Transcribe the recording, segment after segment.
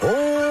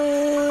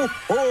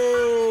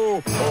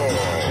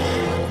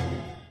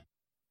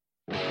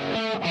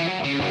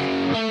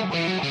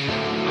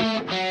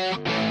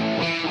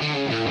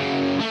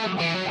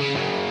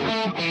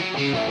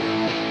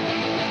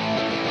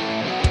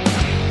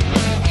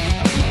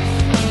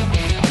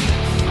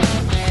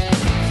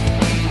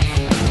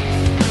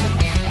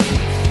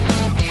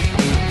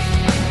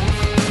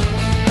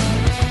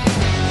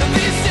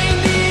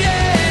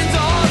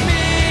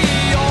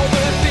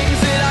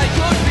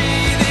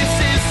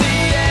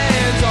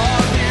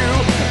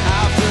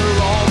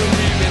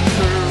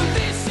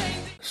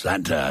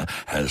Santa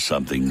has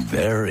something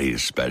very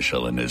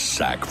special in his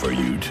sack for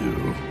you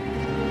two.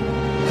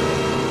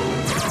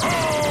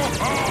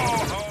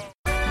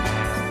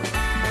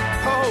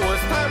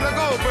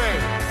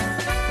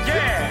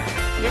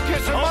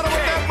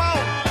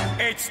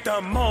 It's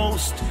the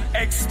most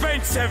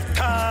expensive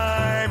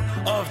time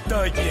of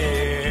the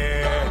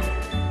year.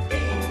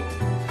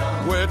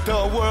 With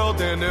the world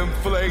and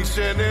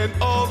inflation and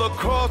all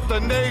across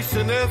the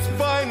nation, it's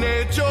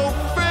financial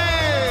fear.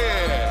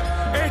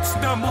 It's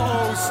the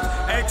most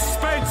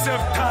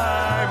expensive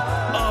time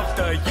of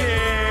the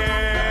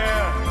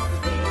year.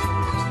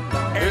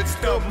 It's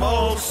the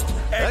most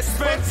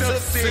expensive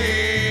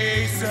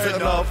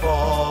season of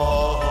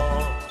all.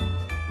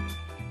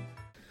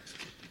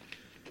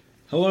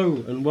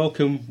 Hello and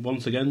welcome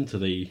once again to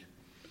the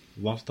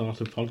last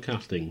art of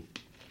podcasting,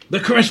 the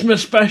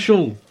Christmas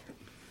special.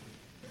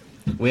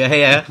 We are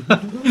here.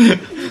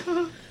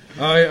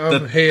 I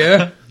am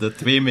here. The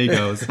three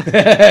amigos.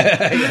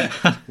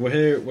 We're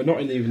here. We're not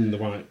in even the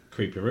white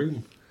creepy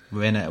room.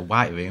 We're in a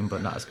white room,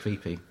 but not as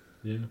creepy.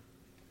 Yeah.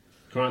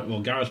 Right.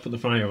 Well, Gareth's put the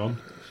fire on.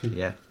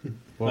 Yeah.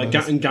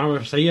 And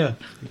Gareth's here.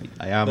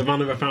 I am. The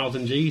man of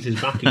 1,000 G's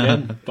is back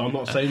again. But I'm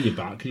not saying you're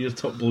back. You just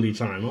took bloody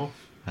time off.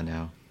 I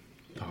know.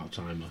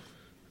 Part-timer.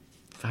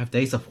 5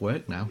 days off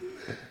work now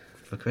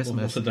for Christmas.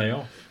 Well, what's a day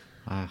off?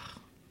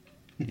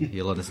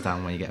 You'll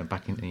understand when you get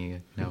back into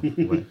your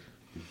work.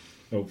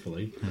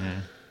 Hopefully.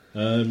 Yeah.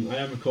 I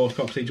am, of course,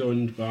 Coxie,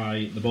 joined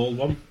by the bald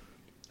one.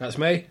 That's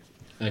me.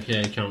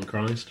 A.K.A. Count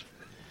Christ.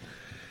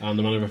 And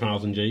the man of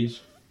 1,000 G's.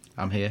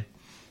 I'm here.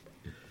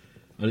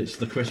 And it's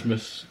the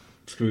Christmas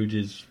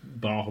Scrooge's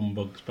Bar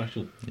Humbug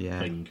special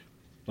thing.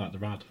 Like the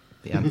rad.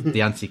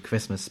 The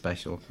anti-Christmas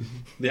special.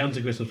 The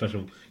anti-Christmas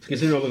special. So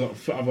considering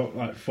I've got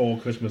like 4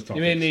 Christmas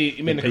topics.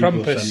 You mean the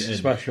Krampus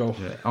special?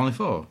 Yeah. Only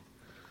 4?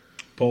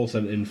 Paul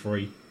sent in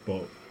 3,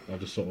 but I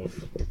just sort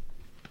of...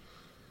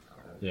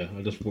 Yeah,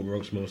 I just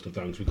wrote most of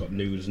them because we've got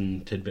news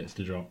and tidbits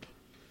to drop.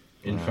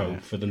 Info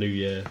for the new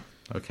year.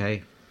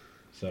 Okay.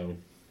 So...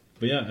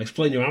 But yeah,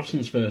 explain your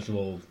absence first of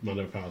all, man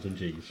of 1,000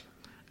 G's.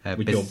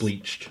 With your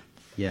bleached...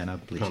 Yeah, no,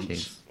 bleached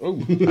jeans.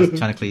 Oh. I was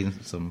trying to clean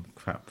some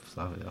crap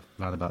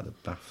around about the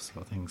bath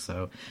sort of thing,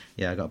 so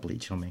yeah, I got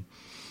bleach on me.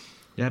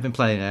 Yeah, I've been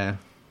playing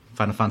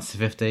Final Fantasy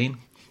 15.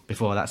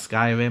 Before that,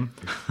 Skyrim.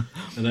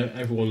 And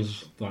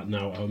everyone's like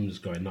now at home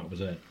just going, that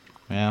was it.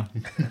 Yeah.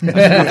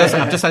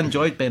 I've just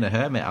enjoyed being a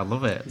hermit. I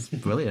love it. It's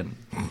brilliant.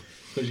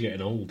 Because you're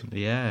getting old.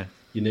 Yeah.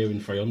 You're nearing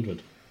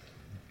 300.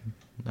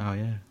 Oh,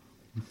 yeah.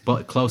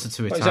 But closer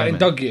to retirement. Is that in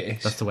dog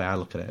years? That's the way I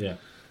look at it. Yeah.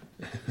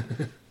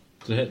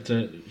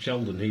 To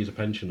Sheldon, he's a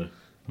pensioner.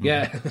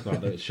 Yeah.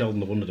 Like Sheldon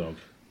the Wonder Dog.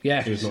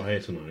 Yeah. Who's not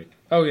here tonight.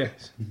 Oh,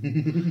 yes.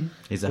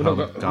 He's a We've home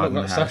not garden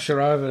got house. Sasha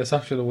either.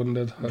 Sasha the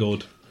Wonder Dog.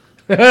 Good.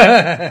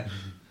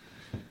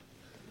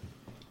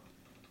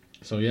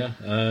 So, yeah.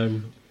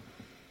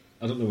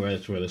 I don't know where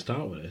to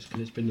start with this,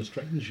 because it's been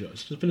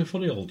it's been a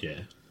funny old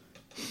year.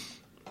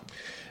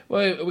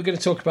 Well, we're going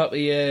to talk about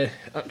the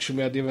action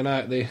we had the other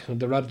night,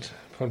 the Rad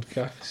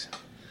podcast.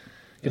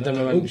 Give them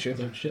a mention.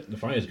 Oh, shit, the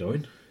fire's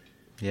going.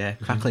 Yeah,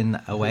 crackling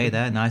away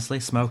there nicely,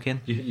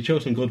 smoking. You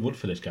chose some good wood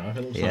for this, guy.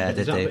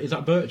 Is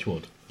that birch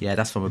wood? Yeah,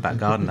 that's from my back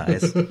garden, that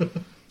is.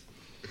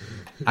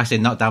 Actually,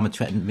 knocked down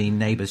my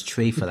neighbour's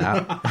tree for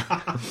that.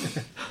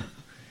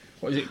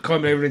 What was it,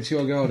 climbing over into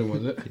your garden,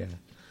 was it? Yeah.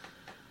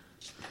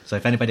 So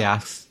if anybody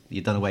asks,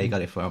 you don't know where you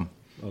got it from.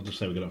 I'll just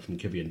say we got it from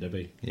Kibby and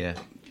Debbie. Yeah.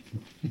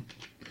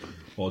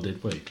 Or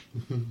did we?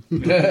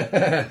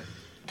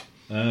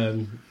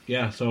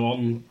 Yeah, so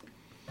on...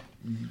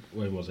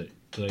 When was it?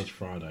 Today's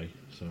Friday,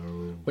 so...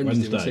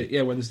 Wednesday. Was it?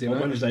 Yeah, Wednesday night.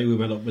 On Wednesday we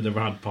went up with the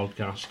Rad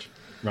podcast,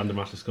 Random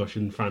Ass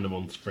Discussion, found them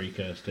on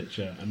Spreaker,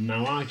 Stitcher, and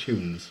now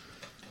iTunes,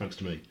 thanks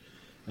to me.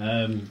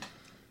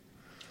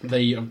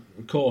 They, of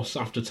course,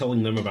 after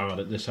telling them about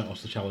it, they set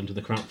us the challenge of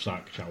the Crap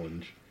Sack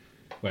Challenge,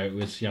 where it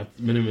was, you had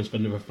minimum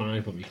spend of a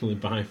 £5, but you can only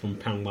buy from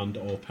Poundland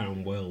or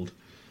Pound World.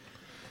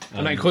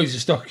 And that includes the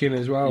stocking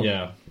as well.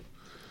 Yeah.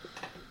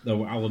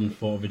 Though Alan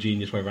thought of a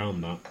genius way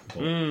around that.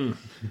 But...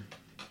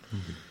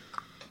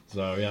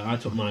 So, yeah, I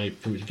took my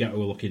pretty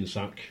ghetto-looking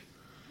sack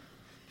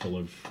full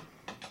of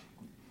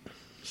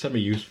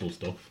semi-useful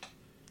stuff,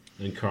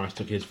 and Christ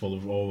took his full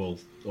of oral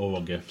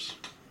gifts.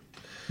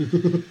 I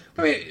mean,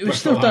 it was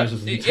stuff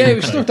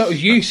that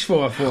was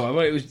useful. I thought. I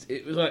mean,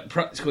 it was like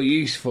practically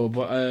useful,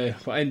 but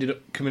I ended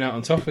up coming out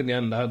on top in the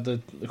end. I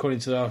had according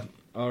to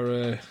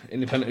our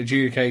independent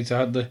adjudicator, I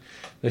had the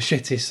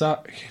shittest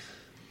sack.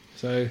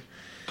 So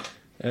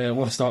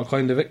we'll start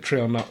claiming the victory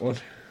on that one.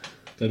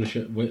 Then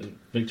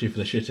victory for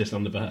the shittest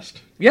and the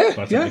best. Yeah,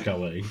 by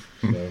technicality.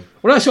 Yeah. So.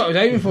 Well, that's what I was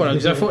aiming for,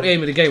 because I thought the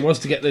aim of the game was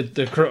to get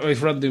the most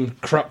random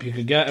crap you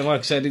could get. And like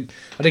I said,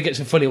 I did get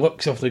some funny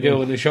looks off the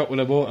girl in the shop when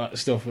I bought that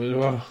stuff as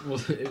well.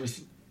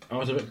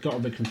 I got a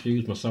bit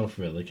confused myself,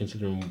 really,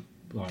 considering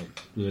like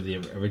we were the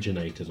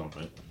originators of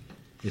it.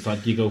 It's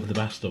like, do you go for the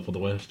best stuff or the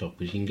worst stuff?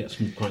 Because you can get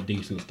some quite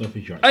decent stuff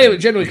if you actually... Oh, yeah,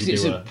 generally, because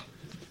it's a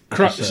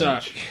crap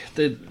sack.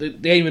 The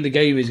aim of the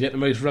game is to get the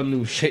most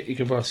random shit you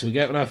can possibly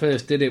get. When I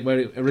first did it, where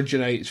it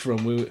originates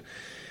from,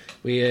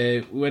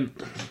 we went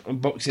on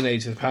Boxing Day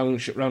to the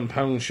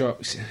pound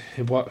shops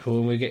in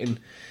Blackpool, and it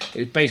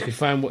was basically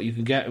find what you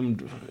can get,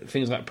 and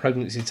things like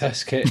pregnancy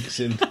test kits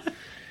and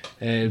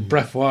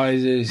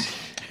breathalyzers.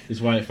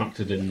 It's why it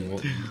factored in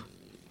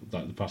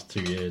like the past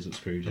 2 years at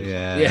Scrooge's.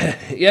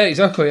 Yeah,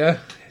 exactly. Yeah,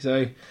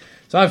 so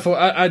I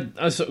thought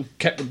I sort of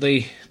kept with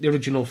the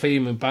original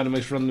theme and buy the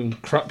most random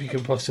crap you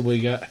can possibly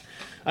get,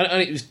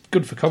 and it was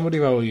good for comedy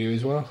value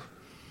as well.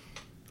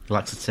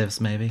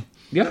 Laxatives, maybe.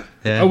 Yeah.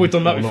 Yeah. Oh, we've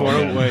done that before,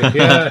 haven't we?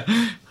 Yeah.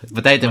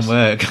 But they didn't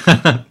work.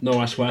 No,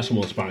 I swear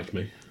someone spiked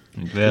me.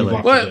 Really?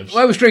 Well,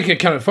 I was drinking a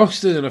can of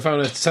Foster's and I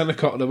found a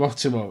Senecot at the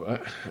bottom of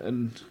it,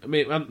 and I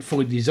mean it hadn't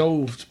fully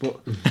dissolved,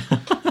 but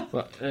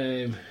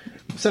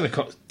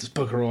Senecot's just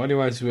bugger all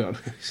anyway, to be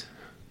honest.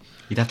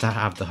 You'd have to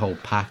have the whole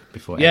pack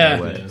before it Yeah.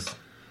 ever works.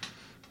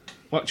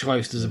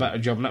 Watchlife does a better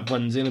job, and that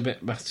blends in a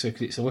bit better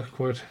because it's a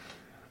liquid.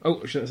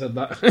 Oh, I shouldn't have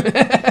said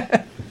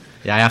that.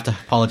 Yeah, I have to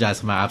apologise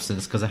for my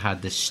absence because I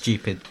had this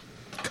stupid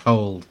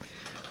cold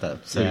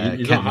that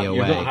kept me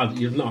away.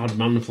 You've not had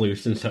man flu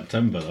since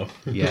September, though.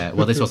 Yeah,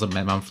 well, this wasn't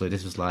man flu.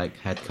 This was like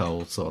head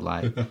cold, sort of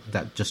like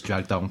that just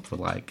dragged on for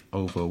like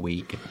over a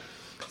week.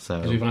 So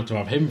We've had to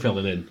have him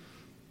filling in.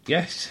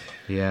 Yes.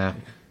 yeah,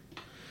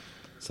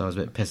 so I was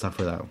a bit pissed off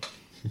with that.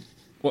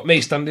 What,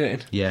 me standing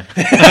in? Yeah,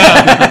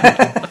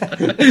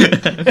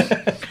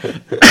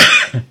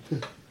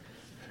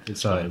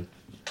 It's Sorry. fine.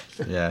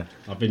 yeah.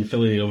 I've been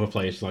filling in other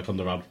places, like on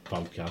the Rad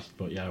podcast,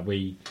 but yeah,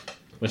 we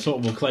sort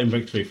of will claim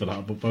victory for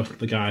that. But both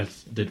the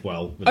guys did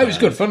well. It was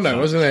good fun, though,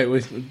 wasn't it? We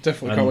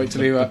definitely can't wait to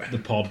do that. The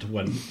pod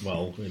went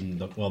well.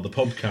 The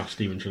podcast,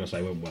 even should I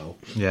say, went well.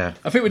 Yeah,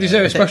 I think we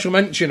deserve a special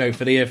mention though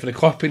for the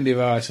clapping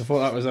device. I thought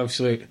that was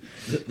absolute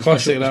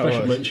classic.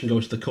 Special mention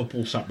goes to the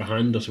couple sat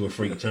behind us who were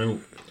freaked out.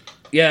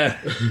 Yeah,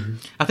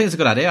 I think it's a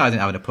good idea. I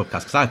didn't have a podcast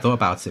because I thought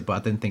about it, but I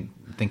didn't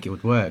think it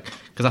would work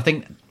because I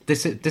think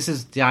this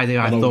is the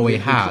idea I thought we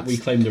had. We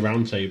claimed the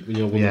round table.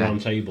 One of the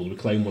round tables. We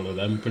claimed one of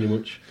them pretty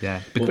much.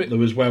 Yeah, but there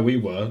was where we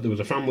were. There was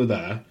a family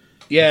there.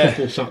 yeah. A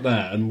couple sat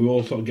there, and we were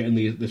all sort of getting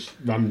this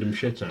random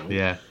shit out.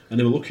 Yeah. And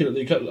they were looking at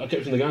I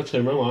kept seeing the guy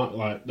turn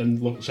around then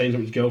saying something to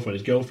his girlfriend.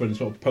 His girlfriend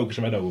sort of pokes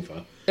her head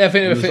over. Yeah, I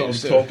think and we're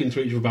sort of talking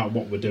to each other about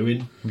what we're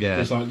doing.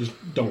 Yeah. It's like, just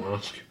don't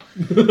ask.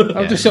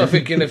 I'm just sort of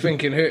thinking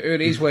who are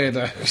these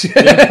weirdos?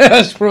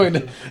 That's probably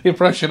the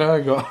impression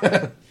I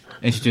got.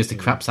 Introduce the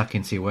crap sack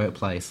into your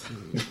workplace.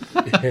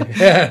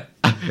 Yeah,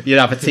 You'd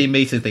have a team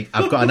meeting and think,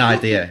 I've got an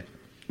idea.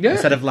 yeah.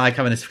 Instead of like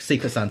having a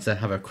secret Santa,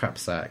 have a crap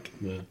sack.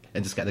 Yeah.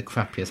 And just get the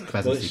crappiest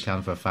presents you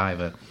can for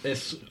 $5.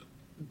 It's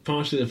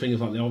partially the thing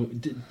is like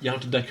you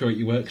have to decorate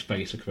your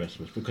workspace at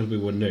Christmas because we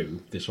were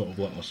new. They sort of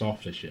let us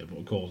off this year, but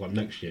of course, like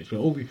next year, it's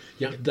like,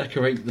 you have to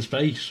decorate the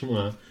space. I'm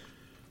like,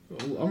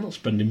 I'm not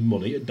spending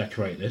money to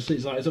decorate this.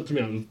 It's like it's up to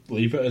me. I'll just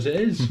leave it as it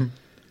is.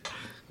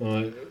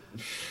 Like,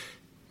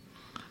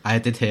 I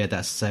did hear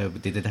that, so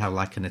they did have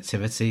like a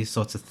nativity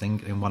sort of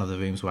thing in one of the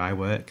rooms where I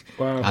work.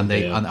 Wow. And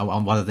Yeah.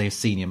 and one of the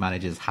senior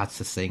managers had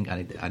to sing,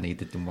 and he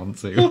didn't want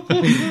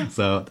to.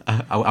 So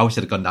I wish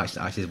I'd have gone and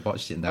actually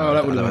watched it now. Oh,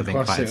 that would would have have been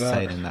been quite classic, that.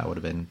 entertaining. That would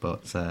have been.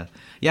 But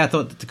yeah, I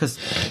thought, because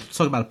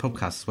talking about a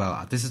podcast as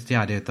well, this is the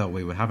idea I thought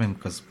we were having,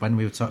 because when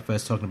we were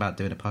first talking about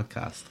doing a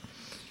podcast,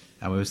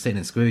 and we were sitting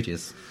in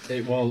Scrooge's.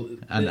 it was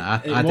And it, I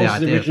it had was the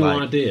idea the of, original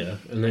like- idea,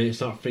 and then it's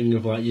that thing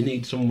of like you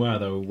need somewhere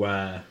though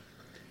where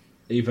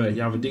either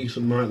you have a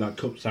decent mic that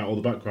cuts out all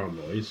the background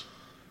noise,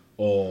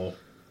 or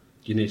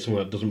you need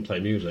somewhere that doesn't play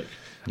music.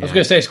 I was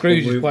going to say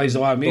Scrooge But plays the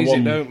live music,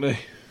 one- don't they?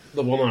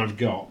 The one I've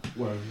got,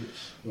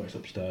 it's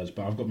upstairs,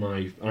 but I've got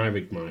my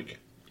iRig mic,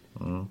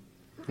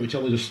 which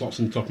only just slots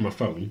in the top of my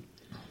phone,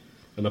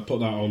 and I put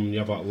that on. You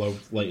have like low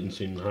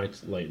latency and high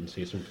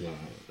latency, something like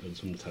that,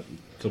 and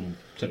some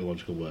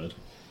technological word.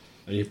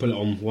 And you put it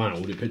on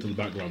loud, it picked up the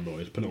background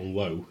noise. Put it on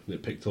low, and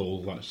it picked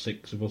all like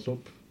 6 of us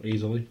up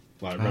easily,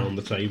 like round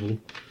the table.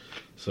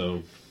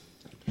 So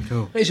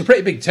Cool. It's a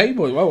pretty big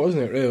table as well,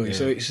 wasn't it? Really, Yeah.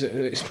 so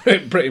it's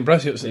pretty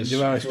impressive. It's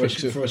device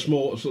for a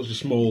small, such a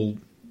small,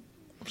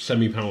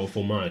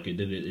 semi-powerful mic,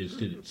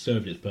 it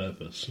served its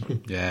purpose.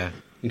 Yeah.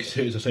 You can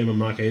see it's the same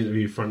mic I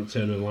interviewed Frank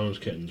Turner and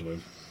Lounge Kittens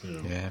with. You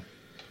know. Yeah.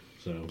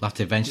 So We'll have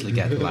to eventually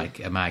get like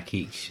a mic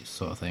each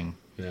sort of thing,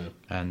 yeah,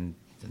 and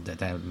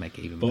that would make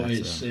it even but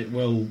better.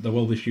 there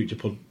will be future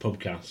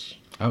podcasts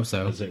Oh,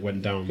 so as it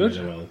went down Good.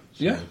 really well.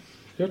 So Yeah.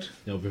 Good.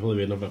 There'll probably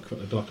be another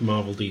like a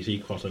Marvel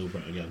DC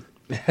crossover again.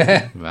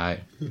 right.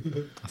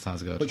 That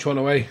sounds good. Which one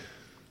away?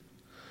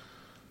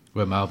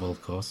 We're Marvel,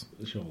 of course.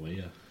 Surely,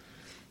 yeah.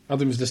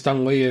 Adam's the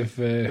Stan Lee of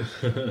And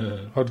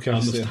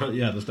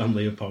podcasting. the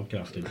Stanley of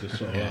podcasting. Just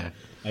sort of, Yeah.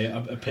 I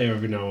appear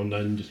every now and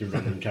then just in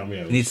random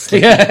cameos. You need to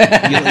slick,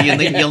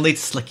 you'll need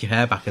to slick your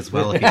hair back as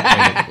well if you're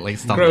at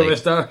least on Grow a the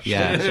moustache.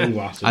 yeah.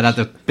 Sunglasses. I'd have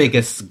the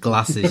biggest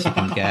glasses you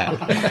can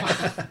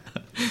get.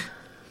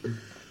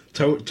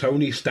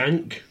 Tony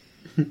Stank.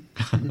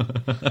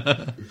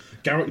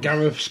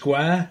 Gareth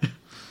Square.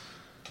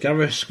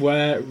 Gareth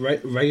Square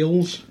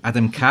Rails.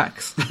 Adam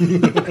Cax.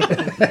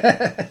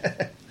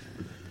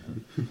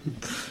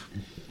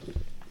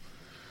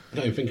 I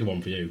don't even think of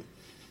one for you.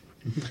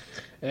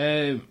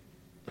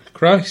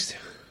 Christ.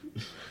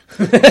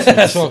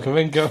 That's all I can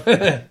think of.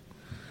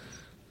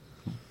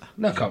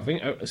 No, I can't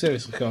think. I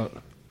seriously can't.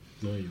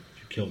 No, you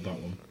killed that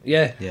one.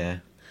 Yeah. Yeah.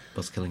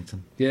 Buzz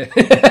Killington. Yeah.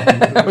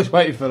 I was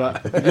waiting for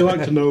that. Would you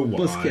like to know why?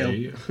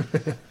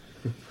 Buzzkill.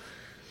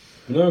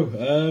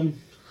 No,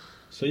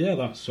 so yeah,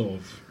 that's sort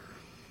of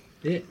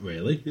it,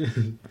 really. Yeah.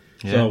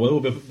 So there will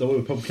be a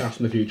podcast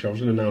in the future. I was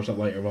going to announce that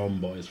later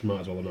on, but I might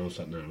as well announce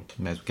that now.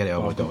 May as well get it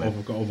over with.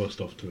 I've got other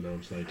stuff to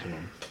announce later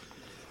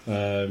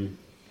on.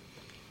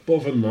 But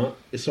other than that,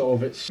 it's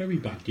a very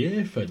bad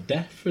year for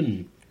death,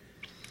 and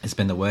It's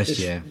been the worst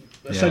year.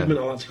 a segment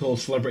I like to call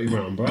Celebrity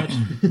Brown Bread.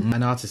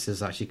 An artist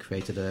has actually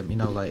created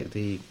like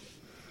the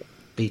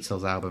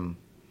Beatles album.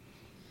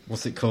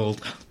 What's it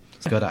called?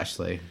 It's good,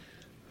 actually.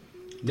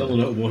 The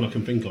only one I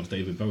can think of is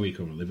David Bowie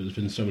currently, but there's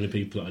been so many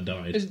people that have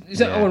died. Is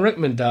that Alan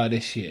Rickman died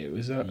this year?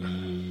 Was that?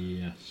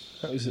 Yes.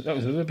 That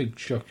was another big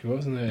shocker,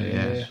 wasn't it?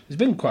 Yeah. There's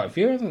been quite a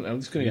few, hasn't there? I'm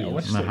just going to get a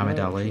list. Muhammad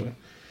Ali.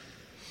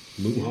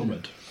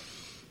 Muhammad.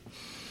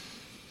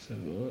 So,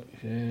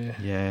 yeah.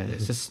 Yeah,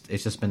 it's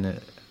just been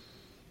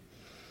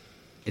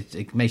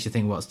it makes you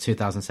think what's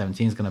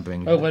 2017 is going to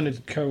bring. Oh,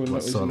 Leonard Cohen.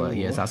 What sort of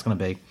years that's going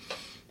to be?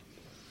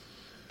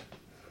 I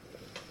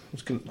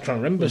was trying to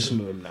remember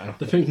some of them now.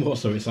 The thing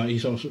was, though, it's like he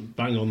sort of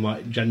bang on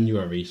like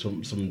January,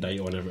 some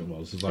date or whatever it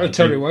was. It's like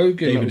Terry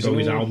Wogan. David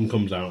Bowie's album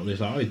comes out, and it's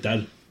like, oh, he's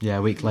dead. Yeah,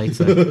 a week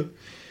later.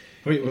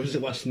 Wait, was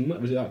it less than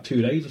that? Was it like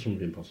 2 days or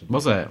something possible?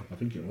 Was it? I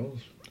think it was.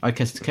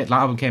 Okay, so the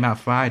album came out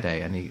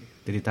Friday, and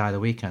did he die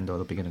the weekend or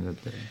the beginning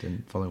of the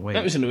following week?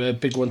 That was another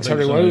big one. I think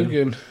Terry so,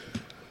 Wogan.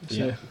 Yeah.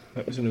 So,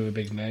 that was another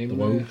big name. The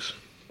Wogs.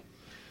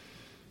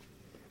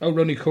 Oh,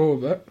 Ronnie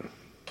Corbett.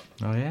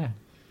 Oh yeah.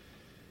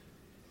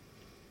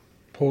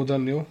 Paul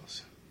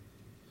Daniels.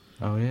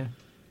 Oh yeah.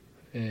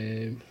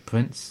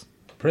 Prince.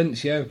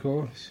 Prince, yeah, of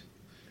course.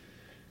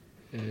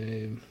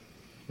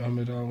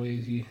 Muhammad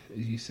Ali, as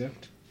you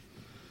said.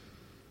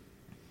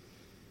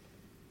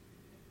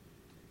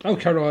 Oh,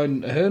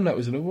 Caroline Aherne, that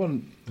was another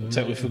one.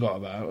 Totally forgot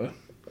about her.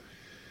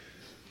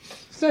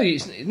 No,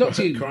 it's not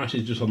too... Christ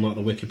is just on like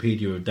the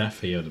Wikipedia of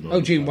death here at the moment.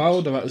 Oh, Gene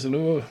Wilder, that was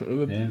another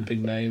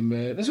big name.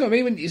 That's what I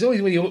mean. It's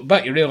always when you look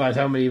back, you realise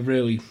how many have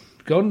really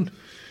gone.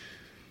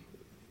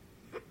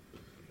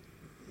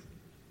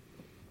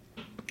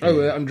 Oh,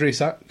 Andrew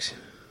Sachs.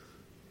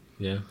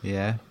 Yeah.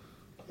 Yeah.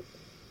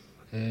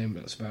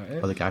 That's about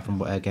it. Or the guy from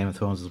Game of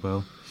Thrones as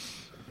well.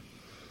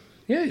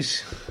 Yeah,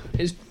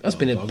 that's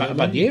been a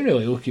bad year,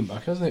 really, looking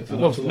back, hasn't it?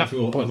 I've had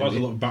to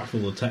look back for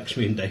the text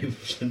me and Dave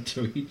sent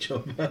to each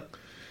other,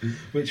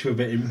 which were a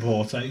bit in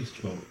poor taste,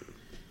 but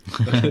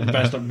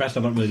best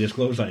I don't really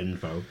disclose that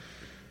info.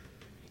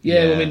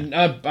 Yeah, well, I mean,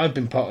 I've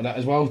been part of that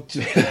as well.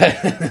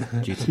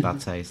 Due to bad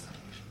taste.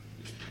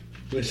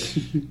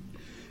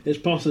 It's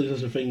possibly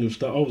just a thing of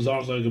stuff. Oh,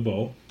 Zsa Zsa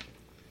Gabor,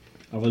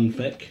 Alan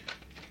Thicke,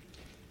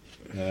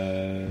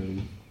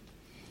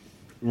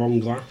 Ron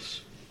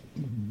Glass,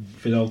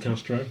 Fidel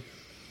Castro.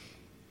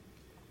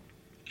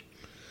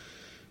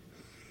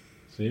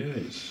 So yeah,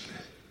 it's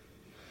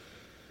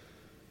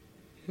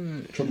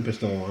Trump is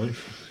still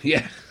alive. Yeah.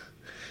 I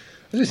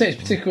was going to say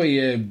it's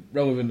particularly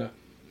relevant to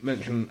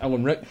mention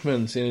Alan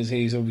Rickman, seeing as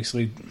he's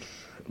obviously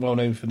well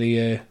known for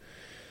the...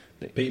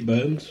 Pete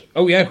Burns.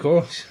 Oh, yeah, of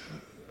course.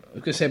 I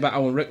was going to say about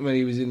Alan Rickman,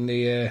 he was in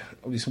the...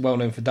 obviously well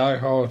known for Die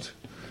Hard.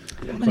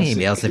 How many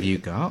emails have you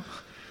got?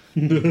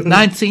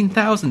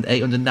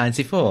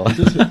 19,894.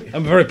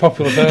 I'm a very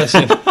popular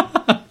person.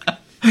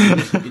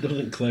 He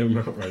doesn't clear them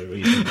out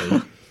very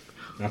easily.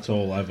 At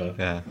all, ever.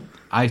 Yeah.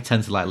 I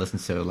tend to listen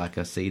to like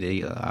a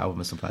CD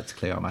album or something like to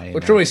clear out my email.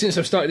 Well, truly, since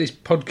I've started this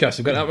podcast,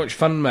 I've got that much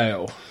fan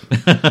mail.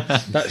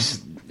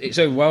 It's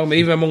overwhelming.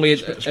 Even I'm only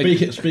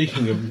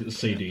speaking of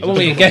CDs, I'm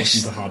only a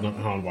guest. To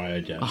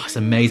Hardwired yet. Oh, it's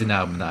an amazing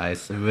album, that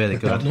is. Really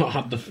good. I've not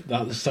had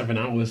the 7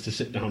 hours to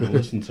sit down and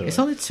listen to it. It's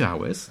only 2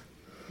 hours.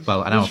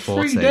 Well, an hour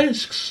 40. 3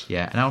 discs.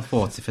 Yeah, an hour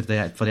 40 for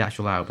the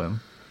actual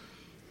album.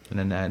 And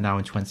then an hour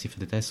and 20 for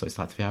the disc, so it's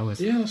like 3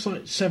 hours. Yeah, that's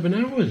like 7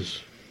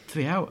 hours.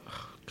 3 hours?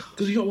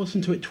 Because you got to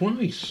listen to it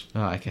twice.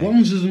 Oh, okay.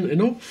 Once isn't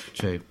enough.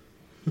 True.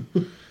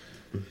 I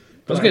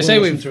was going to say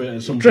we've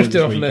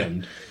drifted off on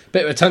a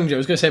bit of a tangent. I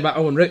was going to say about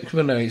Alan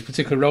Rickman now. It's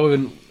particularly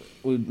relevant.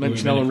 We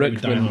mentioned Alan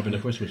Rickman. In a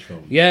Christmas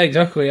film. Yeah,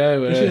 exactly. Yeah,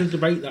 this is a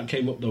debate that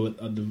came up though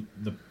at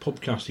the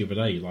pubcast the other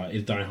day. Like,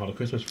 is Die Hard a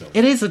Christmas film?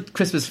 It is a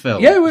Christmas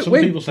film. Yeah, we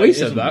that.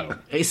 said that.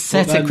 It's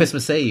set at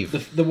Christmas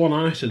Eve. The one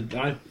I said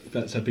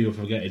people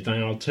forget is Die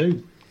Hard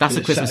 2. That's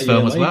a Christmas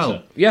film as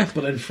well. Yeah,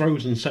 but then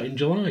Frozen set in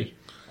July.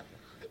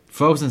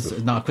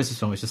 Frozen's not a Christmas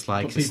film. It's just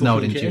like it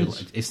snowed in July.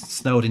 It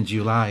snowed in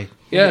July.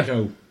 Yeah. Let it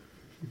go.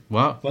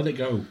 What? Let it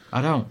go.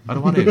 I don't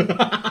want to.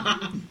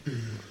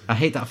 I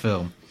hate that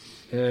film.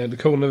 The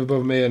cold never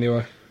bothered me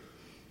anyway.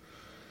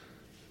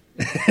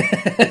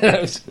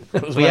 Let's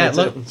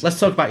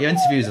talk about your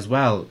interviews as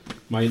well.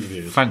 My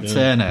interviews. Frank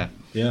Turner.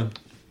 Yeah.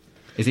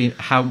 Is he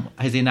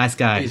a nice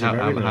guy? He's a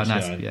very nice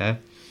guy. Yeah.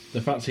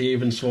 The fact he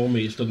even saw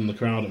me stood in the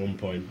crowd at one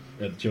point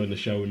during the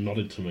show and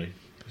nodded to me.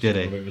 Did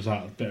he? It was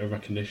like a bit of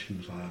recognition.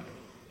 It was like,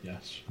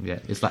 Yes. Yeah,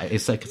 it's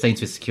like saying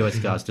to his security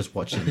guards, just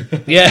watching.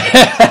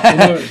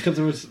 Yeah. Because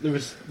there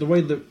was the way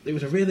that it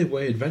was a really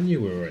weird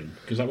venue we were in.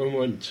 Because like when we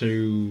went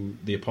to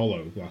the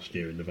Apollo last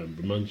year in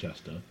November, in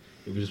Manchester,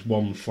 it was just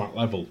one flat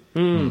level.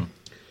 But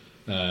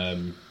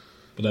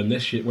then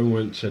this year, when we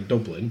went to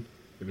Dublin,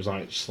 it was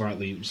like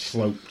slightly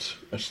sloped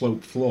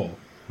floor.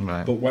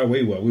 Right. But where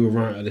we were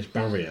right at this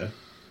barrier.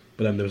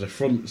 But then there was a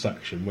front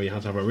section where you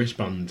had to have a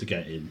wristband to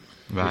get in.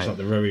 Right. It's like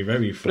the very,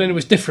 very front. But then it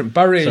was different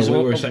barriers. So we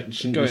were going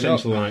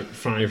essentially like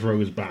 5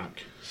 rows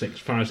back,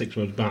 6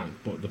 rows back.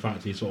 But the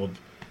fact he sort of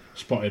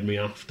spotted me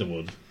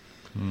afterward.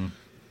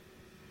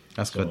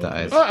 That's good,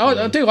 that is.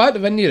 I do like the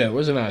venue, though. It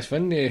was a nice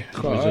venue.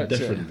 It was a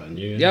different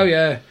venue. Yeah,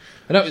 yeah.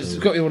 And that's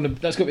got to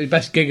be the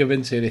best gig I've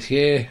been to this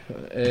year.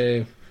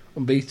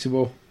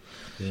 Unbeatable.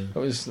 Yeah. That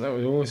was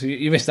awesome.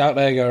 You missed out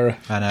there, Gara.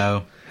 I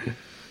know.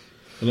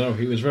 No,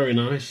 he was very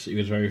nice. He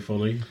was very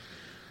funny.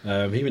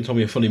 He even told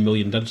me a funny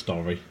Million Dead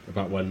story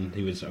about when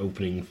he was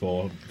opening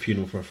for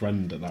Funeral for a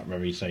Friend at that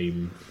very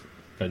same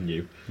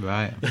venue.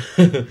 Right.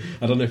 I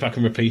don't know if I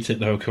can repeat it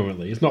though.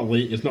 Currently, it's not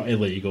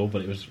illegal,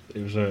 but it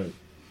was a.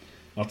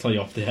 I'll tell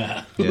you off the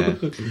air. Yeah.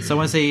 So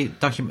when's the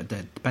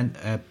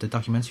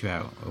documentary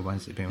out, or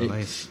when's it being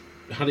released?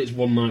 It had its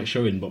one night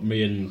showing, but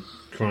me and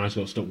Christ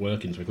got stuck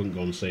working, so we couldn't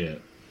go and see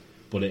it.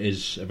 But it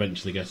is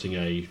eventually getting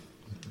a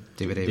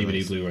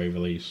DVD Blu-ray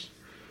release.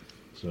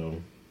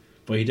 So,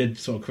 but he did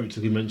sort of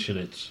critically mention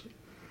it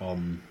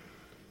on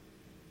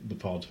the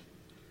pod.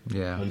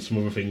 Yeah. And some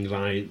other things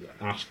I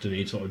asked, and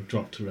he sort of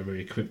dropped a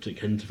very cryptic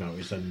hint about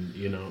it. Then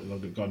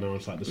got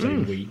announced like the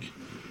same week.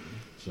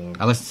 So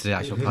I listened to the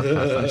actual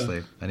podcast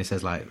actually, and he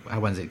says like,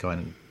 "When's it go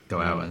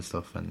out and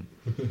stuff?" And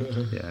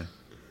yeah.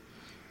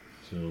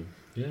 So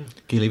yeah.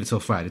 Can you leave it till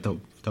Friday?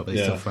 Don't leave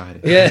it till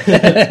Friday.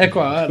 Yeah,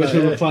 quite hard. Which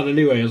was my plan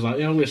anyway. I was like,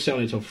 yeah, I'm going to sit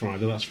on it till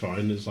Friday. That's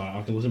fine. It's like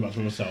I can listen back to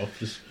myself,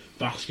 just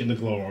bask in the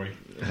glory.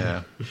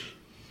 Yeah.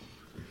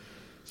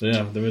 So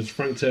yeah, there was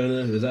Frank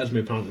Turner, there was Esme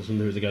Pantelson,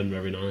 who was again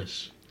very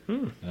nice.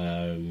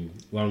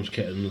 Lounge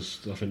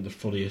Kittens, I think the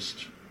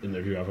funniest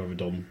interview I've ever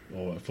done,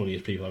 or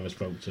funniest people I've ever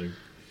spoke to,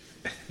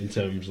 in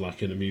terms of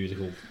like in a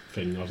musical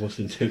thing. I was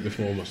listening to it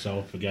before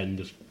myself again,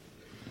 just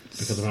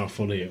because of how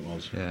funny it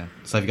was. Yeah.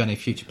 So have you got any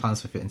future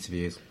plans for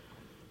interviews?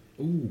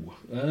 Ooh,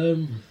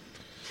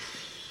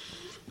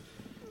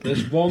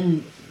 there's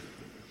one.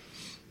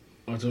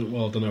 I don't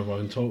know if I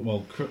can talk.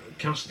 Well,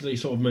 Cassidy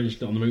sort of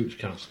mentioned it on the Mooch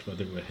cast I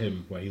did with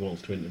him, where he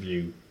wants to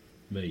interview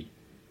me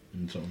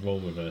and sort of role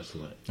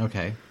reversal it.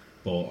 Okay.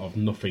 But I've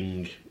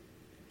nothing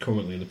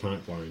currently in the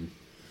pipeline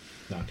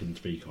that I can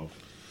speak of.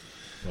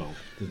 Well,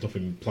 there's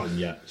nothing planned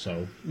yet,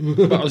 so.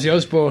 Ozzy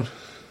Osbourne.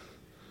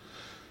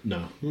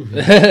 No.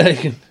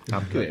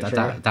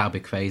 That'll be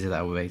crazy.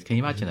 That would be. Can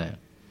you imagine it?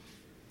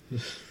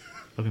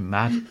 I'd be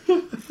mad.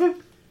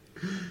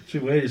 It's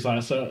weird. It's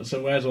like so.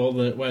 Where's all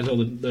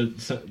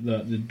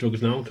the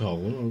drugs and alcohol?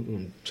 Well,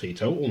 I'm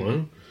teetotal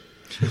now.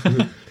 So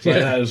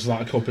there's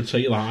like a cup of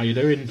tea. Like, how you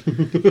doing?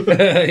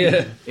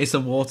 Yeah. It's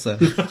some water.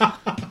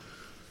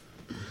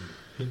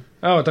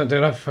 Oh, I don't do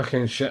that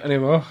fucking shit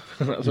anymore.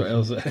 That's what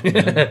else.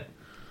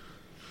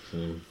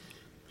 So.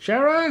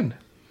 Sharon.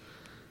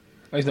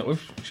 Oh, he's not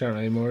with Sharon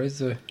anymore, is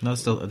he? No,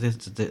 still. They're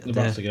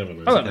back together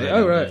now.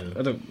 Oh, right. Yeah.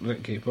 I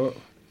don't keep up.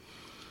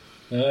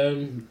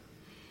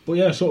 But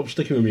yeah, sort of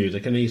sticking with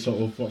music. Any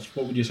sort of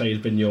what would you say has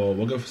been your?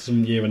 We'll go for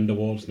some year-end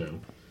awards now.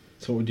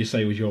 So, what would you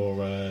say was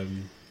your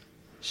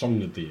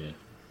song of the year?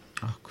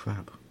 Oh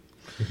crap!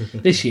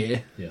 This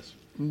year? Yes.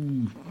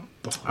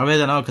 I really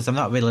don't know because I'm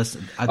not really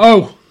listening.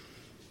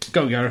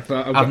 Go, Gareth.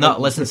 I've not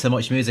listened to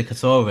much music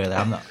at all. Really,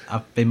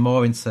 I've been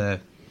more into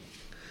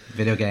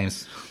video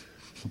games,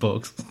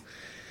 books.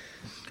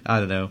 I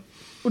don't know.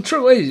 Well,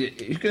 true is,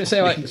 you're going to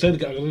say like... You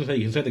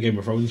can say the Game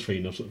of Thrones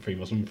theme or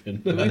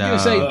something. No.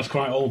 That's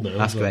quite old now.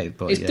 That's great,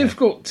 but it's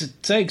difficult to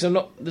say because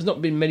there's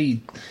not been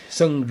many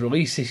songs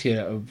released this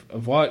year that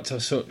I've liked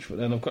as such, but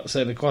then I've got to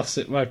say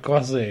my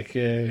classic,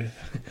 I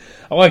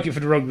like it for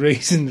the wrong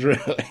reasons,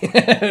 really.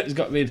 It's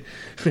got me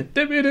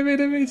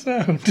dimmy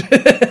sound.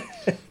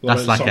 Well,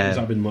 that's like songs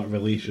have been like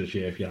released this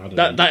year. If you had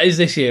that is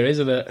this year,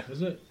 isn't it?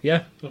 Is it?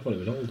 Yeah. I thought it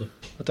was older.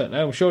 I don't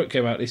know. I'm sure it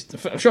came out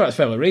I'm sure that's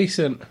fairly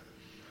recent.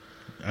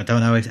 I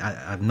don't know.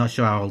 I'm not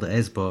sure how old it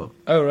is, but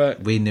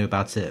we knew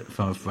about it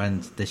from a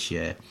friend this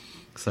year,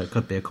 so it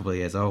could be a couple of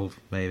years old,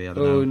 maybe. I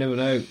don't know. Oh, never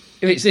know.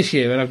 If it's this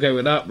year, then I'll go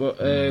with that. But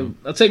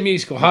I'd say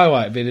musical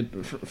highlight would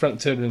be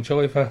Frank Turner and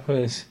Chili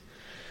Peppers.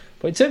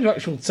 But in terms of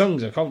actual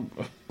songs, I can't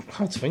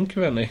think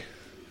of any.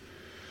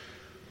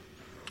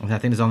 I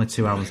think there's only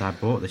 2 albums I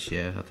bought this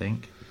year. I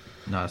think.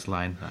 No, that's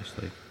lying.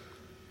 Actually,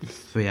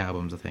 3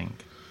 albums. I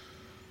think.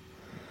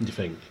 Do you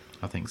think?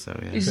 I think so,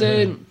 yeah. Is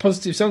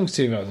Positive Songs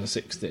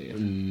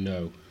 2016?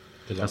 No,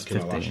 because that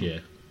came out last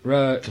year.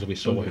 Right. Because we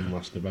saw him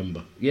last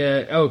November. Yeah,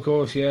 of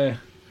course, yeah.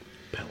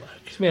 Peleg.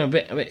 I mean, I'm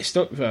a bit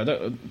stuck with it.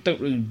 I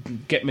don't really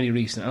get many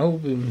recent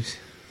albums.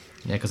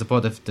 Yeah, because I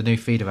bought the new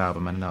Feeder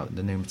album and not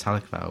the new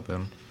Metallica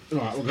album.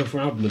 Right, we'll go for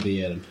album of the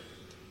year then.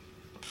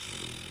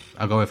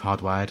 I'll go with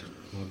Hardwired.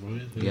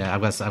 Hardwired. Yeah,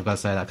 I've got to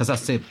say that because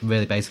that's it.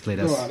 Really, basically,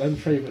 that's Alright, then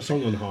favourite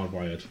song on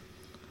Hardwired.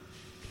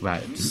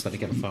 right. Just let me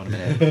get my phone a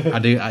minute. I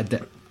do.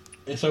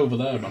 It's over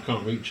there, but I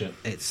can't reach it.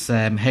 It's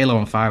Halo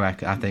on Fire,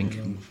 I think.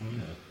 On Fire.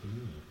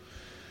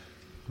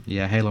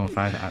 Yeah, Halo on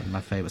Fire,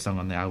 my favourite song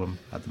on the album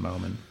at the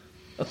moment.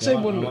 I'd say I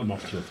one. like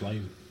Moth to a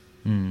Flame.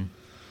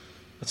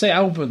 I'd say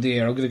album of the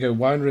year. I'm going to go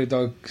Winery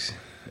Dogs,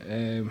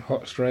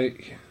 Hot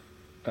Strike.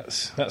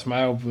 That's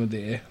my album of the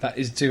year. That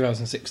is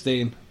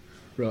 2016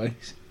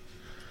 release.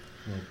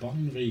 Well,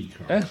 Bon V.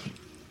 Yeah.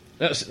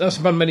 That's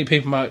a band many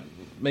people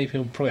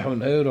probably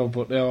haven't heard of,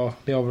 but they are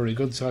very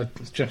good. So I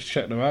just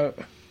check them out.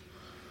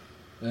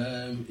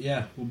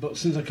 Yeah, well, but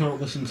since I can't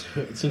listen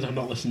to it, since I've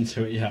not listened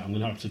to it yet, I'm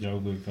going to have to go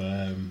with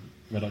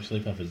Red Hot Chili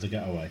Peppers, The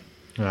Getaway.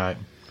 Right.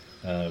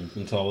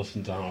 Until I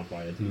listen to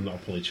Hardwired, and that'll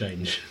probably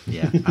change.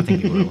 Yeah, I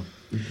think it will.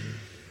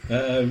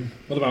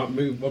 What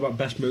about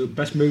best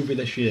movie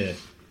this year?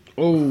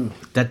 Oh,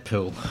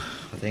 Deadpool,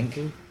 I think.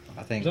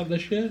 Was that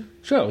this year?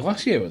 sure,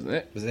 last year wasn't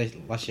it? Was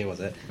it last year? Was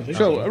it?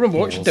 Sure, I remember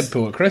watching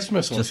Deadpool at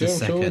Christmas. Just last a year, I'm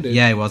sure I second. did.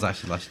 Yeah, it was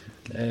actually last.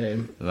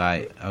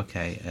 Right.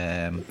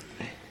 Okay.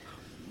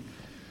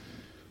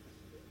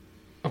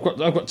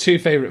 I've got two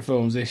favourite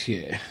films this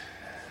year.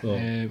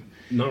 Well,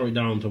 narrow it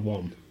down to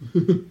one.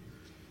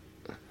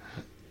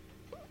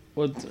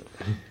 What?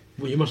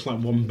 Well, you must like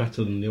one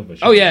better than the other.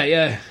 Oh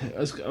yeah.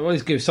 I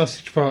always give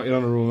Sausage Party an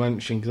honourable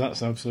mention because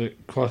that's an absolute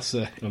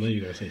classic. I know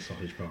you're going to say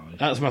Sausage Party.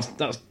 That's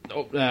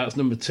up there. That's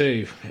number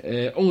 2.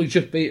 Only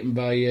just beaten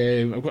by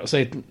I've got to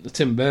say the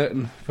Tim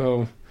Burton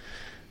film,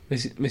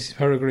 Mrs.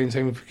 Peregrine's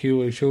Home for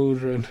Peculiar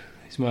Children.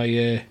 It's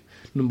my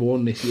number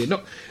 1 this year.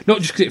 Not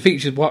just because it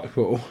features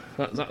Blackpool.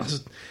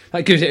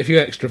 That gives it a few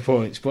extra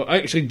points. But I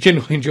actually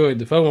genuinely enjoyed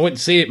the film. I went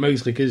to see it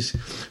mostly because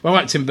I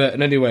like Tim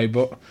Burton anyway.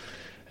 But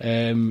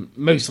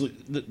mostly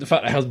the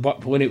fact that it has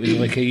Blackpool in it was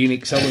like a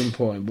unique selling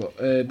point. But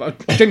I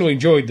genuinely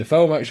enjoyed the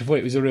film. I actually thought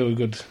it was a really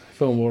good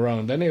film all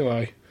around.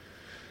 Anyway.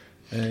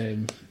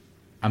 I'm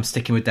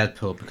sticking with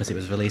Deadpool because it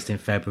was released in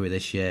February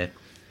this year.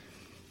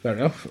 Fair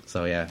enough.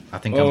 So yeah, I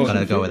think I'm going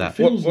to go with that. It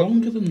feels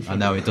longer than I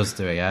know it does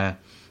do it, yeah.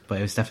 But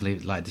it was definitely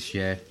like this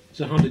year.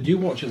 So how did you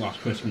watch it last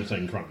Christmas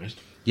then, Christ?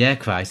 Yeah,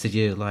 Christ, did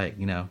you get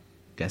a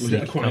Was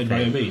sneak it acquired by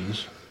a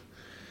means?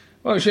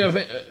 Well, actually,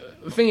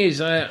 the thing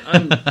is,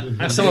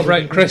 I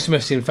celebrate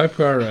Christmas in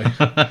February.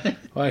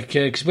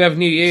 Because we have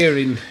New Year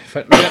in...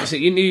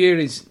 New Year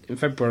is in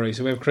February,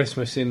 so we have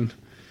Christmas in...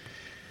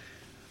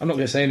 I'm not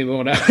going to say any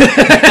more now.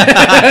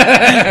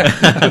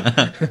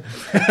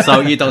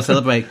 So you don't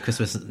celebrate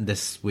Christmas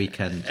this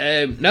weekend?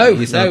 No.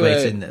 You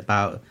celebrate in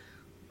about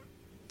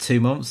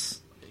 2 months?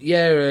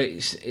 Yeah,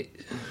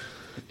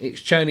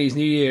 it's Chinese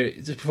New Year.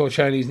 It's just before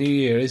Chinese New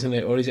Year, isn't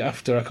it? Or is it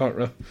after? I can't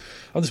remember.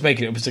 I'm just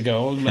making it up as I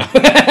go on now.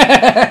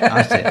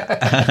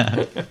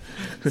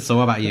 So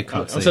what about you,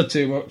 Coxie? I've said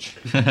too much.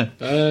 I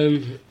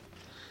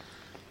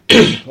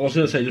was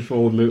going to say just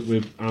before we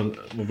move I'll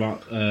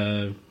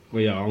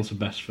answer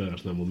best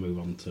first, and then we'll move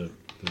on to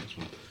the next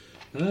one.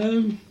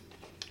 I'm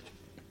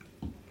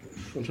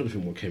trying to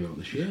think what came out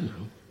this year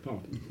now.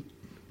 Oh.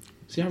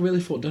 See, I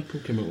really thought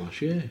Deadpool came out last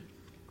year.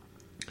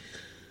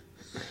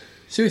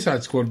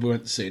 Suicide Squad we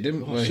went to see,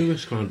 didn't we?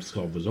 Suicide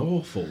Squad was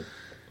awful.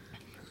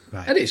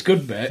 Right. And it's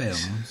good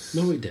bits. Films.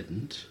 No, it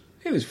didn't.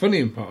 It was funny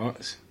in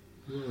parts.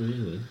 Not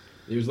really.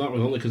 That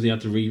was only because they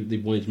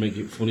wanted to make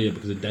it funnier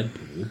because of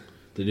Deadpool.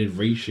 They did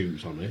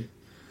reshoots on it.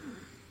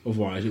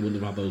 Otherwise, it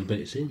wouldn't have had those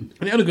bits in.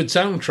 And it had a good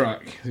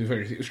soundtrack.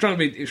 It was trying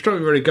to be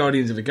very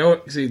Guardians of the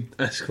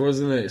Galaxy-esque,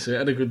 wasn't it? So it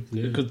had a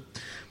good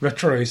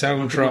retro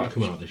soundtrack.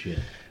 Come out this year.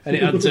 And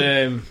it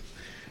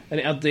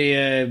had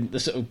the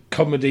sort of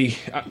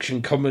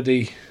action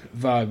comedy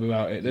vibe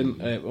about it, didn't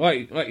it?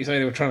 Like you say,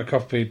 they were trying to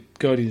copy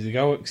Guardians of the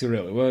Galaxy,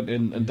 really, weren't they?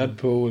 And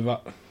Deadpool with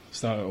that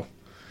style.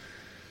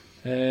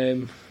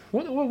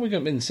 What have we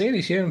been seeing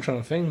this year? I'm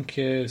trying to think.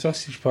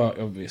 Sausage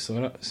Party,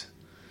 obviously.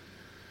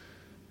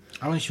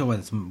 I wasn't sure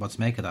what to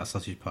make of that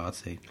sausage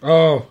party.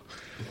 Oh,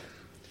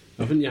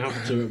 I think you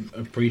have to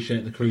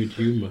appreciate the crude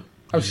humour.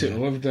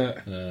 Absolutely loved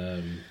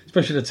it.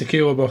 Especially the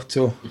tequila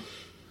bottle.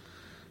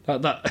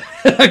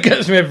 That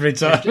gets me every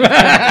time. If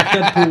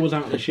Deadpool was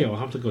out this year, I'll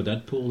have to go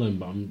Deadpool then,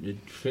 but it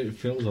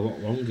feels a lot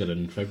longer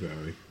than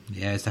February.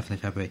 Yeah, it's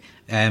definitely February.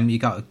 You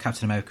got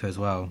Captain America as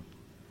well.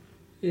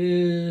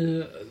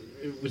 Yeah,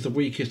 it was the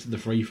weakest of the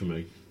three for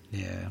me.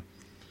 Yeah.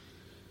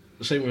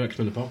 The same with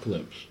X-Men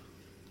Apocalypse.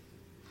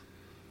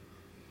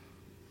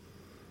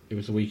 It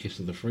was the weakest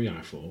of the three,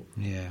 I thought.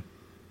 Yeah.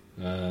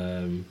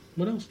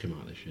 What else came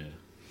out this year?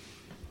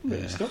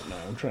 Yeah. Stop now,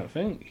 I'm trying to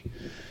think.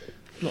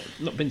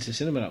 Not been to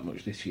cinema that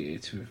much this year,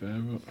 to be fair.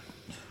 But...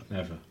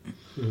 Never.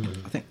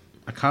 I think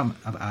I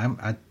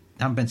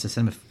haven't been to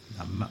cinema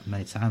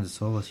many times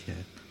at all this year.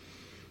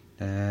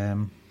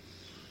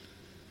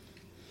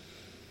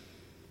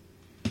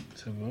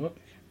 Let's have a look.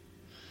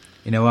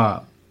 You know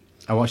what?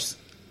 I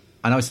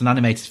know it's an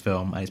animated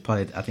film, and it's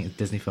probably, I think, a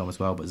Disney film as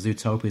well, but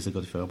Zootopia is a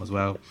good film as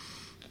well.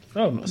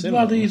 Oh, I've not seen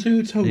Bloody that.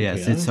 Zootopia. Yeah,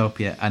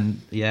 Zootopia, and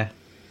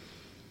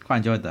quite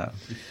enjoyed that.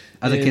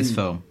 As a kids'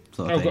 film,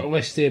 sort of I've thing. got a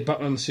list here,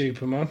 Batman,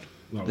 Superman.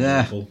 That was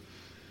Yeah. awful.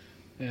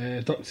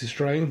 Doctor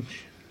Strange.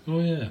 Oh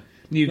yeah.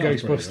 New That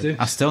was pretty Ghostbusters.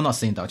 I've still not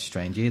seen Doctor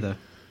Strange either.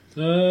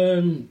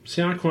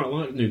 See, I quite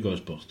like New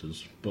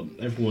Ghostbusters, but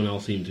everyone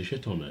else seemed to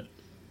shit on it.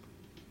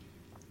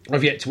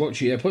 I've yet to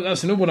watch it yet, but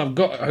that's another one I've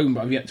got at home,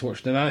 but I've yet to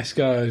watch. The Nice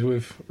Guys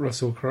with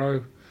Russell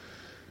Crowe.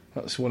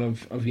 That's one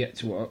I've yet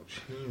to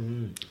watch.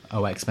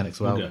 Oh, X-Men as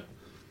well. Okay.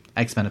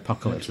 X-Men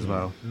Apocalypse as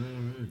well.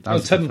 That Oh,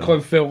 was a Ted good and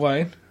film. Phil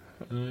Lane.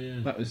 Oh yeah.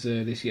 That was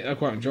this year. I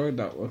quite enjoyed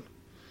that one.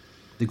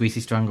 The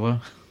Greasy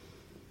Strangler.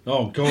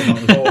 Oh god,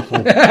 that was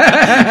awful.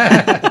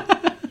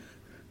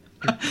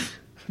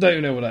 I don't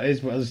even know what that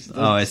is, but It's the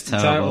title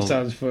terrible.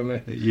 sounds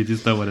funny. You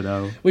just don't want to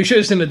know. We should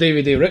have seen the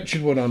DVD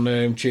Richard one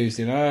on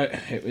Tuesday night.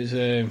 It was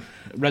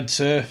Red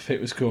Surf,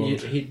 it was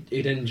called.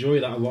 He'd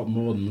enjoy that a lot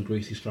more than the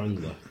Greasy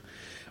Strangler.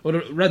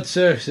 Well, Red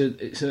Surf,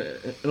 it's an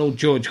old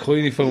George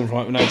Clooney film from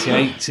like the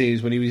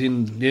 1980s when he was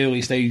in the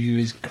early stages of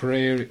his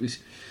career.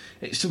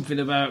 It's something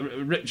about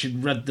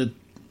Richard read the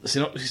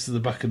synopsis to the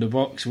back of the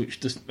box, which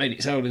just made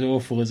it sound as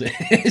awful as it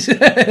is.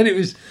 And it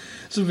was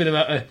something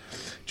about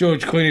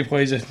George Clooney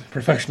plays a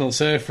professional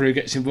surfer who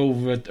gets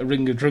involved with a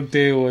ring of drug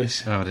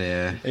dealers. Oh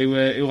dear. Who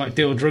like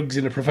deal drugs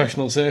in a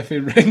professional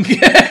surfing ring.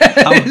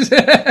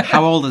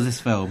 How old is this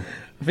film?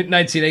 I think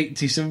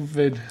 1980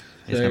 something.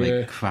 It's So,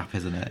 gonna be crap,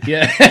 isn't it?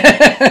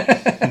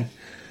 yeah.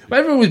 But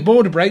everyone was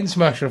bored of Brain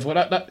Smasher. I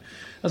thought that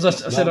as I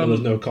said There on. was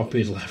no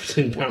copies left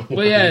in Pound.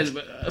 Well, yeah,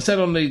 but I said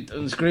on the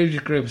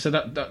Scrooge group, I said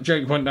that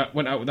joke went out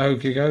with the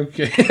hokey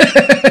cokey.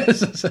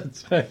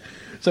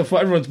 So I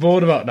thought everyone's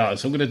bored about that,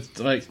 so I'm going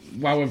to like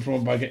wow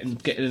everyone by getting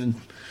in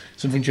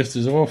something just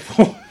as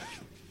awful.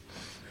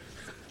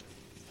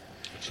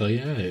 So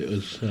yeah, it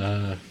was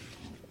a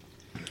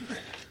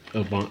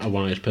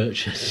wise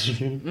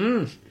purchase.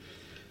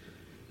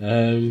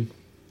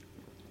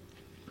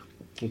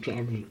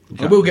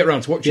 I will get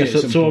round to watching Yeah, it. so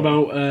at some talk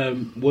point.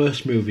 about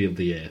worst movie of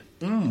the year.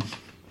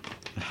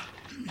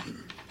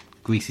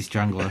 Greasy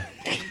Strangler.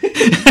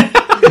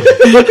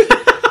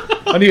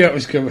 I knew that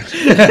was coming.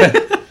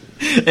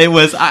 It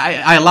was.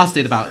 I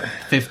lasted about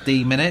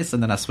 15 minutes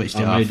and then I switched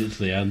it I off. made it to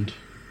the end,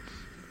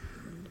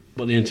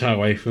 but the entire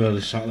way through, I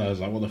just sat there. I was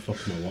like, "What the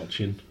fuck am I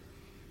watching?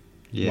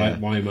 Yeah.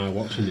 Why am I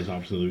watching this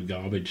absolute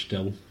garbage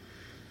still?"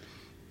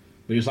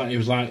 But it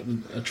was like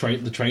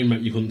the train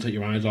meant you couldn't take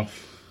your eyes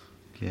off.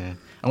 Yeah.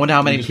 I wonder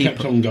how many It just people.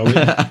 kept on going.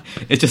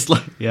 It's just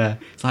like, yeah.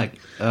 It's like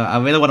I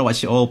really want to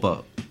watch it all,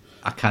 but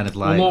I kind of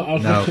like. Well,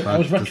 no, I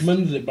was just-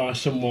 recommended it by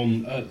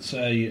someone at,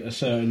 say, a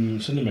certain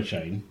cinema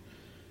chain,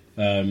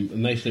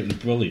 and they said it was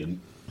brilliant.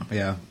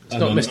 Yeah. It's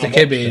not Mr.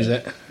 Kibbe, is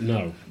it?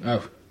 No.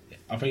 Oh.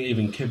 I think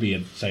even Kibbe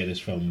would say this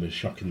film was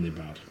shockingly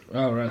bad.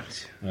 Oh,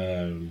 right.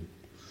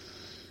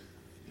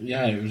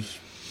 Yeah, it was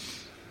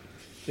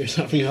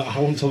something that I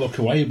want to look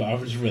away, but I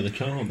just really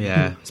can't.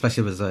 Yeah,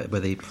 especially with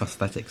the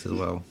prosthetics as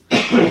well.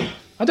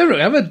 I don't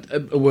really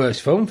have a worse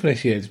film for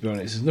this year, to be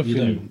honest. There's nothing. You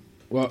don't?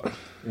 What?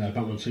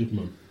 Batman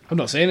Superman. I've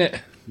not seen it.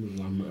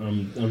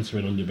 I'm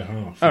answering on your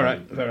behalf. All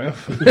right, fair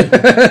enough.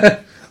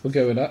 We'll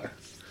go with that.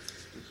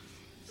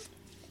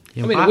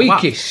 Yeah, I mean, the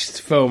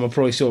weakest film I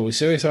probably saw was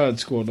Suicide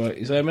Squad. I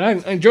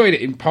enjoyed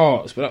it in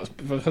parts, but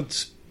if I had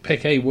to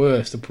pick a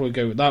worst, I'd probably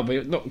go with that.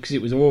 But not because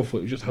it was awful.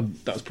 It was just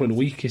that was probably the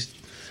weakest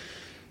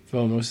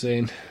film I've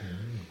seen.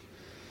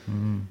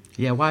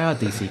 Yeah, why are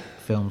DC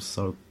films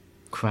so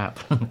crap?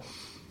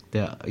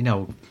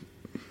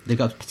 They've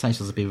got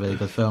potential to be really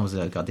good films.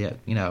 They've got they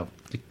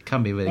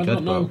can be really I good.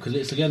 don't know, because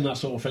it's again that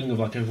sort of thing of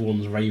like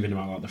everyone's raving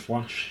about like the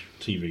Flash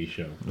TV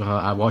show.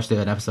 I watched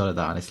an episode of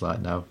that and it's like,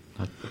 no.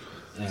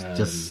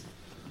 Just.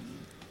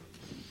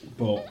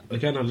 But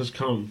again, I just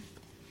can't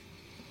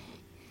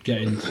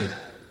get into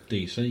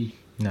DC.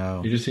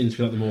 No. It just seems to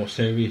be like the more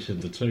serious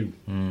of the two,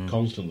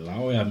 constantly. Like,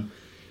 oh yeah,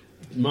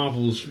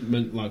 Marvel's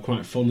meant like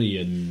quite funny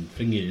and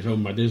thingy. It's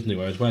owned by Disney,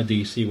 whereas we're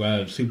DC,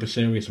 we're super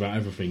serious about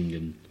everything.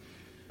 And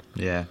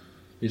Yeah.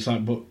 it's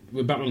like, but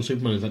with Batman and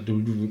Superman, it's like,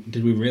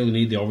 did we really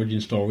need the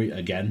origin story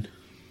again?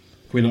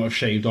 Could we not have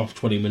shaved off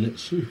 20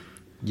 minutes?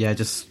 Yeah,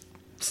 just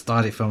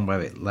start it from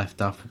where it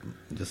left off.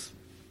 Just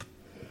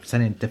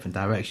send it in a different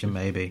direction,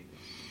 maybe.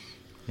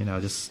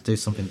 Just do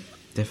something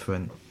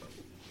different.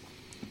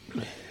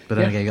 But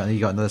then again, you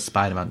got another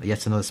Spider-Man,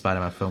 yet another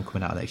Spider-Man film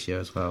coming out next year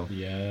as well,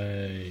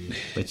 Yay!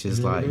 which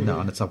is like not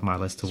on the top of my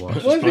list to watch.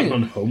 Well, I think-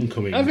 Spider-Man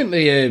Homecoming. I think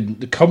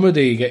the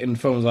comedy getting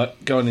films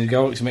like Guardians of the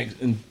Galaxy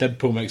and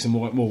Deadpool makes them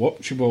more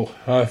watchable.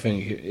 I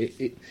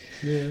think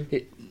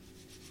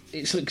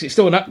it's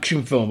still an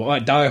action film, but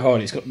like Die Hard,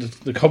 it's got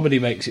the comedy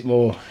makes it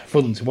more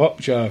fun to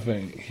watch. I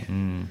think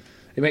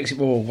it makes it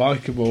more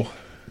likeable.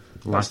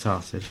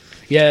 Light-hearted.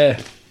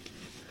 Yeah,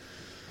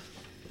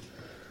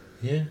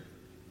 Yeah.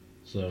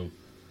 So,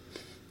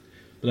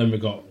 but then we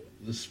got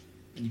this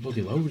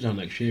bloody loads out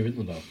next year,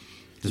 isn't there?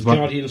 There's one-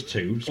 Guardians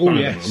 2, oh Spider-Man,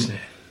 yes,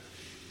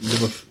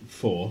 number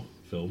 4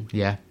 film.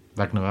 Yeah,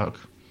 Ragnarok.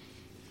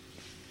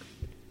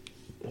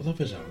 What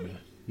others out there?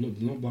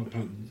 Not Black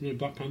Panther. No,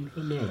 Black Panther?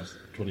 No, that's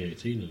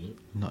 2018, isn't it?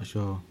 Not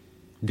sure.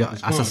 Got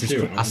It's quite a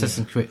few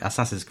out,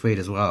 Assassin's Creed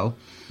as well.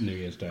 New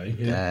Year's Day.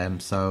 Yeah.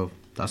 So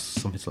that's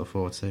something to look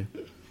forward to.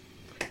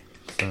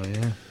 So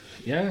yeah.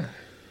 Yeah.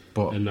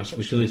 But And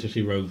we still need to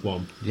see Rogue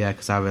One. yeah,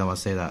 because I really want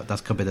to say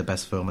that could be the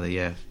best film of the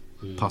year,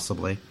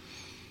 possibly.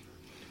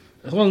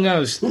 As long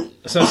as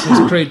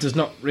Assassin's Creed does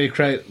not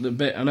recreate the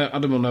bit, I know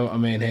Adam will know what I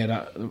mean here.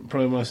 That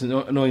probably the most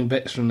annoying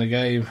bits from the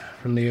game.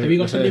 From the Have you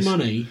got the any first-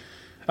 money?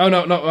 Oh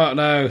no, not that.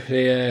 No,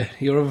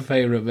 your other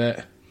favourite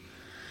bit.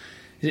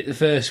 Is it the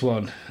first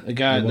one? The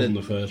guy It that wasn't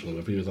the first one.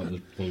 I think it was like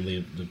one of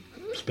the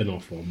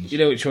spin-off ones. you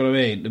know which one I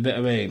mean. The bit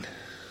I mean.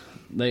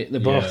 The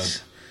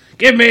boss.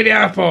 Give me the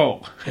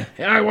apple.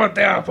 I want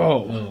the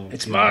apple. Oh,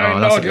 it's yeah.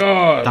 mine, that's not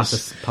yours.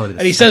 That's probably the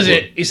And he says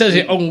second it. He says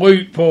it on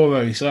loop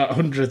almost like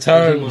 100 It's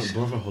like times.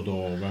 Brotherhood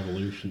or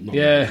Revolution. Not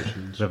Yeah.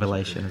 Revolutions.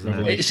 Revelation, isn't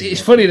Revelation.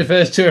 It's funny the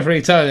first 2 or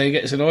 3 times it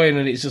gets annoying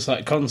and it's just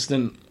like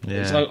constant.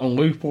 Yeah. It's like on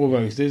loop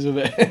almost, isn't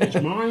it? It's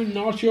mine,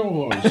 not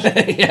yours.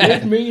 Yeah.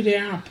 Give me the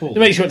apple. It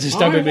makes you want to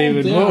stab I him want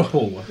even the more.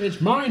 apple. It's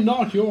mine,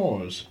 not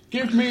yours.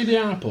 Give me the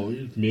apple.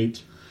 He's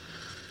mute.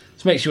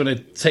 It makes you want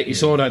to take your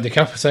sword out and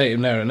decapitate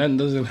him there and then,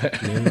 doesn't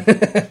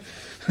it?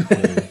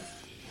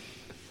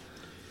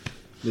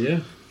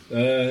 Yeah.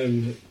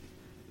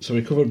 So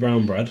we covered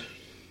Brown Bread,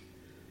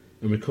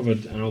 and we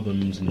covered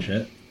albums and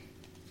shit.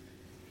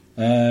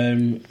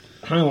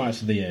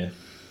 Highlights of the year.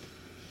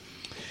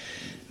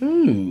 Ooh.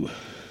 You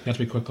have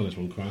to be quick on this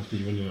one, Christ, because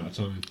you're running out of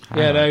time.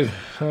 Yeah, no.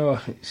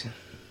 Oh,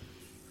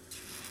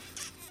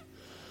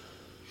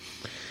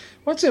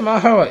 what's in my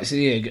highlights of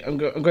the year? I'm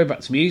going back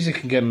to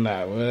music again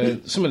now.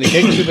 Some of the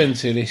gigs we've been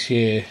to this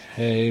year.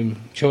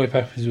 Chili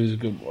Peppers was a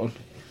good one.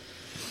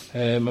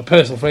 My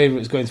personal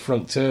favourite is going to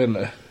Frank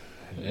Turner.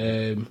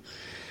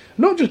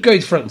 Not just going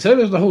to Frank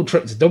Turner, the whole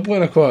trip to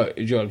Dublin I quite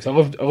enjoyed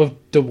because I love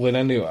Dublin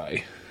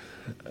anyway.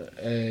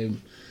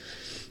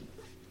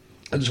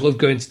 I just love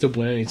going to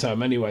Dublin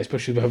anytime anyway,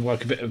 especially if I have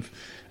like a bit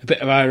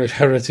of Irish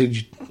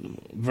heritage,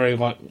 very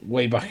like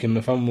way back in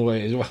the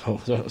family as well.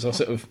 So I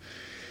sort of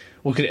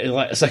look at it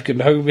like a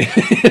second home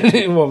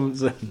in one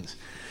sense.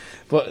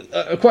 But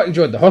I quite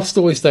enjoyed the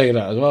hostel we stayed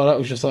at as well. That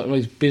was just like the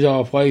most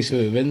bizarre place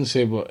we've been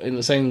to, but in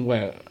the same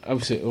way, I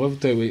absolutely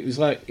loved it. It was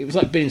like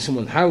being in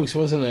someone's house,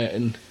 wasn't it?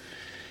 And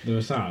There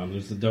was that, and there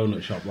was the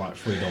donut shop like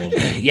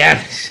 $3,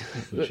 yes,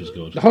 which was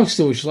good. the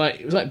hostel was like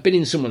it was like being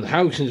in someone's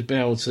house and just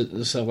being able to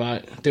just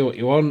like do what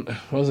you want,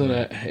 wasn't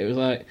it? It was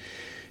like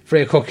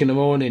 3 o'clock in the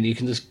morning. You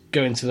can just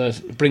go into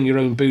the bring your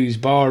own booze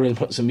bar and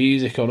put some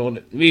music on. All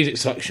the music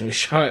selection was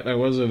shite though,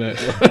 wasn't it?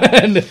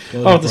 And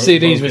all the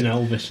CDs was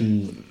Elvis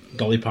and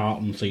Dolly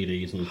Parton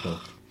CDs and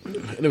stuff.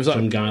 there was like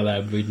Some guy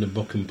there reading a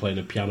book and playing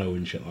a piano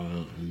and shit like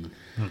that. And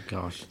Oh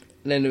gosh.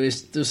 and then there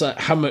was like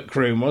hammock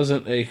room,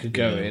 wasn't there? You could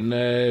go in.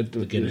 the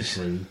Guinness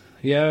room.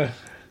 Yeah,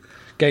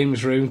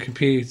 games room,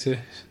 computers.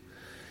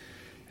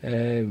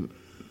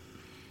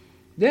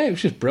 Yeah, it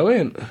was just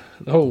brilliant.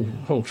 The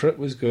whole trip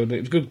was good. It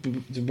was good to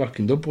be back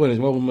in Dublin as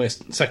well. My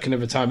second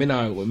ever time in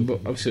Ireland,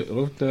 but I absolutely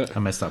loved it. I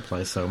miss that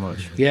place so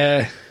much.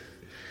 Yeah.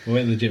 We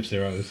went to the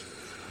Gypsy Rose.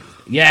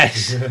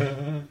 Yes.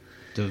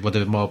 Would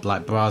there be more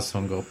like bras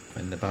hung up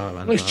in the bar?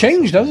 Well, it's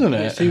changed, hasn't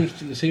It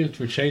it? seems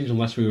to have changed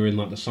unless we were in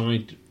like the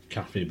side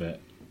cafe bit,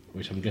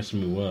 which I'm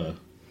guessing we were.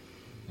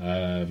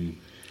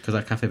 Because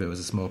that cafe bit was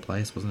a small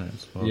place, wasn't it?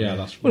 So, Yeah,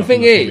 that's Well, the I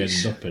thing think that's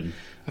is- what we ended up in.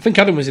 I think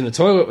Adam was in the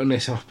toilet when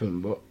this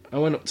happened, but I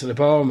went up to the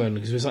barman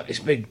because it was like this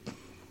big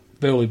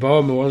burly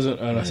barman, wasn't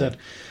it? And I said,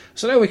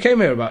 "So we came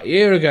here about a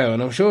year ago,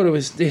 and I'm sure there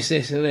was this,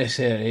 and this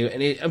here."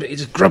 And he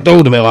just grabbed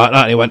hold of me like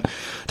that, and he went,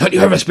 "Don't you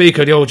ever speak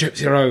of the old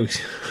Gypsy Rose?"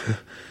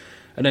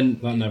 And then,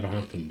 That never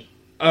happened.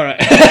 all right.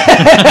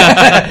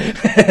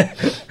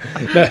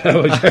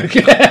 No, I'm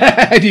joking.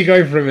 How do you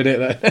go for a minute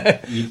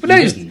then? But no,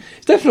 it's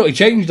definitely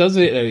changed,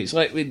 doesn't it? Though it's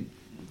like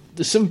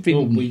there's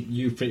something. Well,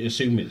 you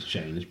assume it's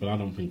changed, but I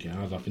don't think it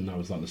has. I think that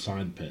was like the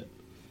side pit.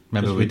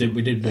 Remember We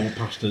did walk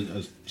past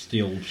a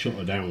steel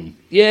shutter down. So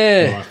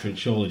Yeah, after it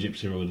surely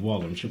Gypsy Rose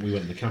was, I'm sure we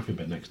went to the cafe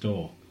bit next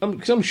door.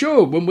 because I'm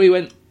sure when we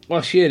went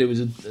last year, there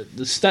was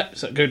the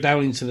steps that go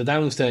down into the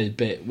downstairs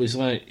bit was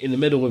like in the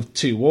middle of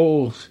 2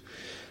 walls.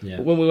 Yeah.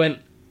 But when we went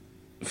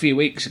a few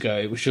weeks ago,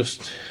 it was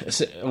just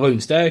a lone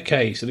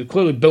staircase. So they've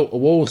clearly built a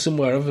wall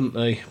somewhere, haven't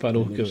they? By the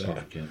look of Looks it.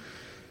 like it.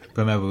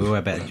 Remember, we were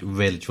a bit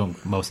really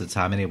drunk most of the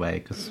time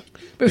anyway. Cause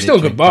But it's still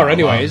a good bar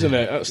anyway, isn't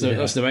it?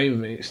 That's the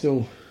main thing. It's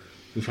still.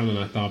 We found a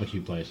nice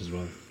barbecue place as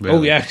well. Really.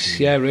 Oh yes,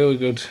 yeah, really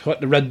good. Like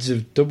the Reds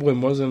of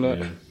Dublin, wasn't it?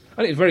 Yeah.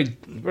 And it's very,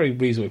 very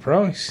reasonably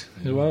priced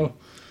as well.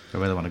 I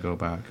really want to go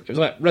back. It was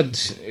like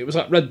Reds. It was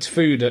like Reds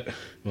food at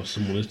Well,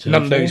 someone is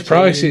turning Nando's 40 in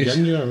prices.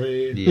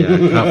 January. Yeah, I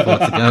can't afford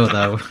to go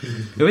though.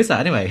 Who is that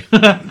anyway?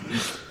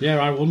 Yeah,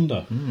 I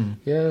wonder.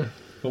 yeah.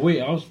 But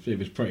it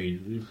was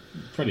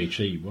pretty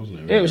cheap, wasn't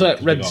it? Yeah, it was like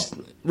Really? 'Cause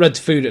we Reds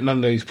food at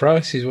Nando's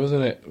prices,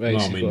 wasn't it? got- No, I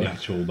Basically.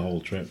 mean the whole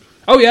trip.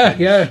 Oh yeah,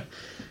 yeah.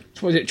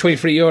 So was it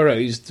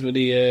 €23 for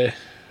the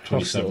hostel?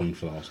 27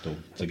 for the hostel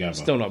together.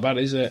 Still not bad,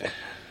 is it?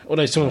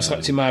 Although someone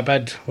slept in my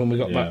bed when we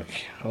got yeah.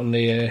 back on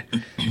the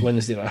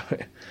Wednesday night.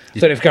 I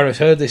don't know if Gareth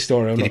heard this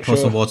story. I'm Did you not pour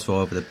sure. some water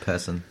over the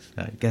person?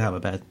 Get out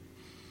of bed.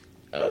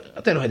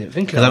 I don't know. I didn't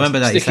think. Because I remember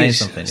that you saying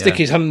something. Stick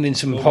his hand in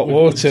some hot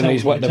water and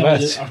he's wet the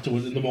bed.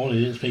 Afterwards, in the morning,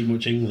 he didn't speak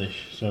much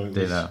English, so it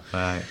Do was, that,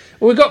 right?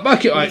 Well, we got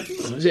back at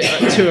was it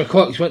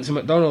 2:00? We went to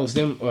McDonald's,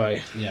 didn't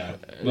we? yeah.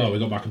 Well, we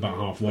got back about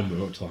 1:30. We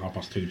were up till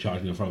 2:30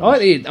 charging the phone. I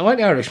like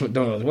the Irish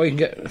McDonald's where you can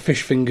get a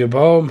fish finger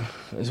bomb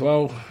as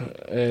well,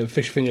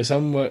 fish finger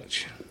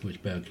sandwich.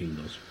 Which Burger King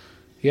does.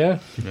 Yeah.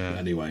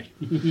 Anyway.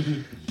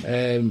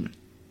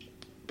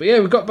 But yeah,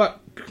 we got back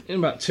in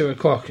about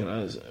 2:00, and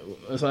I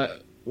was like,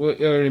 we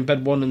were in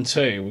bed 1 and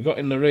 2. We got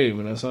in the room,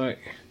 and I was like,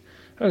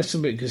 oh,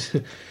 something because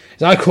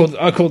I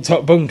called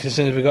top bunk as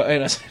soon as we got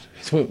in. I said,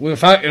 we were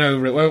fighting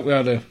over it, weren't we,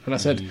 Adam? And I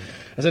said,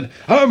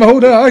 I'm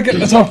older, I get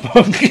the top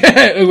bunk. We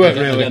weren't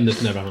really. Again,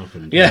 this never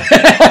happened. Yeah.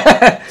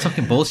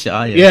 Fucking bullshit,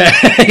 are you? Yeah.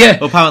 Yeah.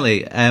 Well,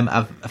 apparently,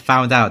 I've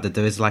found out that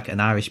there is like an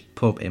Irish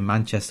pub in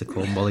Manchester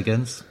called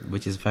Mulligan's,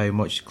 which is very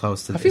much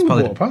close to. I think it's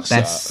probably we walked the past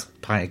best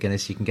pint of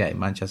Guinness you can get in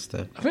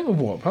Manchester. I think we've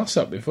walked past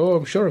that before.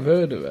 I'm sure I've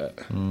heard of it.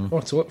 I'll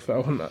have to look for it.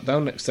 I'll hunt that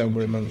down next time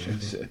we're in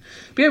Manchester.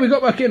 But yeah, we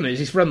got back in. There's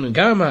this random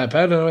guy in my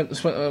bed,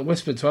 and I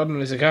whispered to Adam,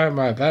 there's a guy in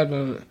my bed,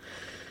 and I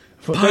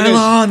thought, Pile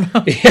on!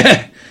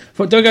 Yeah.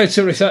 But don't go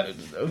to reception.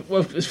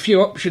 Well, there's a few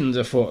options.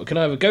 I thought, can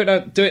I either go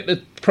down, do it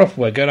the proper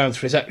way, go down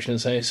to reception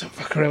and say, some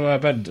fucker in my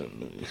bed.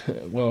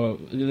 Well,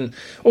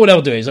 all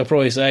they'll do is they'll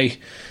probably say,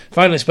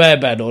 find a spare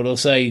bed, or they'll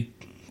say,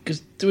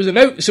 because there was a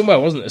note somewhere,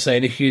 wasn't there,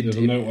 saying if you. There's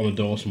a note on the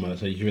door somewhere that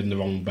says you're in the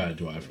wrong bed,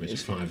 whatever.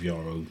 It's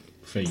 €5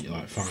 fee,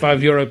 like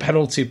 €5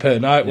 penalty per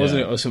night,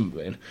 wasn't it, or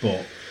something?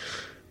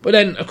 But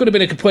then I could have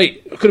been a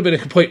complete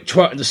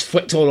twat and just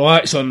flicked all the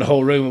lights on the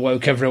whole room and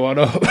woke everyone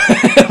up.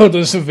 Or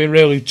done something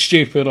really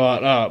stupid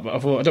like that. But I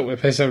thought I don't want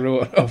to piss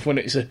everyone off when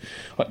it's a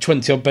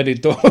 20-odd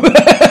bedded dorm.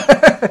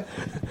 I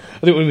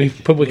think we'd be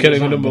public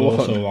enemy number one.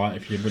 Also, like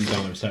if you went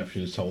down the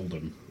reception and told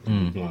them,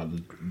 like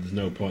there's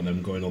no point in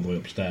them going all the way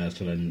upstairs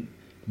to then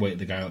wake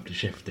the guy up to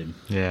shift him.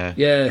 Yeah.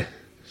 Yeah.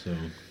 So.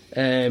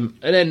 And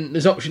then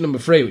there's option number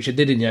 3, which I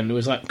did in the end. There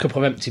was like a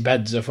couple of empty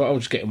beds. I thought I'll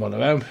just get him one of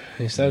them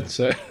instead.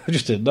 So I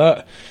just did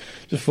that.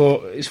 Just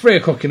thought it's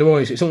 3:00 in the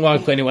morning, so it's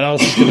unlikely anyone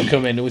else is going to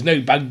come in. There was no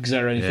bags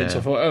or anything, so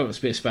I thought, oh, it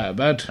must be a spare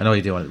bed. And all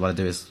you do want to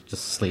do is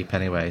just sleep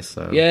anyway.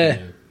 So yeah.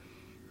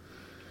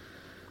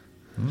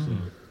 So,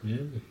 yeah.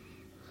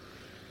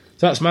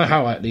 So that's my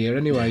highlight of the year,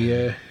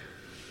 anyway.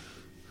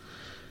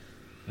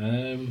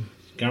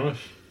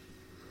 Gareth.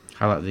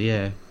 Highlight of the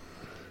year.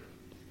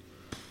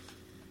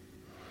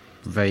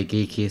 Very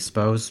geeky, I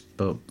suppose,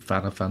 but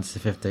Final Fantasy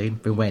 15.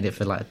 Been waiting it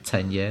for like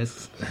 10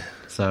 years.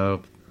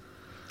 So,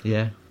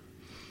 yeah.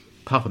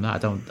 Apart from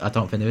that, I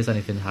don't think there is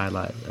anything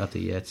highlight of the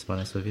year, to be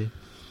honest with you.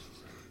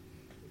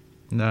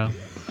 No.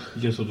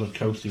 You're just sort of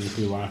coasting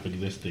through life and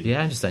existing.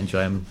 Yeah, I'm just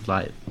enjoying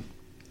like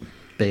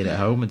being at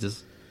home and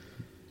just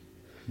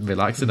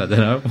relaxing. I don't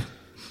know.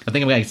 I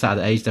think I'm getting to that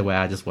age there where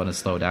I just want to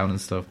slow down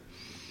and stuff.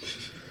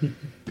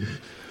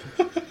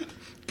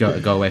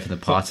 Go away from the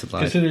party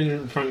life.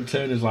 Considering Frank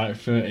Turner's like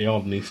 30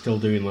 odd and he's still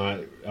doing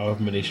like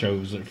however many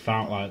shows, it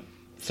felt like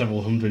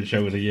several hundred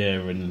shows a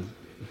year, and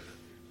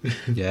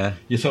yeah,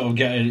 you sort of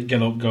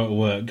get up, go to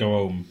work, go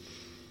home,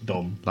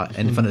 done. Like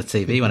in front of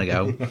the TV when I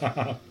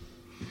go.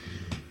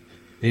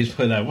 He's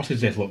put there. What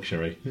is this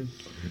luxury?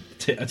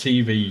 A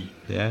TV.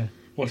 Yeah.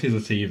 What is a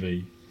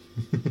TV?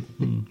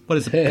 What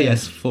is a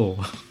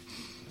PS4?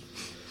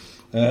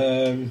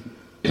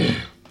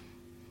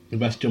 The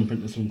best jump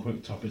into some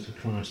quick topics of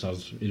Christ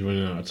as he's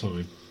running out of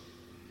time.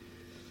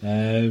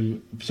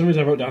 For some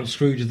reason I wrote down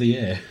Scrooge of the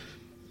Year.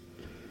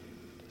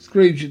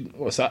 Scrooge,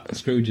 what's that?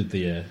 Scrooge of the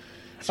Year.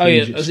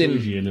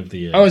 Scroogian of the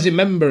Year. I was in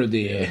Member of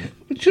the Year.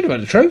 We should have had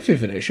a trophy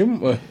for this,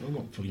 shouldn't we? I'm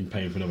not fucking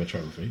paying for another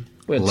trophy.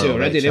 We had 2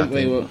 already, didn't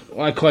we? Well,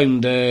 I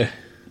claimed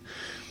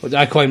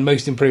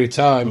Most Improved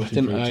Time,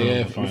 didn't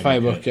I?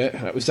 Fire Bucket.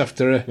 That was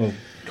after a... Well,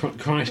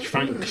 Christ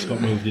Frank's got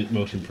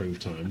Most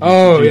Improved Time.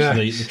 Oh, yeah.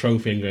 The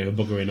trophy and going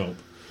buggering up.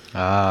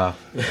 Ah.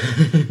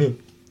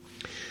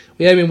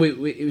 Yeah, I mean,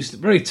 it was a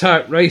very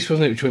tight race,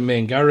 wasn't it, between me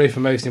and Gary for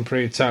Most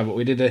Improved Time? But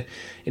we did a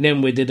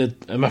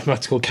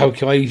mathematical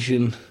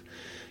calculation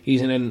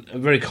using a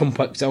very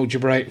complex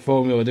algebraic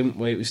formula, didn't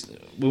we?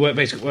 We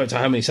worked out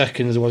how many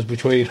seconds there was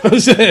between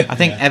us. I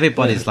think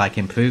everybody's like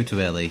improved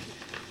really.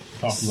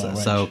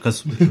 So,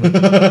 because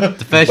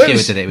the first year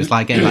we did it was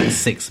like getting like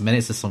 6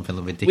 minutes or something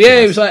ridiculous.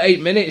 Yeah, it was like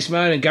 8 minutes,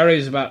 man, and Gary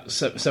was about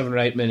 7 or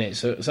 8 minutes.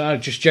 So I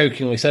just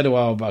jokingly said a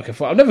while back, I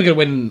thought, I'm never going to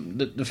win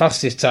the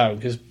fastest time,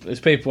 because there's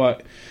people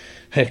like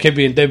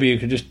Kibby and Debbie who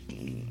can just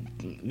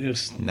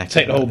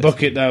take the whole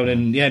bucket down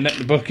and neck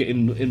the bucket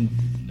in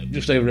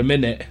just over a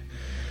minute.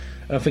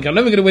 And I think I'm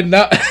never going to win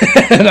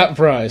that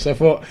prize. I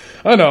thought,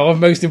 I know, I've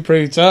Most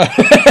Improved Time.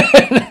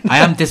 I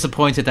am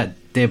disappointed that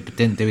Dib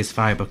didn't do his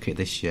fire bucket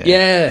this year.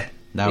 Yeah.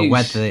 Now,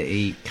 whether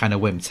he kind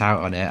of wimped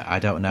out on it, I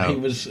don't know. He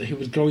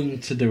was going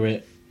to do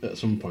it at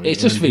some point.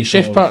 It's just for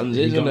shift patterns,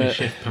 isn't it?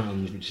 Shift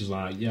patterns, which is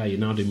like, you're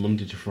now doing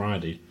Monday to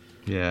Friday.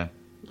 Yeah.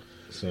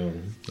 So are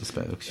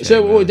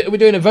we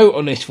doing a vote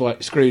on this for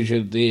like Scrooge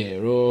of the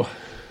Year, or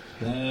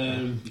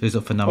who's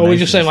up for nominations? Or are we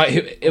just saying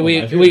like are we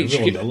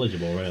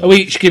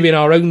each giving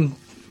our own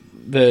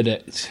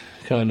verdict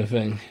kind of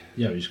thing?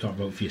 Yeah, you just can't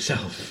vote for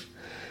yourself.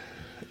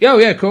 Yeah,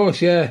 of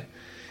course, yeah.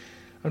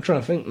 I'm trying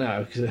to think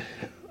now, because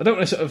I don't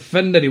want to sort of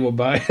offend anyone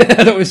by...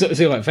 I don't want to sort of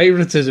see, like,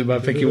 favouritism by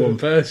picking one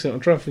person. I'm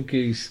trying to think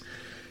who's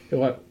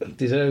like,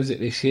 deserves it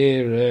this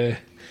year.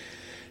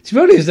 To be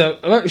honest,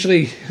 I'm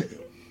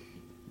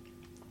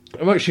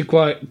actually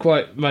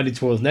quite minded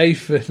towards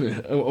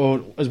Nathan,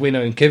 or as we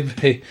know in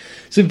Kibby,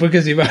 simply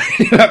because the amount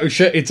of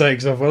shit he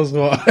takes off us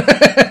lot.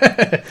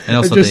 And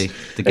also the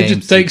games. It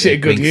just takes it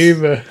in good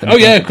humour. Oh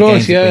yeah, of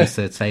course, yeah. Brings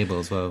to the table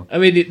as well. I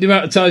mean, the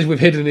amount of times we've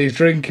hidden his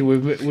drinking,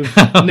 we've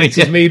nicked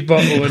his mead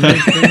bottle and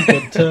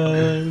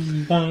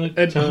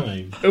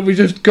and we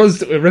just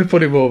constantly rip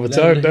on him all the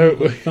time, don't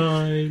we?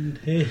 Find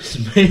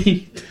his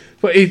mead.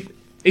 But he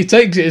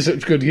takes it in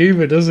such good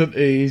humour, doesn't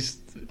he?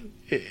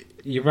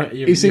 You're right.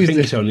 He seems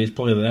think so, and he's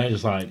probably there,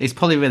 just like he's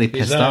probably really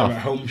pissed there off.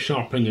 at home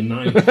shopping a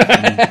knife,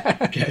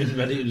 and getting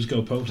ready to just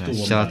go postal one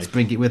Shall day. I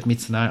bring it with me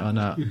tonight or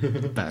not?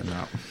 Better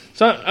not.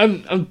 So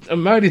I'm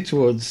minded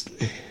towards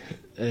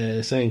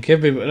saying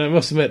Kibby, but I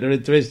must admit there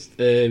is.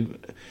 I'm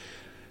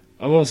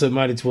also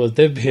minded towards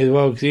Dibby as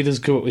well, because he does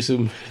come up with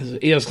some.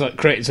 He has like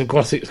created some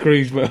classic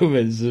Scrooge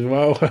moments as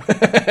well.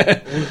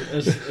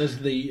 as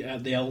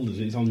the elders,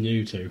 it's on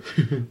you too.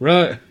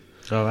 Right.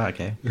 Oh, right,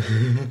 okay.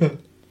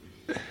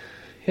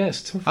 Yeah,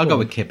 it's tough. I'll go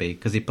with Kibby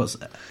because he puts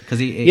over.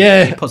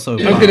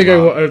 I'm going to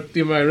go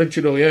my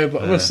original,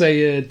 but I must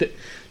say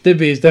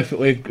Dibby is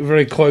definitely a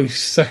very close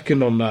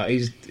second on that.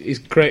 He's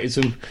created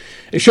some.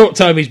 In a short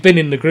time he's been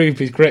in the group,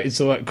 he's created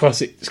some like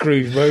classic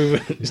Scrooge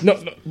moments.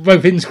 Not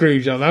both in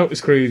Scrooge and out of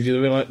Scrooge. I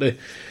mean, like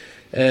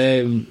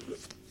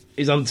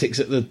his antics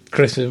at the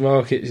Christmas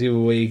markets the other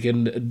week,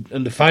 and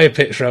the fire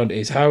pits around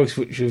his house,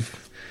 which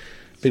have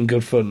been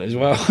good fun as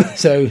well.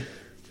 So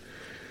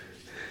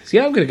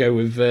yeah, I'm going to go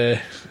with.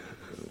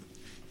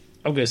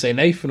 I'm going to say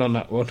Nathan on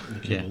that one.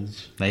 Yeah,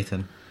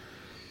 Nathan.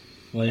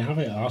 Well, you have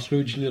it. Our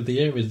Scrooging of the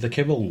year is the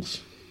Kibbles.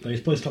 He's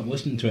probably stopped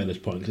listening to it at this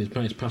point because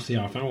it's past the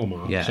half-hour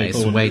mark. Yeah, so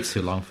it's way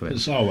too long for it.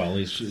 He's null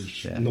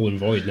and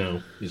void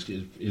now. He's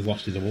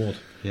lost his award.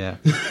 Yeah,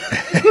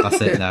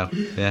 that's it now.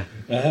 Yeah.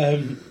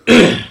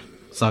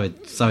 Sorry,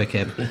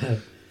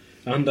 Kib.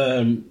 And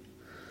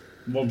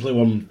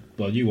one.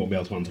 Well, you won't be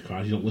able to answer,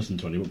 Christ. You don't listen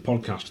to any. But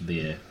podcast of the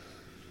year.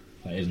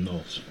 That isn't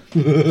us.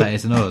 That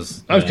isn't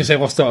us. I was going to say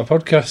Lost Art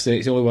of Podcasting.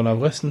 It's the only one I've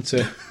listened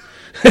to.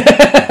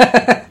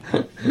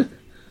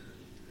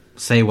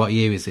 Say what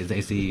year is it?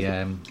 Is the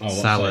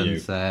Sal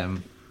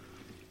and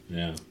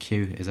yeah.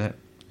 Q? Is it?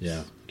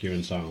 Yeah, Q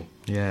and Sal.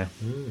 Yeah.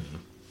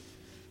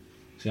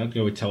 See, I'd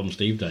go with Tell 'em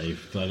Steve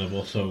Dave. Then I've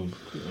also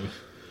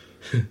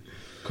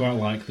quite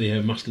like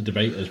the Master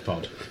Debaters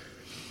pod.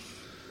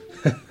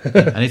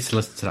 I need to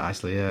listen to that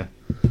actually. Yeah.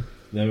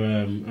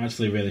 They're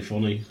actually really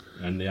funny,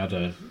 and they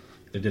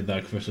did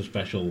their Christmas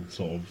special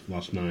sort of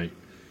last night,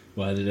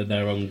 where they did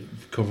their own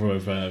cover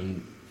of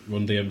Run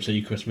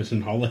DMC Christmas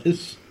in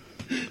Hollies.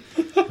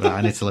 Right,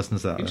 I need to listen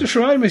to that. You just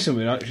remind me of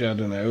something, actually, I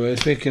don't know.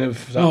 Speaking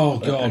of... Oh,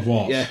 God,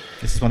 what? Yeah.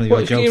 This is one of your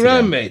jokes. Can you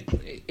remind me?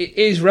 It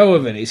is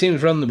relevant. It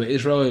seems random, but it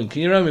is relevant.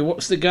 Can you remind me,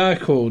 what's the guy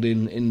called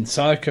in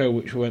Psycho,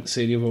 which we went to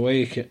see the other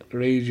week at the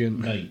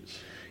Regent? Bates.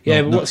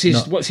 Yeah, but what's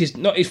his...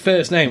 Not his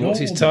first name, what's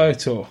his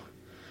title?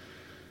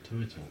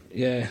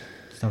 Yeah.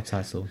 It's no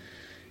title.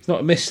 It's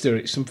not a Mister,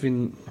 it's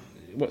something...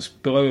 What's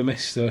below a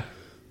Mister?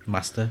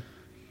 Master?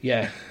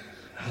 Yeah.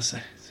 That's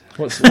it.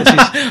 What's his...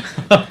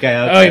 Okay.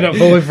 Oh, you're not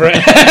falling for it.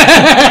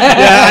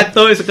 Yeah, I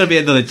thought it was going to be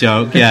another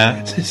joke,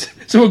 yeah.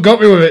 Someone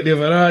got me with it the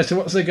other night. So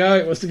what's the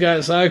guy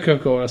at Psycho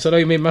called? I said, oh,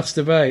 you mean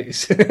Master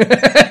Bates?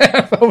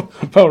 I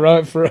felt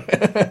right for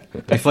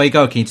it. Before you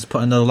go, can you just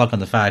put another log on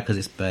the fire because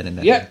it's burning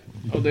there? Yeah,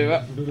 I'll do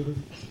that.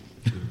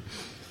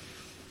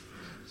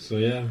 So,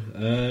 yeah.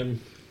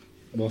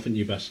 Well, I think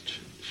you best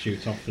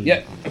shoot off. And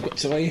yeah, I've got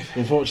to leave.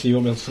 Unfortunately, you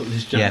won't be able to...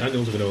 This Jack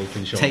Daniels are going to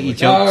open shortly. Take your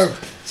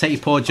jokes. Take your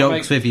poor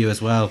jokes with you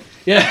as well.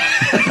 Yeah.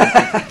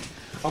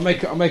 I'll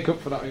make up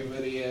for that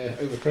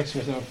over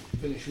Christmas and I'll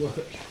finish work.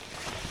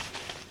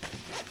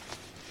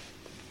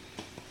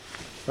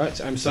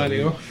 Right, I'm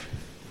signing off.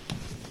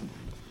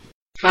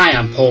 Hi,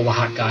 I'm Paul the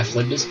Hat Guy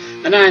Flinders,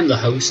 and I'm the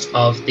host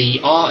of the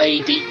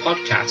RAD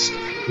podcast,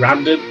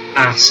 Random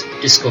Ass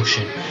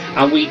Discussion,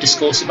 and we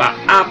discuss about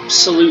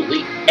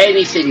absolutely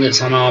anything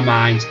that's on our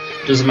mind.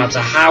 Doesn't matter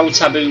how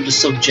taboo the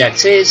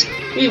subject is,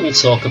 we will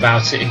talk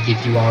about it and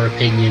give you our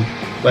opinion,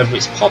 whether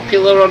it's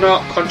popular or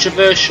not,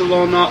 controversial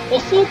or not, or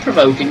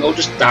thought-provoking or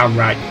just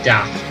downright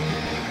daft.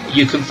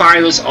 You can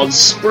find us on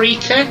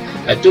Spreaker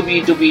at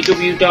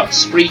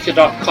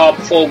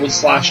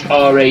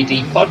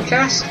www.spreaker.com/RAD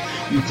podcast.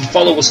 You can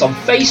follow us on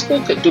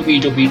Facebook at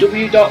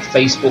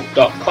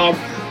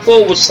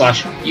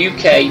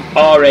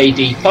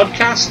www.facebook.com/UKRAD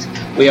podcast.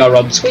 We are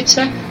on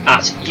Twitter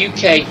at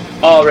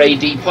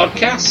UKRAD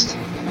podcast.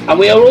 And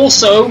we are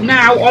also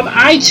now on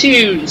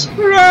iTunes.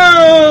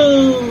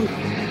 Hooray!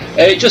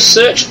 Just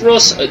search for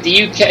us at the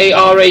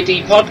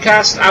UKRAD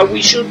podcast and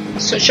we should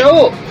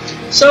show up.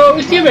 So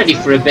if you're ready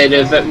for a bit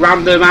of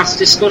random ass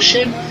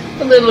discussion,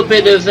 a little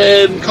bit of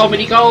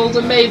comedy gold,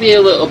 and maybe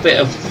a little bit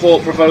of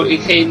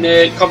thought-provoking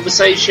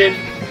conversation,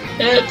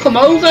 come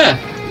over.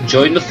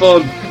 join the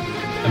fun,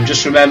 and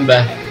just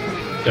remember,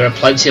 there are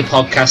plenty of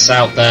podcasts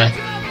out there,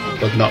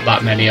 but not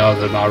that many of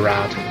them are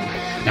rad.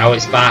 Now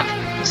it's back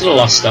to the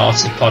lost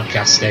art of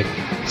podcasting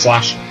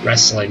 /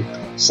 wrestling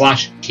 /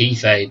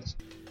 keyfade.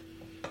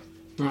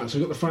 Right, so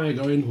we've got the fire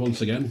going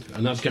once again,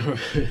 and as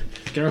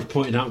Gareth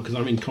pointed out, because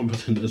I'm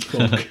incompetent as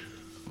fuck,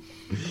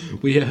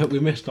 we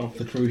missed off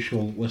the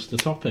crucial list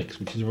of topics,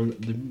 which is one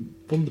of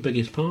the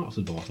biggest parts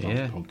of the lost art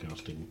of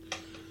podcasting.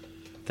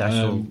 The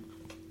actual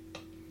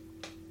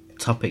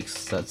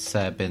topics that's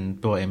been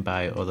brought in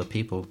by other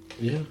people.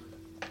 Yeah,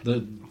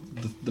 the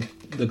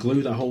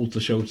glue that holds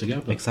the show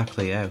together.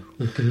 Exactly, yeah.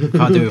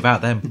 Can't do it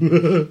without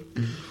them.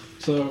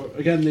 So,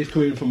 again, these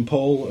coming from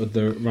Paul at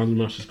the Random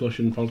Mass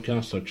Discussion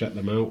podcast, so check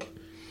them out.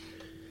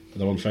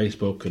 They're on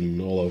Facebook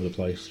and all over the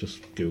place.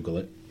 Just Google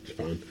it. It's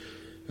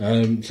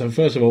fine. So,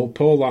 first of all,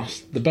 Paul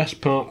asked, the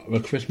best part of a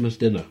Christmas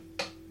dinner?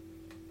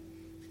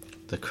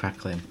 The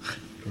crackling.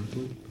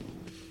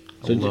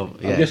 So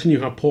I'm guessing you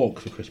have pork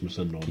for Christmas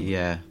then, or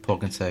yeah,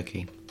 pork and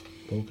turkey.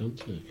 Pork and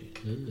turkey,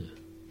 yeah.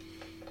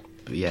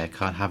 But yeah,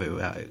 can't have it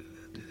without it.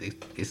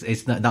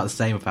 It's not the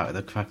same without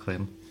the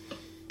crackling.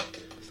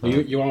 So,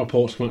 well, you are a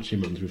pork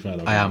scratching man, to be fair.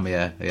 I am,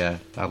 yeah.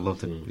 I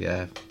love it,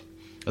 yeah.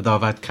 Although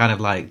I've had kind of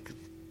like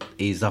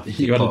eased off.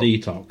 You had a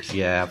detox.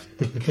 Yeah, I've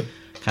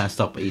kind of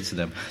stopped eating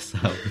them. So.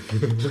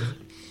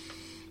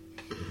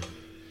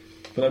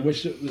 But then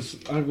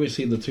I've always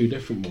seen the two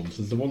different ones.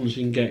 There's the ones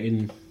you can get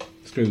in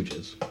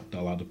Scrooge's that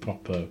are like the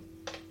proper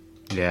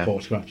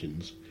pork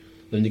scratchings.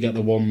 Then you get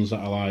the ones that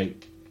are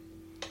like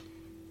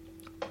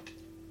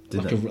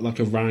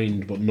a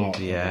rind but not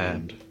a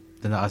rind.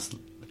 They're not as...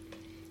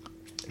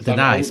 They're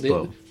nice,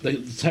 but... The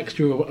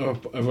texture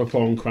of a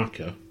prawn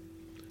cracker.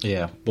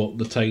 Yeah. But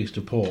the taste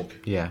of pork.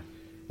 Yeah.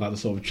 Like the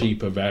sort of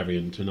cheaper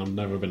variant, and I've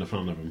never been a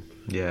fan of them.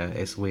 Yeah,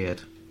 it's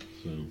weird.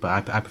 So.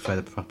 But I prefer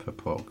the proper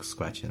pork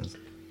scratchings.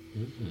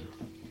 Yeah.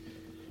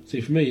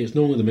 See, for me, it's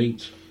normally the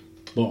meat.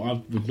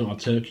 But we've not had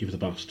turkey for the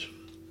past,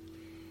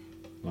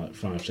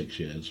 5-6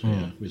 years.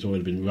 Yeah, it's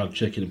always been, we had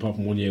chicken, apart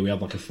from one year we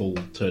had like a full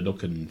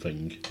turducken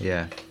thing.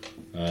 Yeah.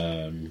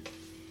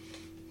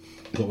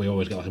 But we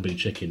always get like a big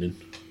chicken in.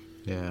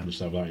 Yeah.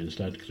 Just have that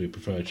instead, because we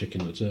prefer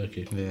chicken to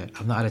turkey. Yeah,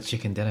 I've not had a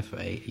chicken dinner for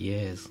 8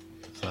 years.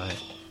 It's like,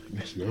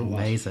 missing out.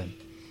 Amazing.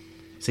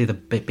 It's either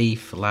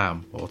beef,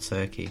 lamb, or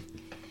turkey.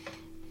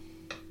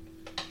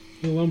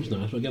 Well, lamb's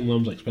nice, but again,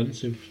 lamb's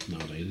expensive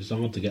nowadays. It's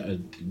hard to get a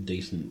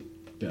decent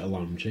bit of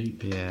lamb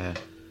cheap. Yeah.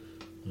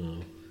 Oh.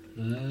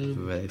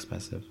 Really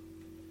expensive.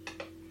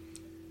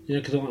 Yeah,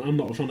 because I'm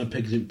not a fan of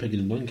pigs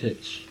in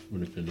blankets or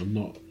anything. I'm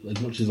not, as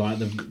much as like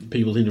the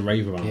people seem to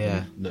rave about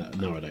them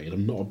nowadays,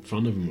 I'm not a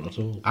fan of them at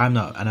all. I'm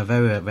not, and I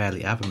very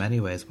rarely have them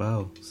anyway as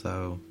well,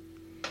 so...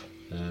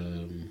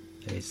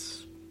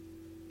 it's...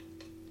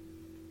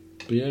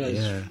 But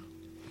yeah.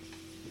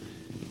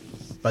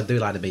 But I do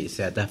like the meats,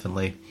 yeah,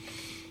 definitely.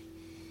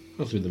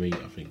 That's with the meat,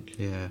 I think.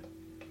 Yeah.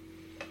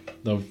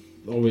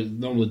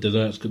 Normally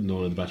desserts could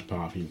normally the best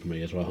part, I think, for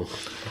me as well.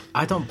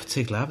 I don't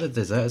particularly have the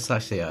desserts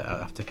actually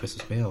after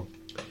Christmas meal.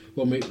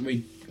 Well,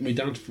 my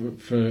dad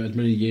for as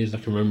many years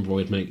as I can remember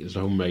always make his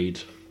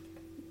homemade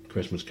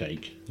Christmas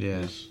cake.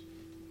 Yeah.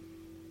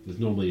 There's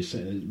normally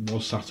it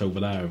was sat over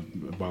there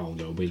a while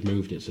ago, but he's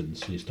moved it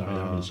since and he started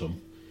having some.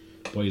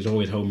 But he's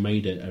always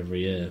homemade it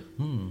every year.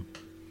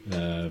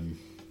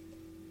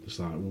 It's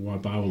like, well, why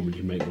buy one when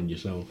you make one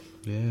yourself?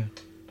 Yeah.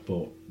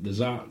 But there's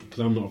that, because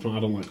I'm not a fan, I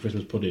don't like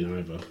Christmas pudding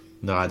either.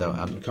 No, I don't.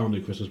 I can't do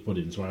Christmas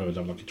pudding, so I always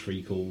have like a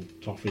treacle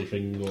toffee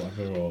thing or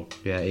whatever, or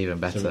even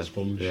better.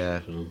 Sponge.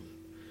 Yeah. So.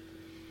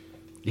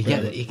 You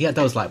get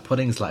those like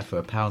puddings like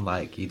for £1,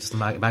 like you just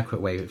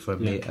microwave it for a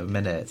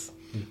minute,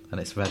 and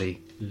it's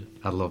ready. Yeah.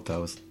 I love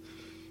those.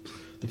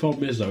 The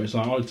problem is though, it's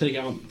like take it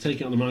out of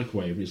the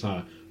microwave, and it's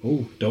like,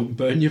 oh, don't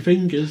burn your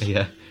fingers.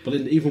 Yeah. But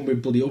then even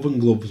with bloody oven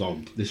gloves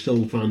on, they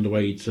still find a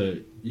way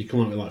to you come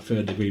out with like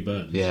 3rd-degree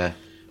burns. Yeah.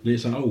 And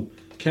it's like, oh,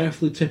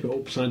 carefully tip it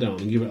upside down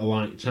and give it a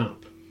light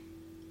tap.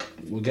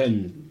 Well,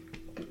 again,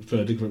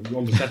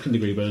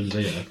 2nd-degree burns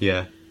here.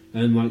 Yeah.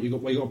 And like you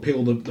got to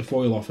peel the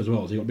foil off as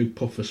well, so you got a big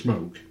puff of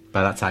smoke.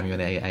 By that time you're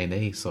in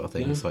A&E sort of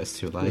thing, so it's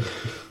too late.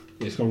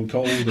 It's gone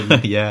cold.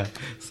 And yeah.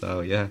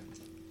 So yeah.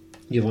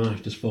 Your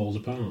life just falls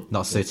apart.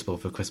 Not suitable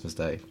for Christmas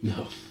Day.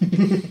 No.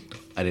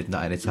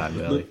 Not any time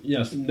really.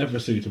 Yes, never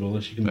suitable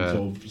unless you can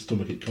sort of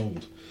stomach it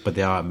cold. But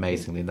they are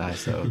amazingly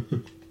nice, though.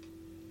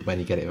 When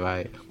you get it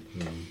right.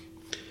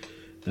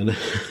 And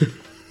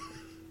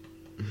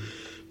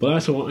but I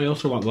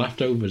also like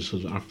leftovers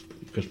after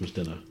Christmas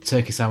dinner.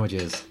 Turkey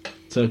sandwiches,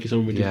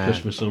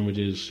 Christmas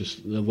sandwiches.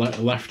 Just the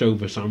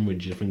leftover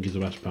sandwich, I think, is the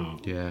best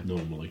part. Yeah,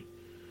 normally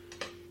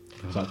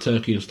it's like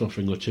turkey and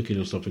stuffing or chicken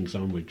and stuffing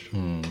sandwich.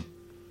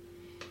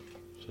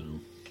 So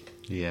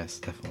yes,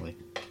 definitely.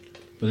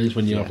 But then it's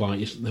when you have like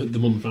the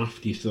month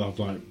after, you still have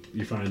like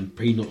you find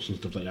peanuts and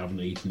stuff that you haven't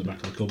eaten in the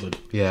back of the cupboard.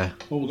 Yeah.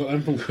 Oh, we got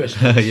them from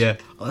Christmas. Yeah.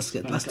 Oh, let's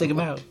dig them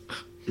out.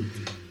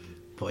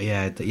 But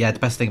the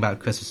best thing about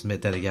Christmas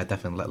dinner,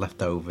 definitely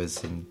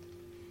leftovers and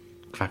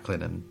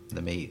crackling and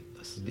the meat.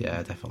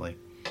 Yeah, definitely.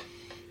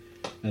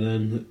 And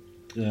then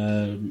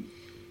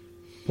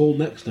Paul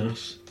next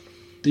asks,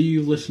 do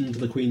you listen to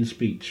the Queen's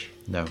speech?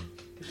 No.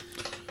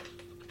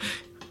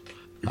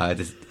 I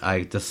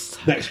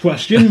just. Next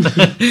question.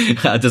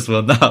 I just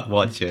will not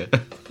watch it.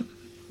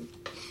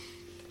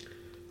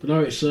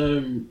 No, it's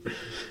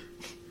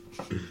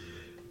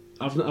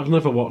I've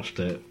never watched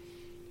it,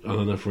 and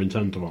I never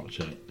intend to watch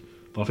it.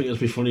 But I think it'd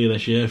be funnier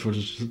this year for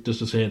just to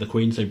say the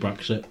Queen say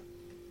Brexit.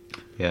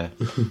 Yeah.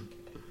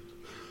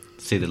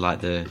 See the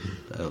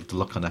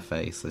look on her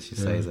face as she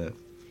says it,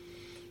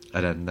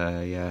 and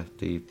then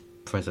the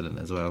president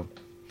as well.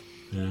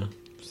 Yeah.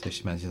 So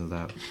she mentions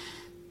that.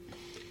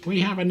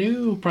 We have a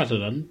new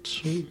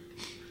president.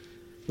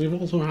 We've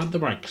also had the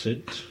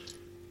Brexit.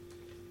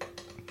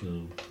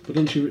 No. But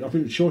then I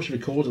think she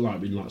recorded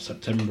in like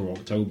September or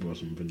October or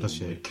something. Does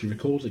she? She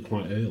recorded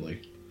quite early.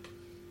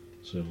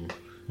 So.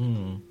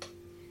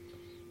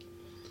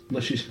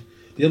 Unless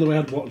the other way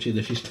I'd watch it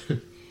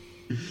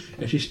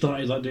if she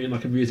started like doing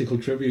like a musical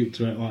tribute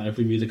to like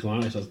every musical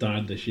artist that's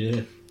died this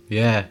year.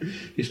 Yeah.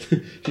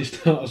 She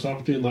starts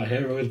off doing like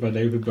Heroes by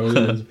David Bowie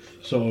and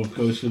sort of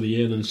goes through the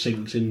year and then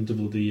sinks into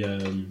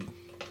the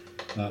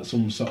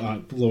some sort of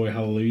like Glory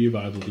Hallelujah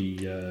by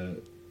the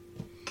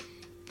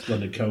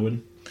Leonard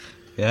Cohen.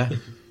 Yeah.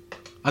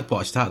 I'd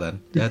watch that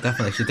then. Yeah,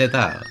 definitely. She did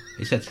that.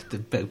 She said she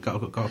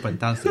got up and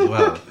danced as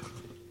well.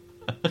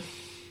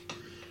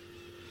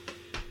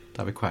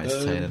 That'd be quite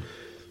entertaining.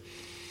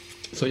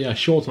 So yeah,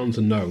 short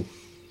answer no.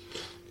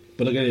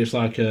 But again, it's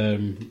like a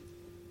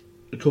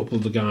couple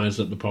of the guys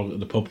at the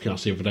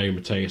podcast the other day,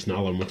 Matthias and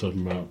Alan, were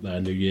talking about their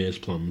New Year's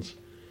plans.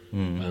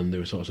 And they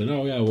were sort of saying,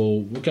 oh yeah,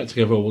 we'll get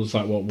together, we'll just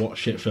like watch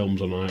shit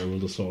films all night and we'll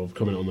just sort of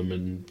comment on them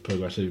and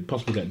progressively,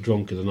 possibly get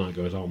drunk as the night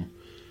goes on.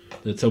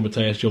 Until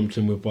Matthias jumped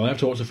in with, well, I have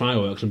to watch the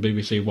fireworks on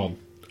BBC One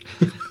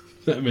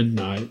at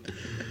midnight.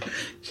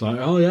 It's like,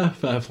 oh yeah,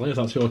 fair play, if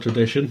that's your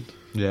tradition.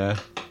 Yeah.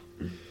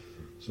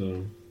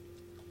 So,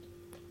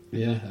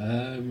 yeah.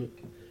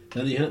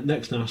 Then he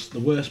next asked the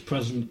worst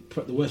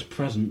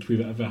present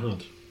we've ever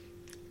had.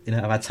 You know,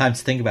 I've had time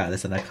to think about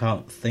this, and I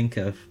can't think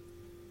of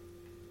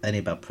any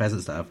about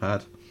presents that I've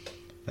had.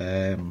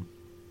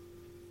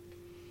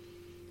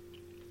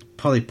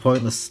 Probably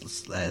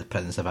pointless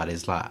presents I've had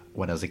is like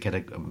when I was a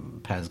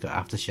kid, parents got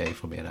aftershave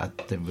for me, and I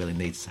didn't really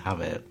need to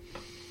have it.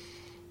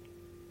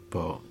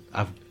 But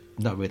I've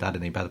not really had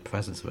any bad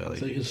presents really.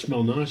 So you can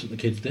smell nice at the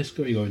kids'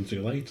 disco you're going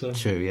to later.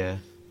 True, yeah.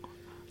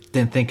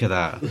 Didn't think of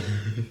that.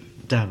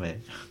 Damn it.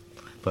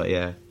 But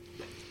yeah,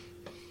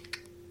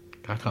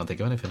 I can't think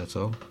of anything at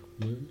all.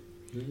 Yeah.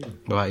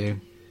 What about you?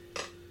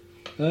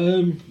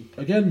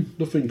 Again,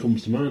 nothing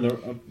comes to mind.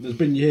 There's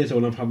been years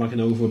when I've had like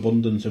an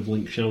overabundance of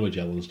Link shower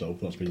gel and stuff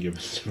that's been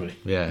given to me.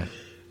 Yeah.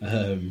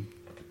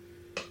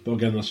 But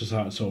again, that's just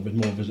how it's sort of been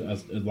more of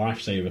a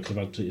lifesaver because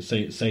I've had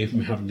to save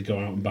me having to go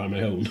out and buy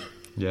my own.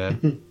 Yeah.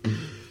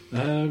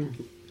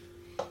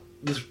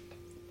 There's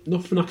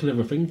nothing I can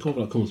ever think of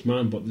that comes to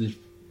mind, but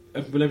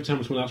every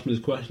time someone asks me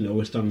this question, it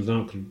always stands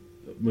out because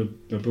my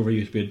brother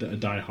used to be a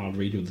die-hard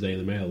reader of the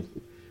Daily Mail.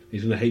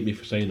 He's going to hate me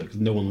for saying that because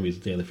no one reads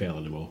the Daily Mail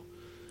anymore.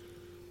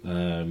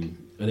 And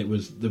there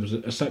was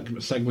a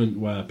segment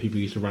where people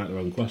used to write their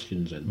own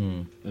questions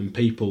in, and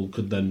people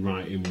could then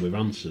write in with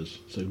answers.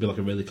 So it'd be like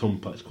a really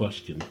complex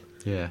question.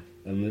 Yeah.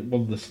 And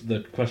one of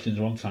the questions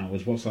one time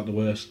was, "What's like the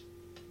worst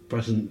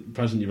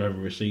present you've ever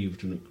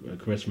received at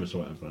Christmas or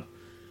whatever?"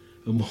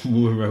 And one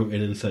woman wrote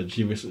in and said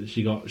she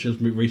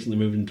just recently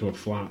moved into a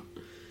flat,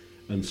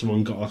 and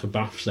someone got like a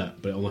bath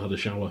set, but it only had a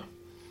shower.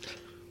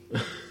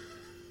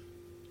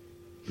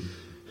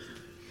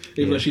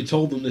 Even though she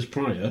told them this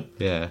prior.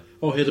 Yeah.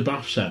 Oh, here's a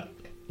bath set.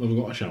 Well, we've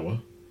got a shower.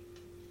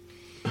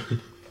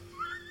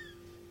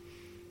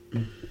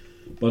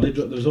 But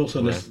there was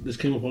also this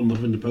came up on the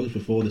Huffington Post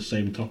before this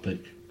same topic,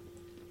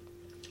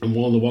 and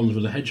one of the ones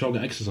was a hedgehog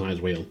exercise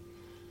wheel.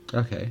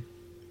 Okay.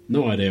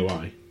 No idea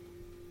why.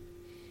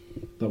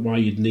 Why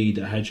you'd need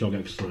a hedgehog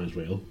exercise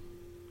wheel.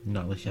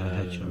 Not unless you had a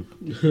hedgehog.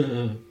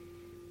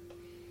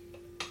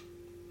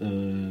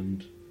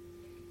 And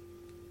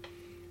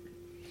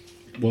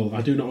well,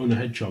 I do not own a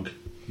hedgehog,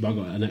 but I've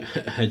got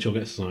a hedgehog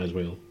exercise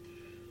wheel.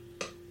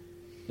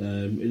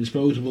 A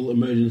disposable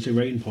emergency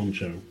rain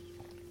poncho.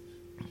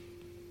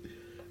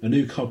 A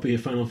new copy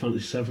of Final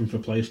Fantasy VII for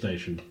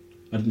PlayStation.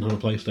 I didn't have a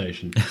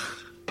PlayStation.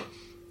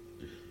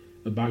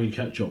 A bag of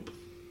ketchup.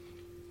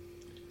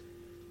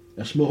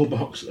 A small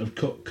box of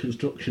cut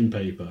construction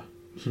paper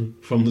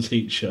from the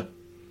teacher.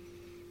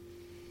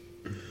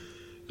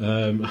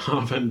 A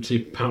half-empty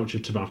pouch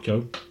of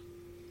tobacco.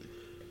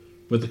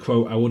 With the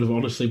quote, "I would have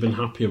honestly been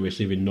happier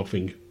receiving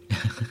nothing."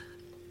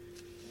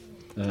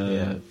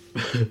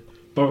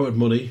 Borrowed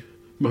money.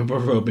 My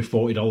brother owed me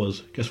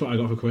 $40. Guess what I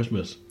got for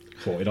Christmas?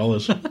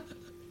 $40.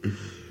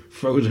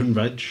 Frozen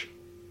veg.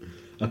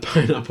 A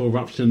pineapple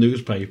wrapped in a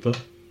newspaper.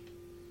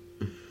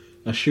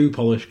 A shoe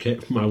polish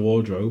kit for my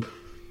wardrobe.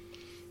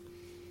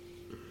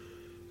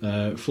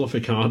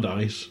 Fluffy car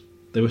dice.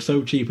 They were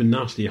so cheap and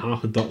nasty,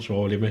 half the dots were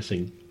already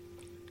missing.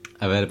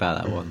 I read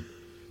about that one.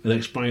 An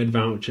expired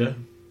voucher.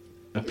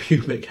 A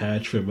pubic hair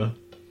trimmer.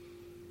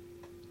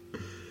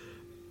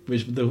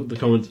 With the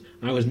comment,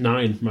 I was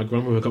 9, my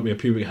grandmother got me a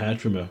pubic hair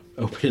trimmer.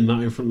 Opening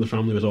that in front of the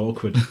family was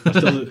awkward.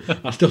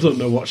 I still don't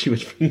know what she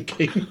was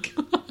thinking.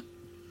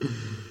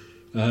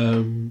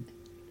 A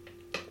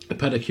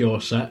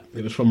pedicure set.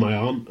 It was from my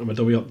aunt. I'm a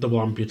double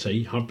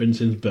amputee. Have been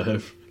since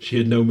birth. She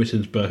had known me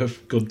since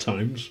birth. Good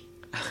times.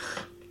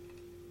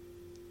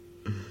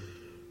 And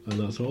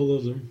that's all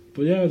of them.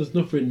 But yeah, there's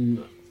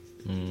nothing...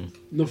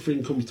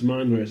 Nothing comes to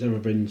mind where it's ever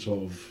been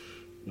sort of...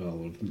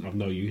 Well, I've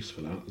no use for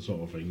that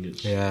sort of thing.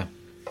 It's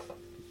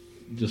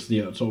just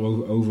the sort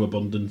of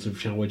overabundance of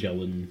shower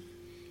gel and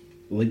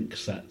link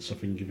sets, I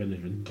think, if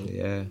anything. But,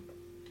 yeah.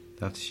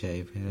 They have to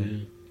shave,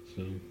 yeah.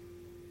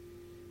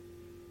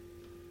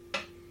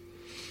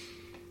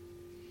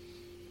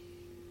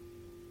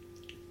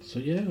 So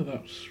yeah,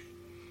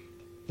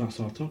 that's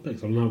our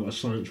topic. I've now got a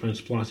science trying to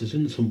splice this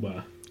in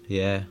somewhere.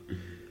 Yeah.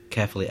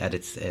 Carefully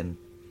edits it in.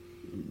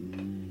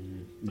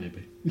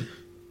 Maybe.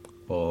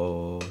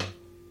 Or...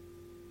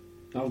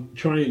 I'll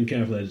try and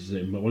carefully edit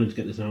it in, but I wanted to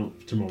get this out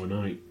tomorrow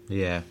night.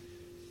 Yeah.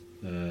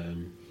 So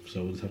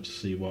we'll just have to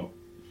see what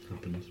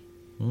happens.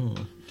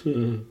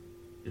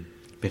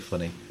 Be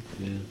funny.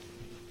 Yeah.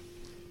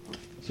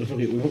 So fuck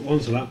it,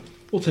 once of that,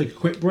 we'll take a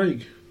quick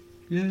break.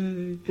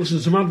 Yay. Listen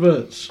to some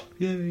adverts.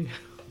 Yay.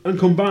 And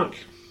come back.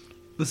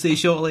 We'll see you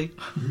shortly.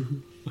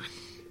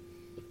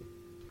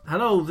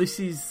 Hello, this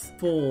is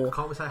for...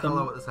 Can't we say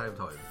hello at the same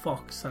time?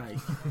 Fuck's sake.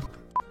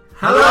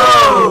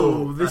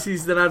 Hello! This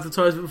is an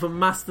advertisement for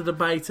Master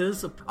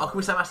Debaters. Oh, can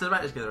we say Master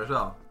Debaters together as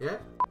well? Yeah?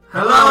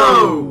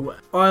 Hello!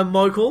 I am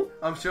Michael.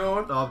 I'm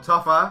Sean. I'm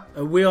Toffer.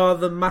 And we are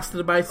the Master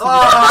Debaters.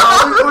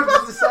 Oh, we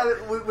wanted to say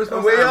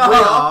that we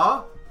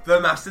are the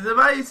Master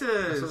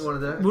Debaters. That's what we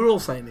want to do. We're all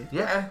saying it.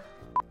 Yeah.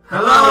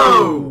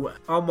 Hello!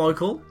 I'm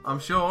Michael. I'm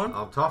Sean.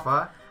 I'm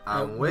Toffer.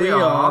 And we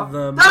are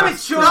the Damn it,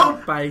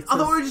 Sean! Debaters. I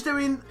thought we were just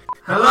doing...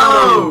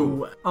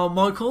 Hello! I'm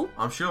Michael.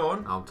 I'm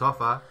Sean. I'm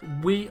Toffer.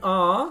 We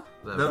are...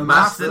 The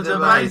Master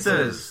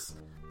Debaters.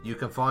 You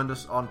can find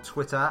us on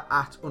Twitter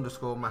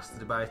 @_Master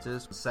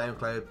Debaters,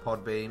 SoundCloud,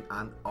 Podbean,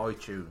 and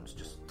iTunes.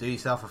 Just do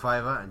yourself a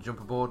favour and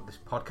jump aboard this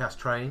podcast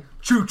train.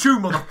 Choo choo,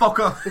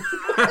 motherfucker!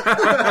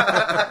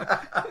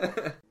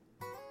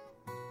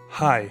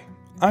 Hi,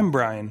 I'm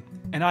Brian.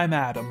 And I'm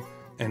Adam.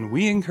 And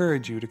we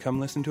encourage you to come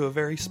listen to a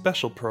very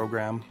special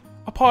program.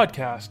 A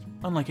podcast,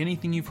 unlike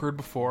anything you've heard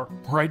before.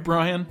 Right,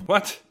 Brian?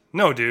 What?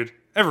 No, dude.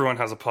 Everyone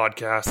has a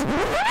podcast.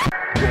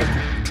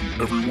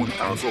 Everyone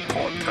has a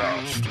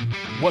podcast.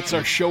 What's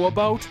our show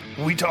about?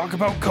 We talk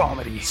about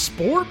comedy,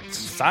 Sports,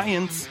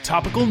 science,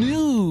 topical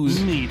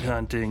news, meat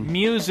hunting,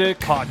 music,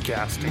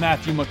 podcasting,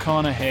 Matthew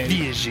McConaughey,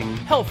 fishing,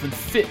 health and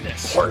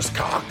fitness,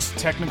 Horsecocks,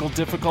 technical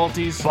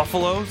difficulties,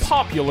 buffaloes,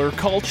 popular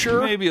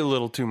culture. Maybe a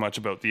little too much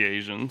about the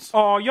Asians.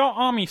 Oh, y'all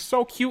army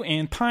so cute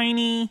and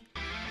tiny.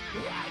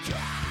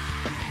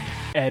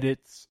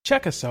 Edits.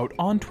 Check us out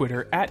on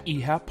Twitter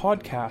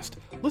 @EHAPPodcast.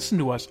 Listen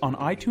to us on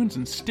iTunes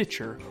and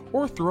Stitcher,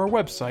 or through our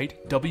website,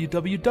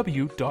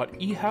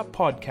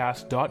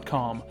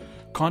 www.ehappodcast.com.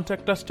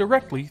 Contact us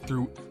directly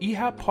through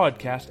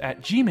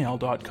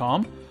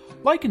ehappodcast@gmail.com.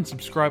 Like and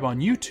subscribe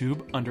on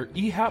YouTube under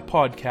EHAP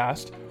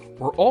Podcast.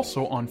 We're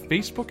also on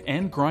Facebook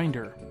and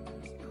Grindr.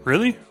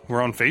 Really?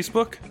 We're on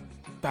Facebook?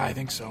 I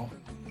think so.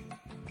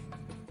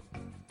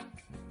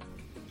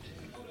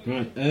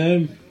 Right,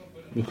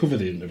 we'll cover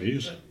the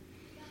interviews.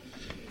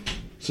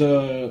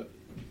 So,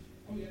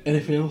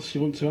 anything else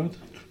you want to add?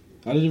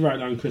 I did write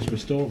down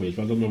Christmas stories,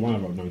 but I don't know why I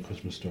wrote down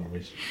Christmas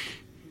stories.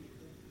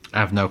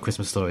 I have no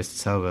Christmas stories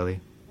to tell, really.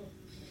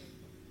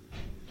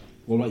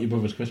 What about your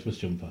brother's Christmas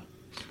jumper?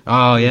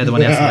 Oh, yeah, the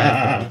one he has to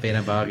wear for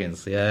B&M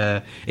Bargains.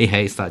 Yeah, he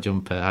hates that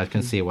jumper. I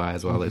can see why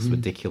as well. It's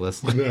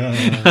ridiculous. But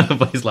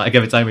it's like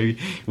every time he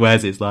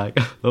wears it, it's like,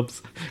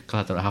 oops,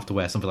 glad I don't have to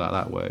wear something like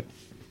that at work.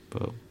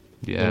 But,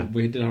 yeah. Well,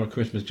 we did have a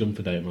Christmas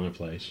jumper day at my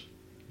place.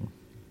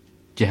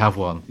 Do you have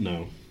one?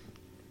 No.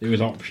 It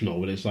was optional,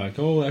 but it's like,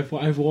 oh,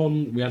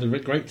 everyone, we had a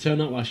great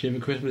turnout last year for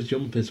Christmas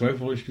jumpers, so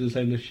everyone should do the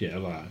same this year.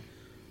 Like,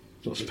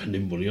 it's not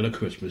spending money on a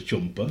Christmas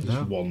jumper,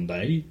 just one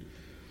day.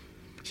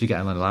 So you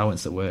get an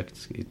allowance at work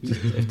if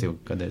they were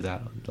going to do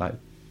that, like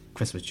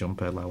Christmas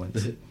jumper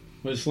allowance.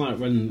 Well, it's like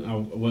when I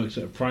worked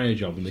at a prior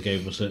job and they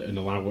gave us an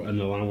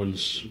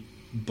allowance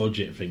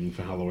budget thing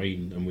for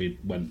Halloween, and we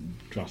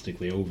went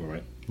drastically over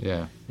it.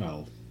 Yeah.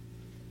 Well,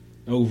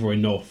 over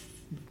enough,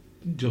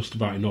 just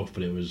about enough,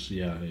 but it was,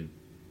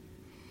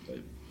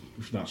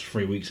 that's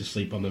 3 weeks of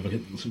sleep I'll never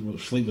get.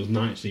 Sleepless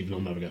nights even I'll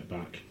never get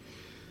back.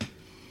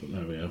 But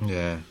there we go.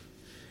 Yeah.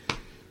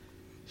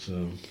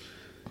 So,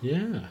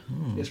 yeah,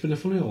 it's been a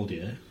funny old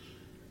year.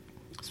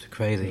 It's been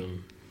crazy.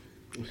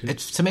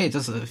 It's to me,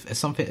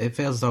 it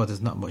feels as though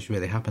there's not much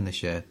really happened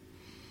this year.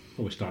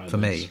 Well, we started for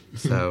this. Me.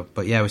 So,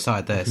 but yeah, we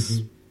started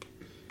this.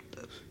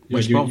 You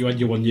had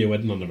your 1 year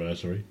wedding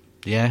anniversary.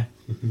 Yeah,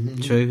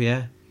 true.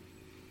 Yeah.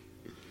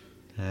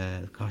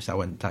 Gosh,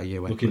 that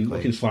year went quickly.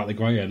 Looking slightly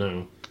greyer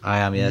now. I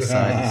am, yes.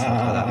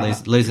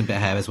 Losing a bit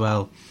of hair as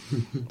well.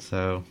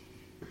 So.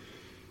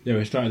 Yeah,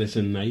 we started this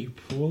in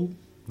April.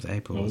 Was it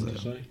April? Was it?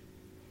 Say?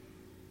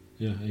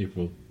 Yeah,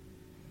 April.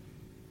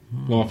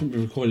 Well, I think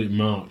we recorded it in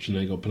March and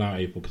then it got put out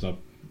in April because I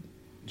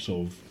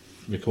sort of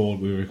we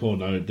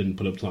recorded and it didn't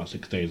put up till like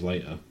 6 days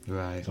later.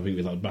 Right. So I think it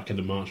was like back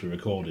in March we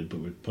recorded,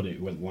 but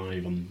it went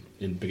live in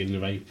the beginning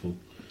of April.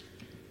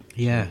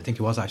 Yeah, I think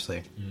it was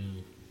actually.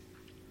 Yeah.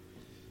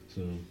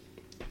 So,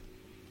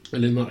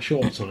 and in that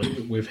short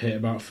time, we've hit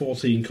about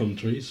 14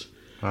 countries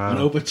and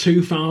over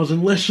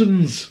 2,000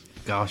 listens.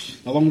 Gosh.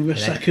 Along with a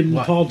second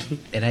pod.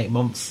 In 8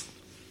 months.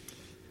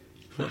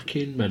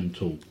 Fucking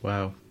mental.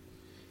 Wow.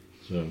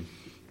 So,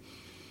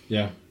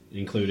 yeah,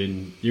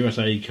 including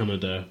USA,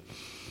 Canada,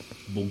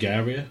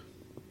 Bulgaria,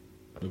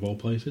 of all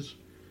places,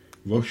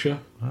 Russia,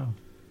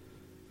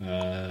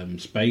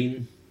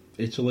 Spain,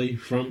 Italy,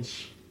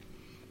 France.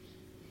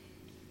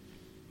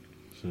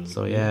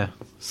 So yeah,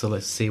 so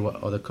let's see what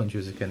other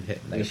countries we can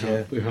hit next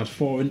year. We've had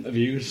 4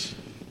 interviews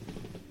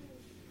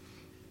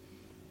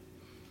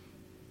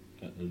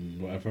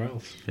and whatever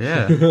else.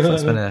 Yeah, so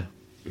it's been a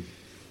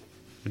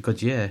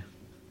good year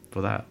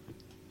for that.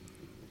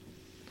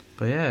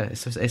 But yeah,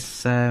 it's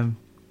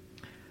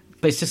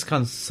just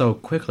gone so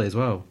quickly as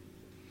well.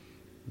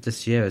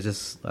 This year is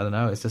just, I don't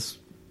know, it's just...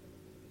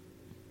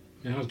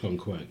 It has gone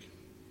quick.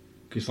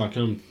 Because I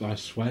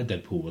swear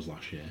Deadpool was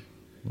last year.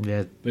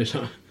 Yeah. But it's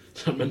that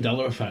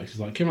Mandela effect. It's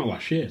like, it came out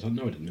last year. It's like,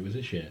 no, it didn't. It was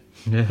this year.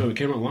 Yeah. No, it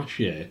came out last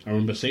year. I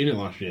remember seeing it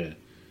last year.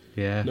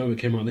 Yeah. No, it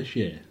came out this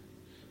year.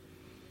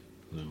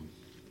 No.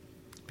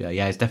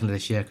 Yeah, it's definitely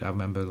this year. I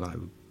remember, like,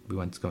 we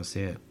went to go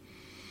see it.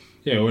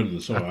 Yeah, I went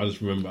and saw it. I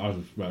just remember, I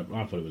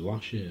thought it was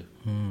last year.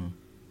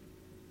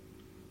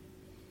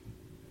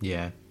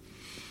 Yeah.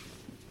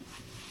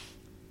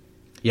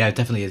 Yeah, it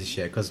definitely is this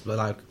year. Because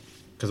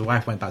the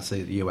wife went back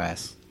to the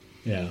US.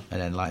 Yeah.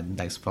 And then, like,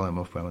 next following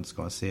month, we went to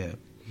go and see it.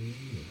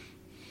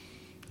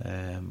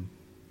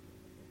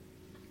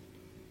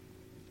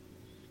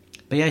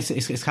 But yeah,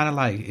 it's kind of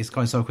like, it's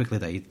going so quickly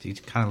that you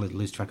kind of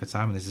lose track of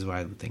time. And this is why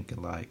I'm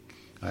thinking, like,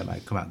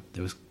 it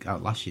was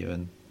out last year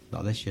and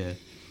not this year.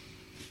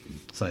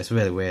 So it's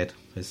really weird.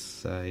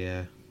 It's,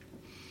 yeah.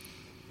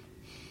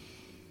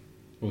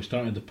 Well, we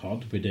started the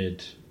pod. We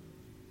did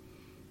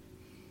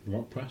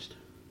Rockpressed.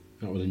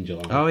 That was in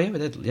July. Oh yeah, we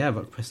did. Yeah,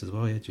 Rockpressed as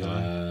well. Yeah,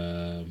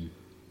 July.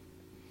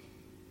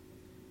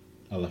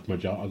 I left my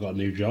job. I got a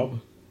new job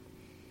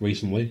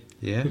recently.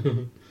 Yeah.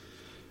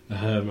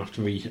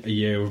 After a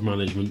year of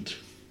management.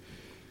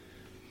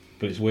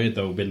 But it's weird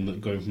though, going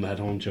from the head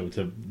honcho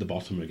to the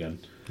bottom again.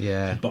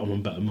 Yeah. Bottom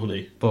on better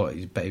money. But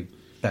it's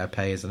better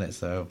pay, isn't it?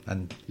 So,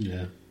 and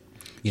yeah.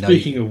 You know,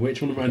 speaking of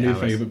which, one of my new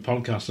favourite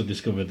podcasts I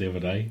discovered the other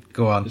day.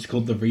 Go on. It's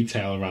called The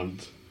Retail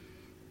Rant.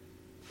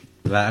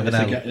 Right,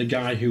 it's a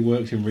guy who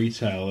works in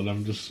retail,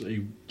 and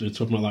they're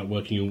talking about like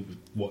working.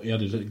 What he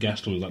had as a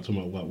guest on was like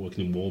talking about like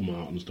working in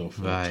Walmart and stuff,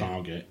 or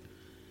Target.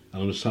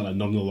 And I'm just sat there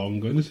nodding along,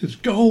 going, "This is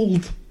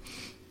gold."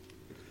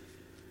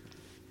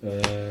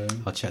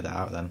 I'll check that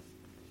out then.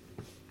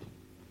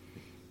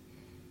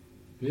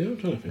 Yeah, I'm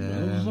trying to think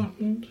what else has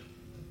happened.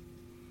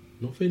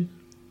 Nothing.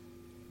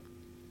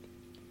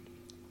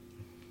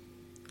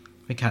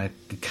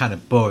 Kind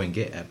of boring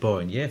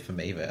year for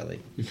me,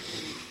 really.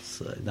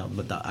 So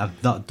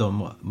I've not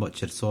done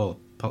much at all,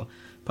 apart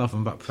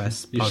from about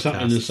press. You sat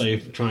in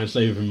and try and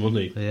save him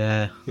money.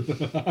 Yeah,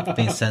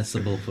 being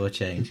sensible for a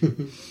change.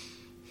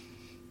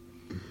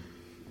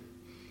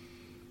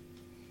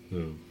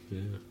 Oh,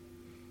 yeah.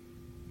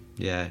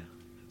 Yeah,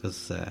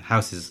 because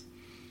house is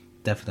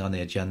definitely on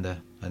the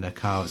agenda, and a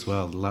car as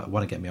well. I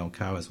want to get my own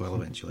car as well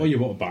eventually. Well, you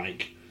bought a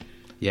bike.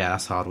 Yeah,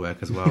 that's hard work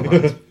as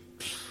well.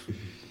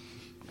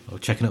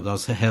 Checking up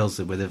those hills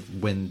with the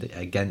wind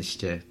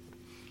against you.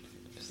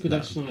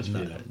 That's nice for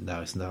you.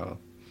 No, it's not.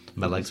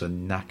 My legs were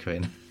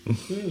knackering.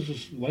 Yeah, it was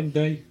just leg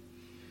day.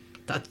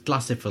 That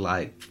lasted for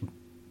like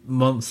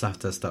months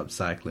after I stopped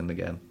cycling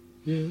again.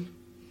 Yeah.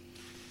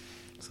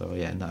 So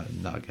yeah, no,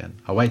 not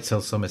again. I'll wait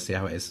till summer, see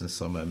how it is in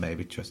summer,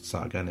 maybe just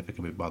start again if I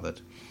can be bothered.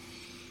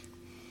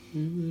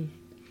 Mm-hmm.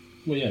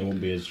 Well, yeah, it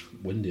won't be as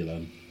windy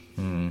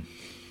then.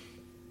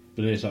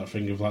 But it's that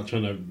thing of like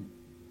trying to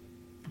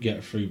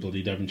get through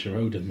bloody Devonshire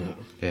Road and that.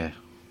 Yeah.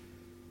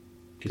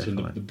 Because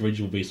the bridge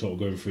will be sort of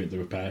going through the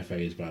repair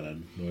phase by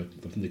then. I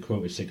think they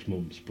quoted 6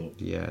 months, but...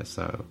 Yeah,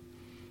 so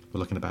we're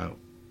looking about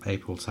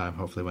April time,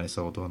 hopefully, when it's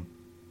all done.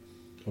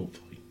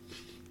 Hopefully.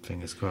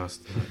 Fingers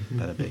crossed.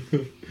 Better be.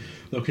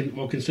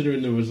 Well,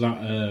 considering there was that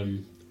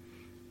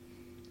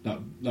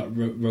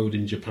road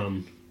in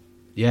Japan...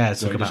 Yeah, it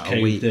took about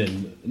a week.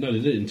 No, they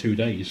did it in 2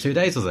 days. 2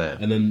 days was it?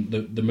 And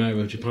then the mayor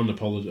of Japan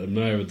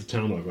mayor of the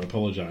town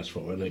apologised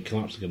for it, and it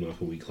collapsed again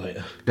like a week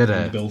later. Did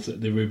it?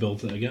 They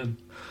rebuilt it again.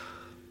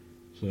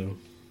 So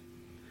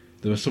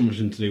there was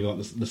something to do with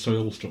like the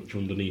soil structure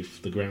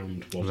underneath the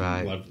ground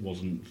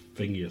wasn't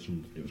thingy, it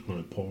was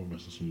quite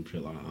porous or some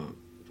shit like that.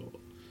 But,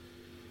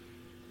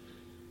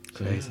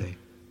 crazy.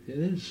 Yeah,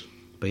 it is.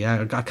 But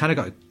yeah, I kind of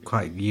got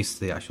quite used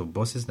to the actual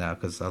buses now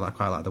because I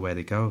quite like the way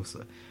they go.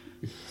 Sort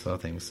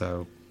of thing.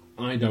 So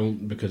I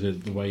don't, because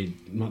of the way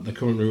the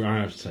current route I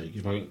have to take.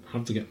 If I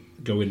have to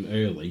go in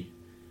early,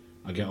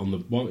 I get on the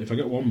one. If I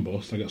get one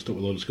bus, I get stuck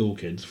with a load of school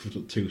kids for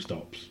 2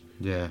 stops.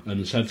 Yeah.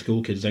 And said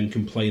school kids then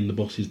complain the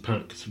bus is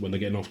packed when they're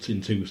getting off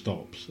in 2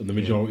 stops. And the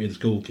majority of the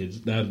school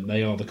kids,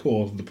 they are the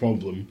cause of the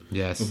problem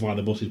of why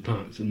the bus is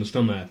packed. And they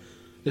stand there,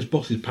 this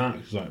bus is packed.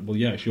 It's like, well,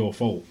 yeah, it's your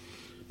fault.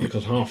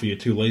 Because half of you are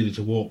too lazy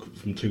to walk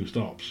from 2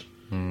 stops.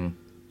 Mm.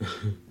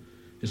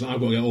 It's like, I've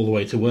got to get all the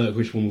way to work,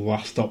 which one of the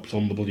last stops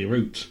on the bloody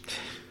route.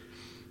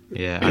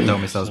 Yeah, I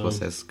don't miss those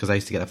buses, because I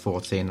used to get a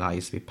 14 and I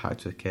used to be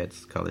packed with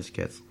kids, college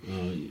kids.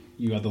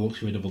 You had the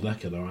luxury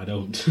double-decker, though, I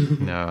don't.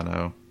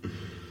 No.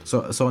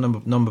 So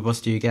what number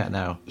bus do you get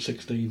now?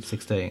 16.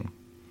 16.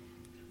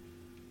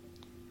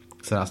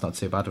 So that's not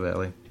too bad,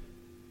 really.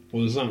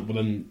 Well, there's that, but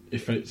then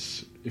if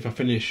I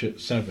finish at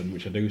 7,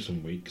 which I do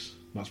some weeks,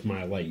 that's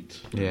my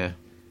late. Yeah.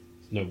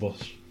 No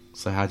bus.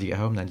 So how do you get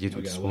home then? Do you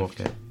just walk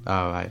it?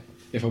 Oh, right.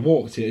 If I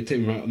walked it, it'd take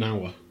me about an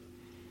hour.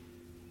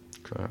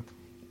 Correct.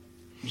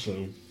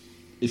 So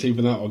it's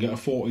either that or get a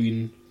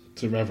 14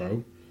 to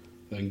Revo,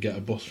 then get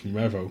a bus from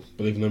Revo.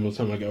 But even then, by the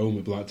time I get home,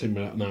 it'd be like take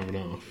me an hour and a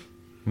half.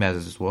 May as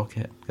well just walk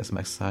it, get some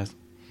exercise.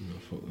 No,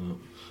 fuck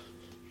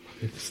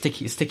that.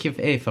 Stick your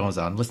earphones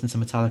on, listen to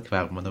Metallica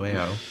album on the way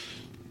home.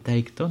 There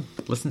you go, done.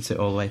 Listen to it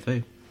all the way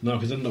through. No,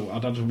 because then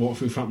I'd have to walk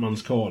through Fat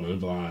Man's Corner and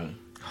be like,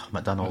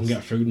 McDonald's. I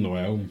can get food on the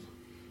way home.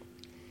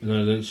 And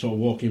then sort of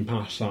walking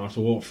past, I have to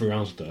walk through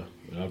Asda.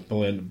 I'd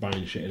probably end up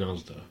buying shit in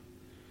Asda.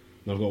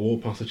 And I've got to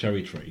walk past the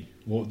Cherry Tree,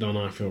 walk down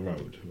Highfield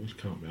Road. I just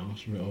can't be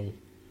arsed with it all.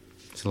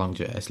 It's a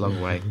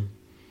long way.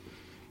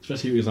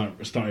 Especially if it was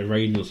like started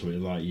raining or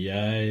something, like,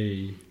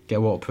 yay.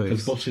 Get waterproof.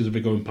 Because buses would be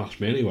going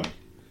past me anyway.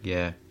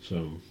 Yeah.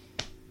 So.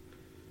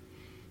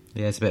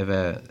 Yeah, it's a bit of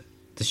a...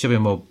 There should be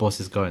more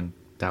buses going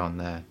down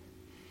there.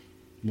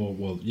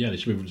 Well, yeah, they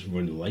should be just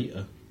running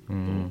later.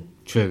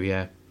 True,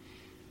 yeah.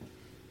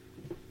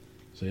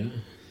 So, yeah.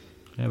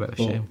 Yeah, a bit of a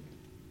shame.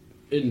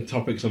 In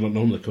topics I don't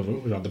normally cover,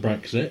 we've had the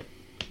Brexit.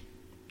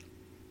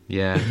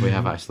 Yeah, we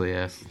have actually,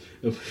 yes.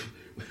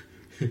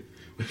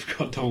 We've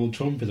got Donald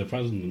Trump as a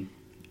president.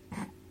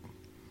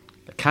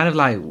 Kind of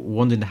like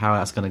wondering how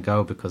that's going to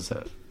go, because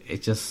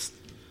it just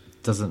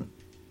doesn't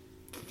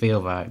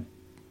feel right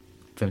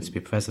for him to be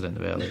president,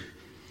 really.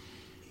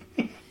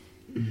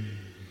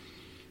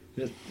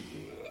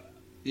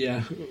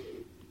 Yeah.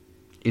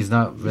 He's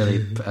not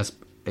really...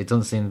 It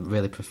doesn't seem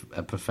really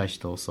a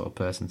professional sort of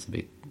person to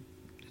be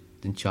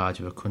in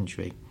charge of a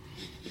country.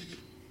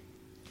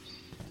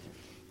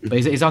 But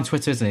he's on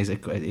Twitter, isn't he?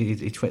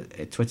 He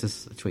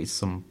tweets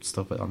some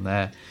stuff on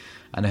there,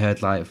 and I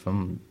heard like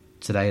from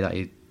today that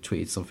he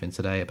tweeted something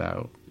today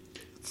about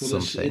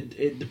something.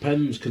 It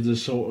depends, because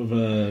there's sort of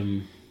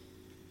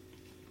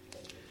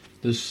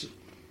there's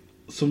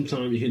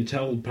sometimes you can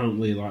tell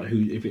apparently like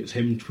if it's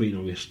him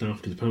tweeting or his staff,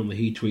 because apparently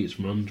he tweets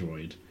from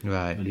Android,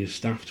 right, and his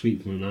staff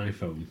tweet from an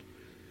iPhone.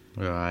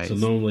 Right. So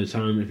normally the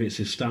time, if it's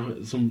his staff,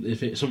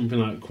 if it's something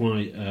like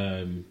quite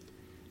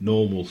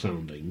normal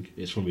sounding,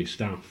 it's from his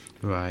staff.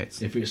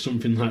 Right. If it's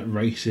something like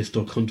racist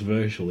or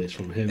controversial, it's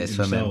from him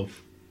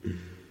himself.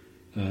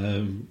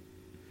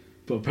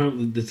 But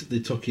apparently they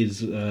took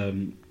his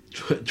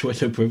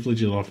Twitter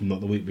privileges off him not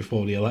the week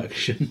before the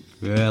election.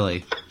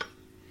 Really?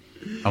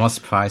 I'm not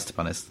surprised, to be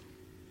honest.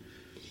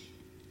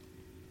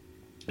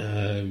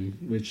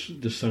 Which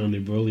just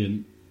sounded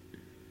brilliant.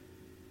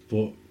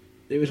 But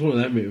it was one of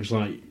them, it was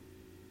like,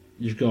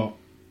 you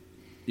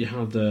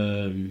had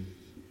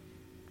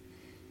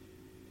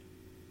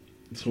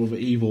sort of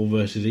evil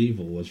versus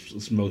evil,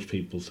 as most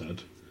people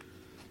said.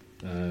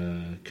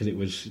 Because it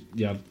was,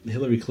 you had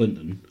Hillary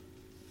Clinton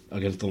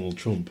against Donald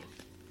Trump.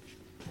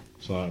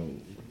 So,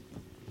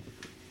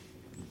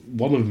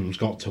 one of them's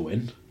got to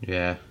win.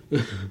 Yeah.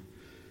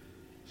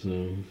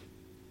 So,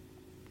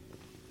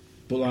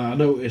 but like, I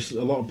noticed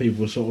a lot of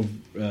people were sort of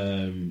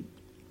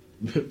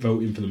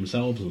voting for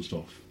themselves and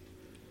stuff,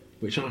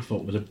 which I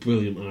thought was a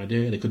brilliant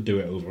idea. They could do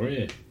it over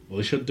here. Well,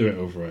 they should do it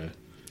over here.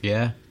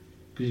 Yeah.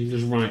 Because you can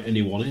just write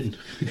anyone in.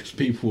 Because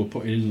people were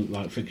putting in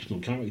like fictional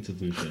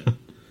characters and shit.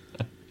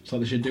 So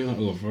they should do that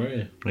over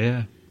here.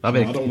 Yeah. So I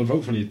don't want to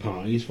vote for any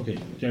parties. Fuck it.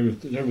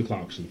 Jeremy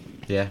Clarkson.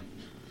 Yeah.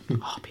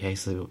 Oh, PA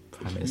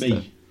Prime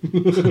Minister.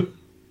 Me.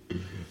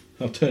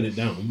 I'll turn it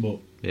down, but...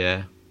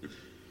 Yeah.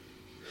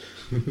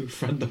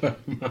 Fred the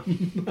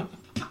man.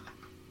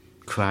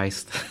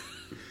 Christ.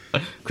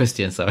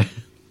 Christian, sorry.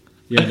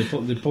 Yeah, they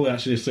probably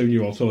actually assume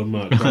you're all talking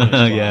about Christ.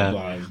 Like, yeah.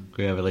 Like,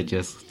 we're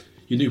religious.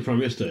 Your new Prime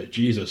Minister,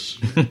 Jesus.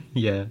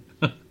 Yeah.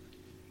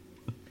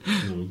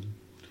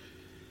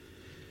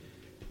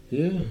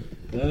 Yeah.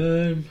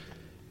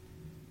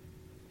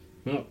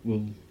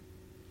 Well,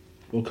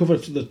 we'll cover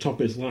the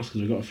topics last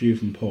because we've got a few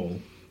from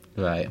Paul.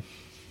 Right.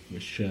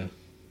 Which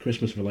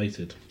Christmas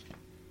related.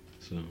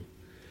 So,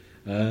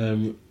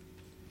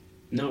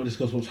 now we'll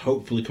discuss what's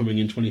hopefully coming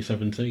in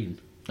 2017.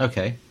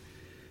 Okay.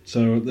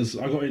 So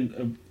I got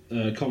in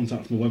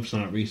contact from a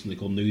website recently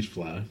called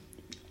Newsflare,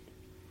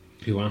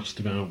 who asked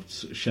about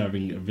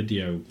sharing a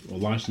video or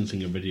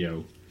licensing a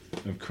video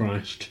of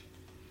Christ,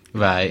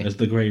 right, as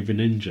the Graven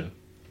Ninja.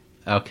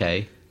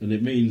 Okay. And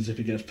it means if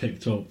it gets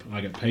picked up, I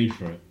get paid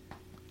for it.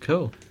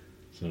 Cool.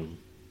 So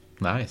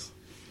nice.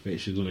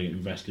 Which is going to get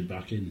invested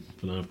back in.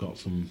 But now I've got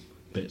some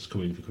bits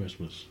coming for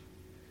Christmas.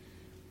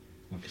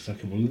 Like a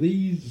second one of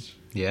these.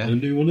 Yeah. And a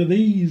new one of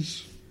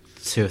these.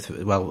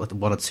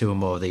 One or two or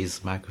more of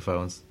these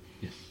microphones.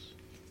 Yes.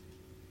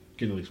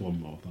 Get at least one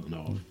more, that I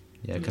know of.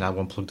 Yeah, can I have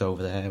one plugged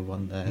over there,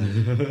 one there.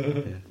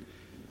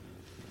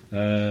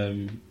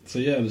 So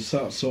yeah, there's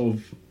that sort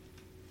of.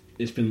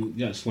 It's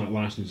like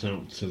licensed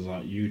out to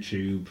like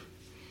YouTube,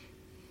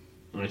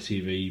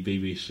 ITV,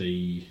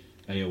 BBC,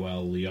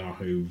 AOL,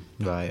 Yahoo.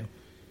 Right.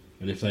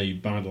 And if they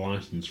buy the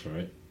license for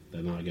it,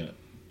 then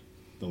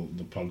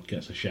the pod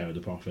gets a share of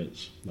the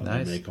profits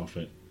that they make off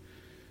it.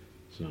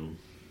 So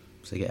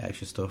you get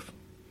extra stuff.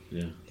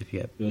 Yeah. If you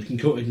get, it can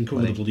cover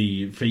the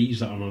bloody fees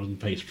that I'm having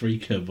to pay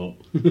Spreaker, but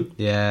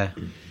yeah.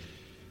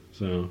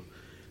 So,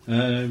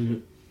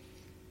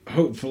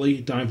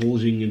 hopefully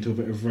divulging into a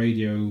bit of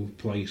radio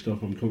play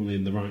stuff. I'm currently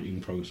in the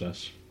writing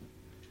process.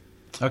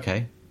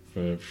 Okay.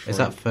 Is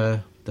that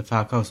for the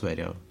Far Coast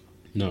Radio?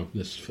 No,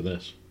 this is for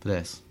this. For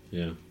this?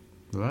 Yeah.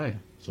 Right.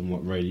 Some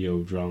like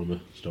radio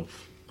drama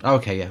stuff. Oh,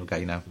 okay, yeah, I've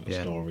got you now.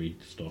 Like story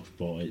stuff,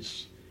 but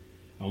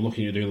I'm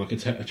looking at doing like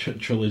a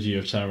trilogy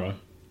of terror.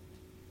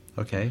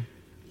 Okay.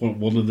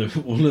 One of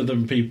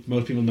them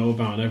most people know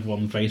about, and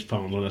everyone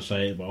facepalms when I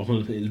say it, but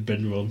it's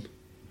Bin Run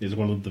is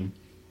one of them.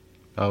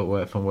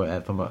 Oh, from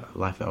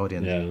Life at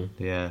Audience.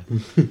 Yeah.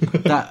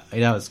 That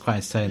it's quite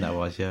insane. That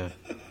was, yeah.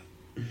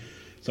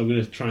 So I'm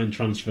going to try and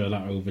transfer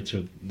that over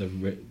to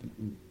the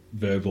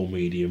verbal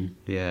medium.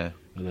 Yeah.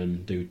 And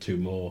then do two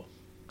more.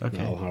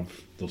 Okay.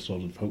 They'll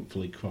sort of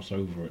hopefully cross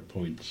over at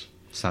points.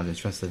 Sounds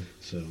interesting.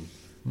 So,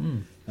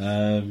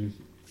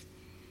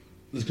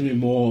 there's going to be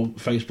more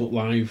Facebook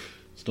Live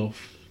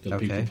stuff. Because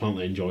people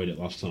apparently enjoyed it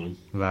last time.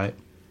 Right.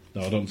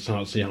 Though I don't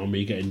start to see how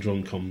me getting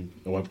drunk on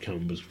a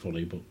webcam was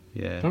funny, but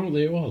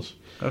apparently it was.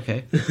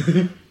 Okay.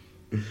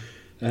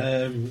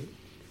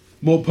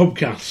 More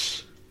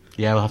podcasts.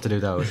 Yeah, we'll have to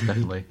do those,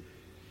 definitely.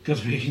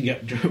 Because we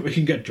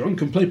can get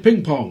drunk and play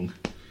ping pong.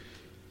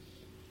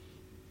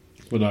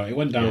 But no, it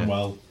went down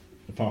well,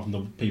 apart from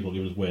the people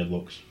giving us weird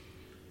looks.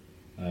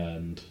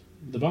 And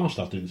the bar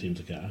staff didn't seem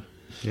to care.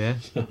 Yeah.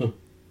 So.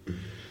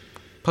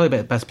 Probably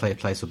the best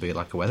place would be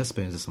like a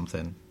Wetherspoons or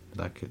something.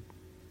 Like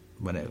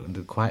when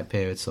the quiet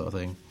period sort of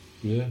thing.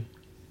 Yeah.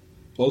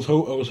 I was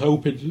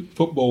hoping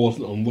football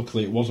wasn't on.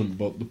 Luckily, it wasn't.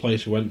 But the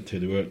place we went to,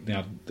 they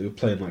were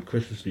playing like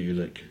Christmas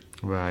music.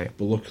 Right.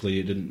 But luckily,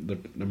 it didn't.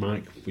 The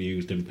mic we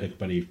used didn't pick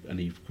up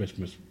any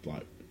Christmas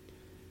like.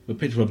 We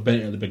picked up a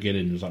bit at the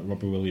beginning. It was like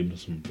Robbie Williams or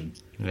something.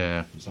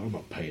 Yeah. So I'm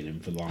not paying him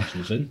for the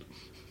licensing.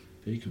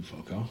 He can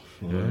fuck off.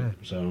 Yeah.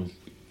 So.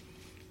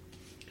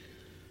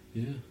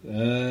 Yeah.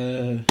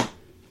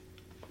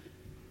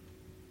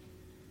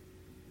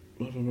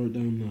 What have I wrote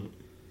down that?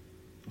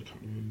 I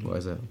can't remember. What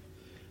is it?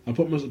 I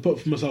put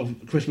for myself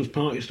Christmas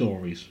party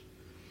stories,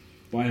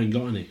 but I ain't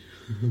got any.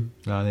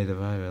 No, neither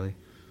have I, really.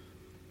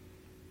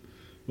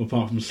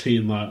 Apart from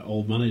seeing like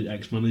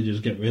ex-managers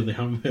get really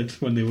hammered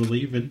when they were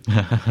leaving.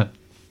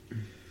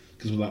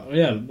 Because we're like,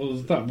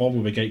 there's that one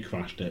where the gate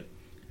crashed it.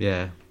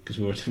 Yeah. Because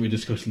we were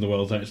discussing the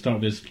World's End,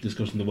 started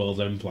discussing the World's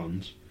End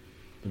plans,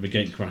 and the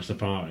gate crashed the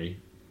party.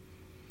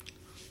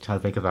 Trying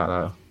to think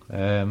about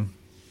that.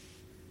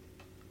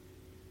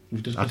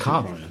 We discussed it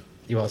prior.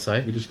 You want to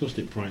say? We discussed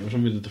it prior. It was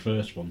when we did the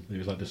first one. It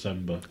was like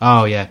December.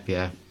 Oh, yeah.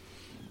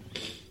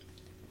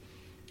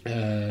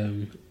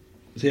 So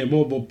yeah,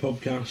 more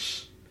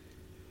podcasts,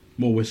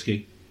 more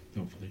whiskey,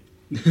 hopefully.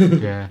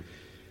 Yeah.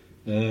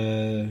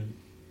 That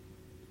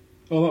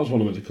was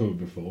one I meant to cover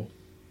before.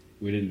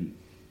 We didn't.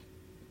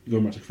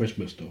 Going back to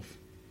Christmas stuff.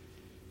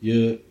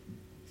 Your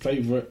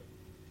favourite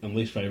and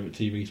least favourite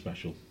TV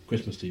special,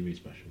 Christmas TV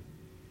special.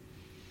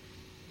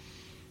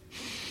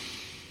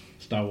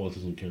 Star Wars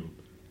doesn't count.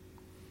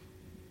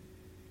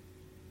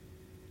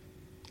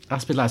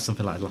 Has to be like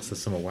something like Last of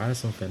Summer Wine or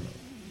something.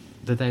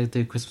 Did they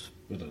do Christmas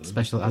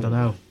special? I don't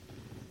know.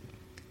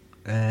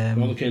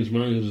 All that came to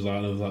mind was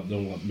like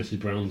Mrs.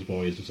 Brown's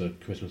Boys was a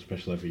Christmas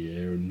special every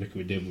year, and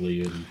Mickey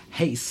Dibley and.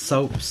 Hate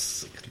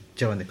soaps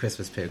during the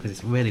Christmas period because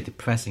it's really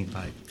depressing.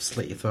 Like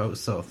slit your throat,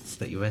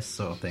 slit your wrist,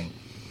 sort of thing.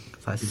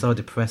 It's like so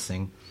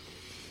depressing.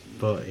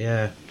 But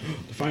yeah,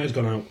 the fire's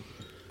gone out.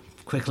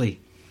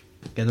 Quickly,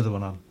 get another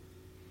one on.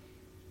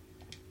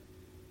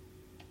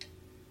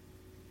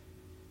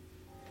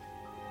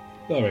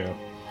 There we go.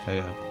 There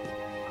you go.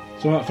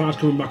 So that fire's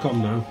coming back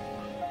on now.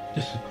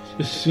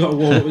 Just got to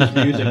warm up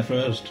this music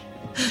first.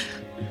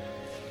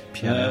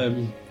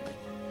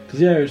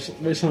 Because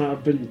it's like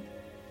I've been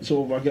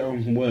I get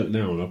home from work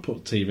now and I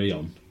put TV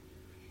on.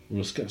 And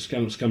I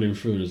scanning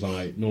through and it's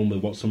like normally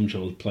what some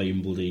channels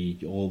playing bloody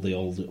all the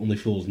Only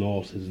Fools and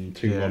Horses and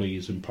Two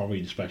Ronnies and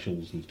Porridge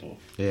specials and stuff.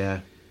 Yeah.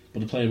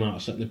 But they play them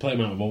out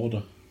of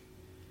order.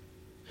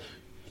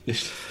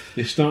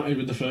 They started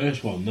with the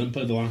first one, then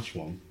played the last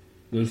one,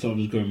 and then sort of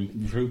just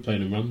going through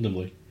playing them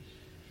randomly.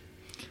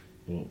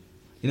 But,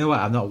 you know what?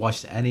 I've not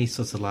watched any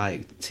sort of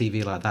like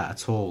TV like that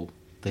at all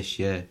this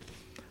year.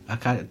 I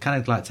kind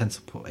of like tend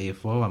to put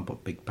A4 on,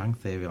 put Big Bang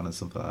Theory on and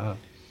something like that.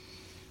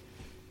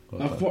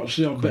 I've watched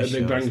a bit of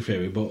Big Bang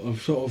Theory, but I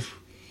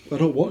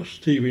don't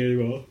watch TV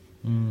anymore.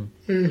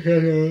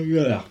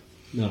 Yeah.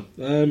 No.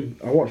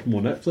 I watch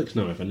more Netflix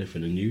now, if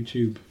anything, and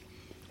YouTube.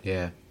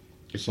 Yeah.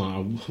 It's like I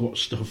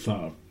watch stuff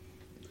that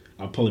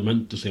I probably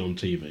meant to see on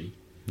TV.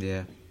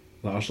 Yeah.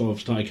 Like I sort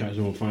of started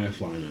catching on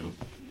Firefly now.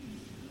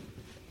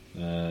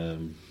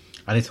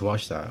 I need to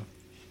watch that,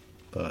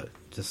 but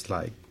just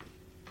like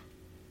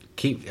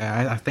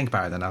I think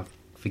about it and I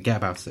forget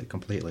about it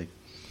completely.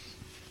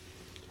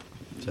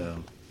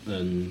 So.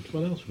 And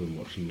what else have we been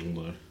watching on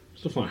there?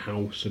 Stuff like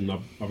House, and I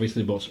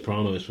recently bought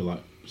Sopranos for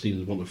like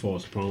seasons 1 to 4.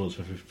 Sopranos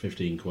for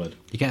 £15.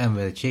 You get them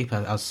really cheap.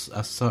 I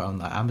saw it on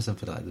like, Amazon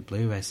for like the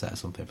Blu-ray set or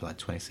something for like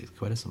 £26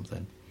 or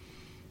something.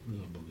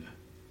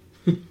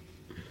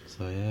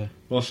 So yeah.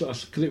 Well,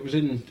 because it was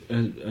in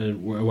a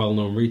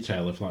well-known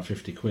retailer for like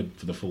 £50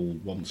 for the full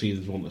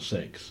seasons 1 to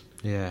 6.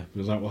 Yeah. I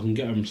was like, well, I can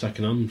get them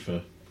second hand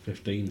for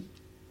 15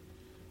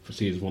 for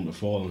seasons 1 to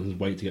 4, and just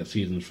wait to get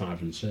seasons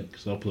 5 and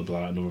 6. They'll probably be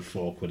like another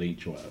 £4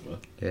 each or whatever.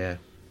 Yeah.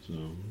 So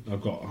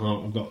I've got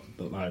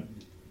like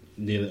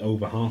nearly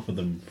over half of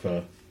them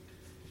for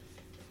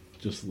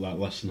just like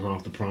less than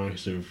half the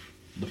price of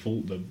the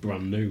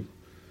brand new.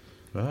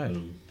 Right.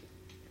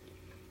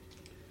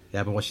 Yeah,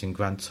 I've been watching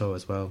Grand Tour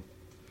as well.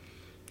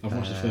 I've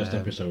watched the first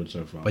episode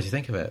so far. What do you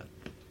think of it?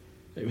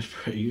 It was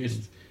pretty.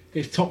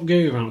 It's Top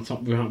Gear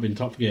without being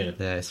Top Gear.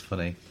 Yeah, it's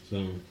funny.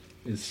 So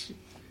it's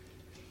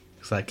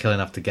like killing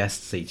off the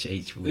guests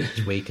each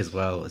week as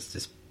well. It's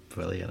just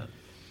brilliant.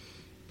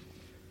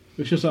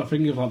 It's just that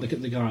thing of like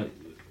the guy,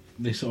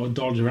 they sort of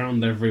dodge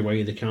around every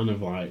way they can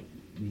of like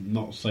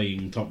not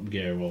saying Top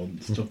Gear or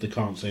stuff they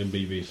can't say on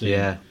BBC.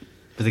 Yeah,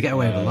 but they get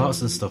away with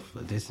lots of stuff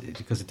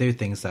because they do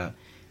things that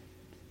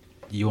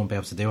you won't be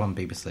able to do on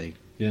BBC.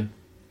 Yeah.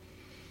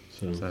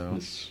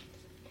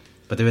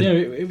 But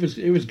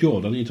it was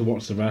good. I need to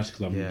watch the rest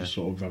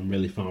because I'm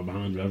really far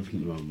behind with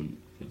everything at the moment.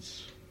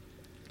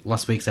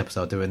 Last week's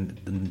episode doing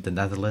the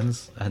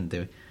Netherlands, and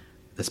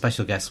the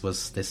special guest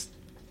was this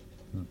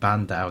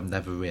band that I've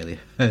never really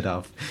heard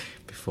of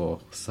before.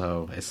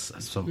 So it's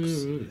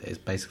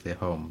basically a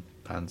home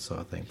band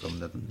sort of thing from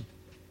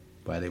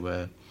where they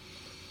were.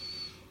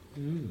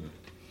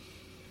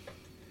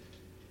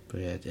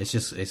 But yeah,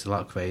 it's a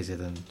lot crazier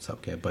than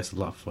Top Gear, but it's a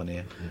lot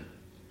funnier.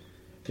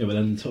 Yeah, but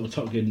then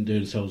Top Gear didn't do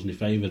themselves any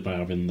favours by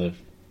having the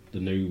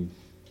new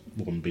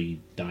one be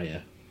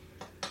Dire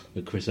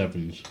with Chris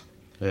Evans.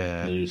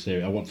 Yeah.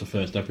 I watched the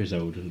first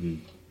episode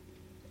and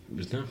it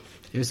was naff.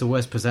 He was the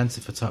worst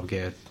presenter for Top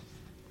Gear.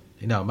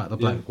 You know, Matt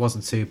LeBlanc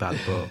wasn't too bad,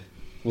 but...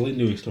 Well, he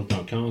knew he stuff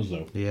about cars,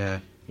 though. Yeah.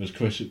 Whereas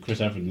Chris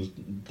Evans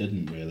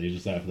didn't really, he was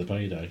just there for the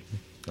payday.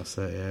 That's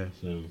it,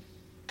 yeah.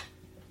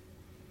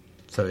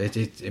 So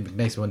it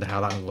makes me wonder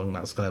how long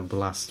that's going to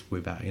last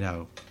without,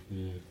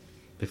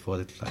 before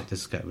they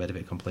just get rid of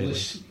it completely.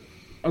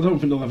 I don't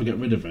think they'll ever get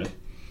rid of it,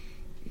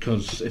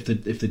 because if they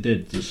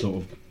did, there's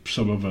sort of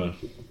some other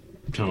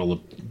channel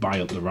will buy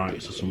up the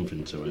rights or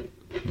something to it.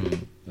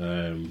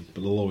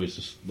 But they'll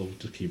just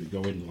keep it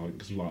going.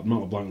 Because Matt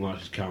LeBlanc likes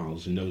his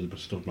cars, he knows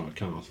stuff about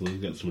cars, so they'll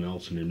get someone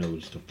else in who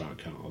knows stuff about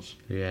cars.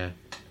 Yeah.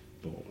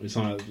 But it's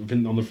like, I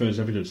think on the first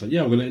episode, it's like,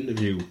 yeah, we're going to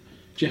interview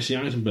Jesse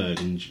Eisenberg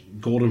and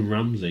Gordon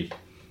Ramsay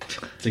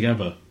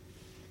together.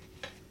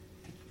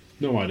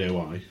 No idea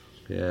why.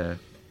 Yeah.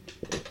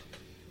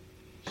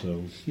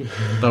 So.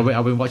 But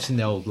I've been watching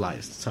the old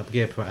Top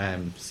Gear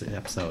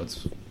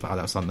episodes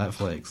that's on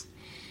Netflix.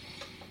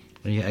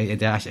 And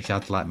they actually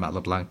had Matt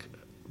LeBlanc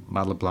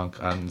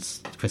and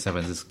Chris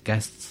Evans as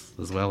guests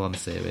as well on the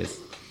series,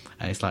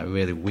 and it's like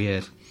really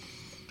weird.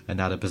 And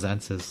now the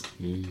presenters.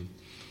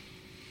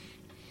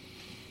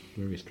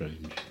 Very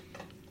strange.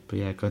 But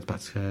yeah, going back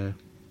to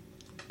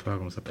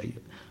programs.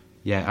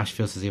 Yeah, Ash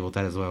vs Evil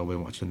Dead as well. We're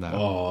watching that.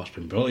 Oh, it's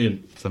been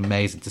brilliant. It's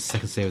amazing. The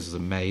second series was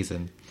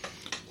amazing.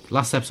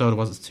 Last episode I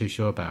wasn't too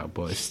sure about,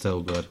 but it's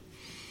still good.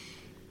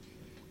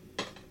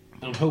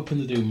 I'm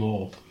hoping to do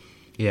more.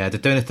 Yeah, they're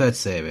doing a third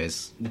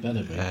series. They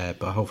better be.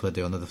 But hopefully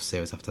they'll do another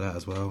series after that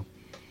as well.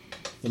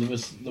 Well, there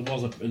was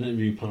an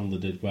interview panel they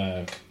did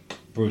where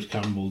Bruce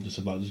Campbell just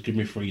said, just give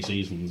me 3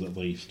 seasons at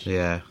least.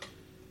 Yeah.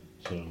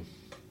 So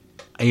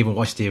I even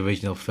watched the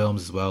original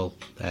films as well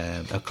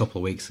a couple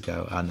of weeks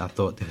ago, and I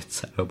thought they were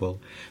terrible.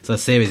 So the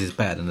series is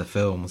better than the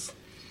films.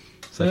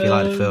 So if you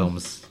like the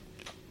films,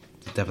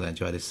 you definitely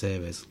enjoy this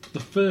series. The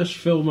first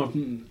film,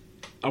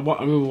 I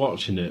remember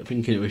watching it,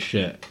 thinking it was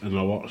shit, and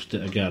I watched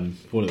it again,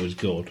 thought it was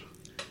good.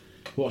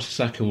 Watched the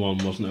second one,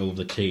 wasn't over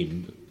the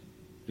keen,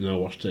 and I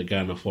watched it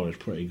again, I thought it was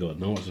pretty good.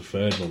 And I watched the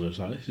third one, I was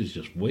like, this is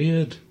just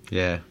weird.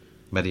 Yeah,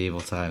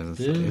 medieval times.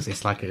 Yeah.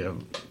 It's like a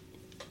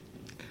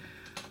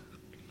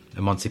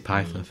Monty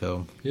Python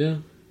film. Yeah.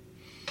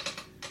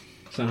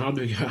 So how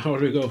do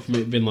we go from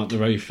it being like the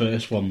very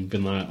first one,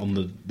 being like on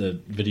the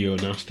video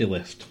nasty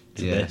list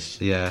to this?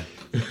 Yeah.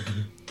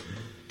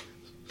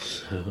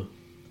 So,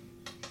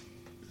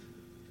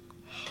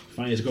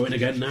 fire's going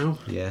again now.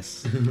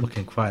 Yes,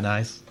 looking quite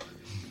nice.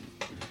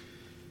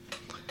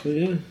 But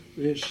yeah,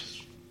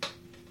 it's...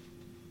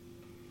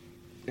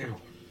 Ow.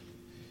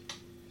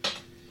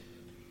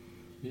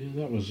 Yeah,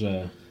 that was...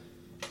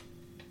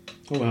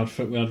 Oh,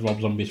 we had Rob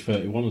Zombie's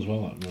 31 as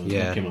well.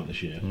 That came out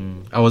this year.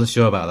 I wasn't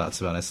sure about that,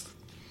 to be honest.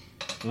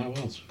 That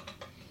was.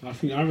 I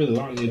think I really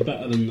liked it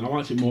better than I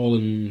liked it more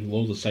than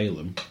Lords of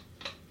Salem.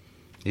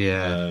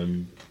 Yeah.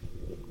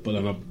 But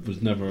then I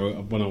was never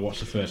when I watched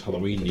the first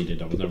Halloween they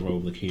did. I was never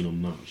overly keen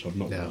on that, so I've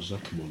not watched the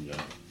second one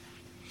yet.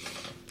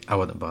 I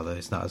wouldn't bother.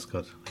 It's not as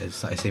good.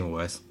 It's even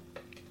worse.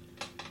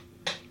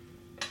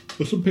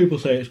 Well, some people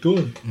say it's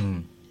good.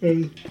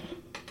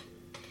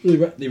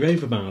 They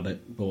rave about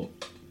it, but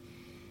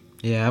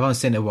yeah, I've only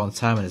seen it one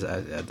time, and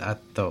I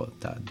thought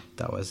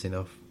that was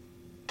enough.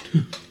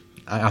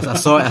 I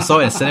saw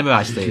it in cinema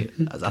actually.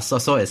 I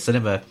saw it in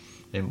cinema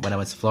when I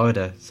went to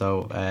Florida.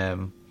 So,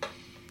 and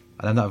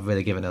I'm not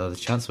really giving it another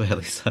chance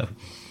really. So,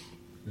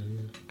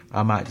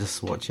 I might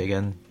just watch it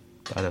again.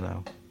 I don't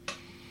know.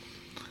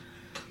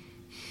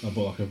 I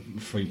bought like a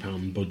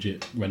 £3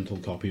 budget rental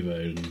copy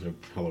version of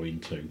Halloween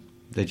 2.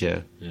 Did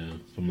you? Yeah,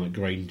 from like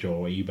Grange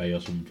or eBay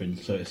or something.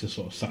 So it's just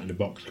sort of sat in a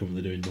box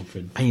currently doing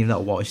nothing. And you've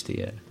not watched it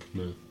yet?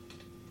 No.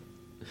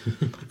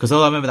 Because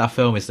all I remember that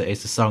film is that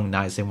it's the song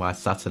Nights in White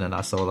Satin, and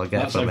that's all I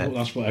get from it.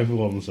 That's what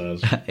everyone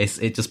says.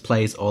 It just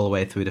plays all the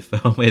way through the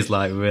film. It's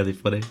like really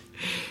funny.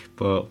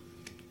 But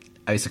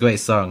it's a great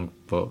song,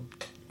 but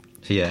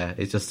yeah,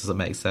 it just doesn't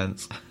make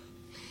sense.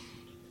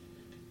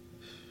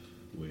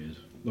 Weird.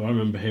 Though I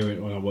remember hearing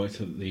it when I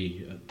worked at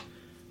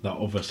that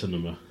other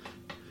cinema.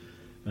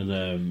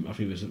 And I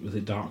think was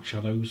it Dark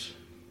Shadows,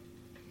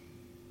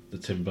 the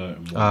Tim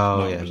Burton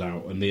one. That was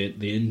out, and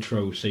the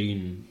intro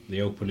scene,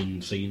 the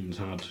opening scenes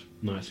had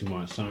Nights in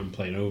White Satin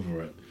playing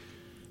over it,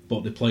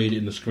 but they played it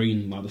in the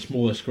screen, like the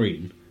smaller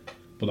screen,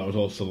 but that was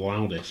also the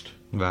loudest.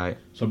 Right.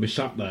 So I'd be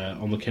sat there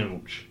on the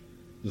couch.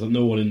 There's like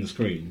no one in the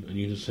screen, and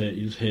you just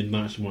hear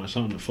Nights in White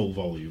Satin at full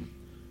volume.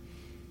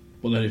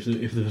 But then if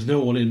there was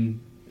no one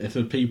in, if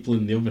there were people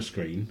in the other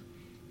screen.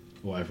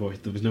 Whatever.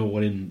 If there was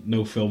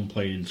no film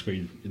playing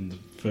in the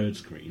third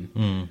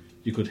screen,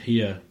 you could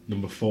hear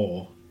number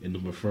 4 in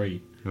number 3.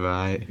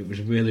 Right. It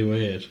was really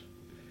weird.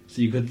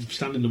 So you could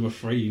stand in number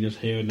 3 and just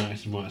hear a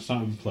Nights in White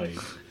Satin playing.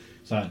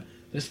 It's like,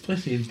 this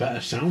place needs better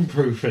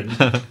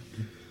soundproofing.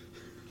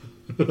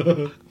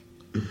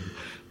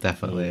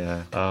 Definitely,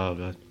 yeah. Oh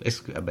god, it's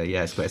a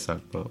great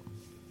song, but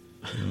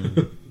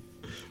when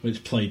it's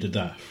played to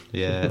death.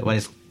 Yeah, when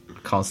it's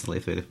constantly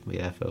through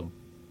the film.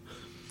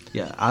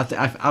 Yeah,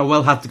 I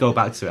will have to go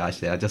back to it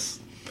actually. I just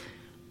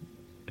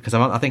because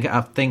I think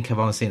I've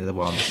only seen it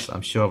once.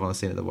 I'm sure I've only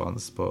seen it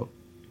once, but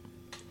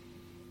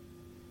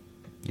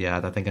yeah,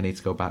 I think I need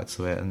to go back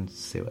to it and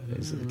see what it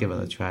is. Give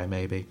it a try,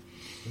 maybe.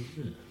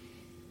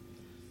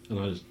 And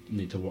I just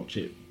need to watch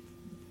it.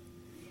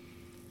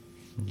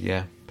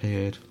 Yeah,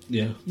 period.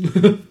 Yeah.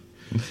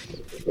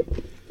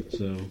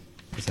 So,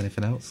 is there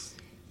anything else?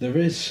 There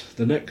is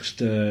the next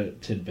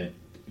tidbit,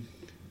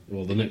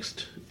 well, the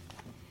next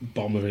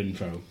bomb of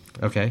info.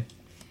 Okay.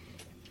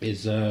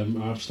 Is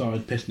I've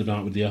started pissing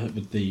about with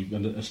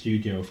a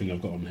studio thing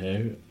I've got on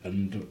here,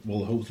 and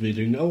we'll hopefully be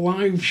doing a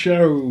live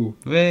show.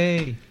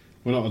 Hey.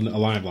 Well, not a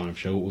live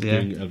show. We're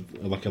doing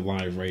a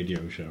live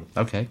radio show.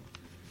 Okay.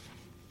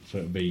 So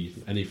it'll be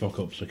any fuck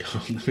ups.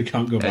 We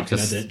can't go back and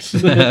edit.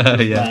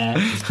 Yeah.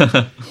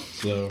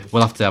 So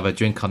we'll have to have a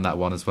drink on that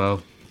one as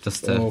well,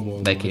 just to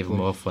make it even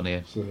more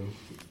funnier. So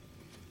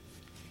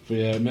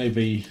yeah,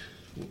 maybe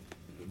we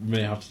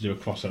may have to do a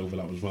crossover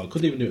that as well.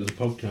 Could even do it as a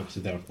podcast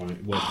if they have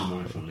working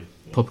Wi-Fi.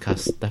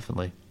 Podcast,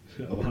 definitely.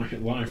 A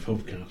live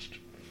podcast.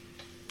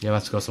 Yeah,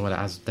 let's go somewhere that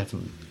has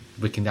definitely.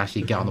 We can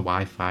actually get on the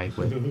Wi-Fi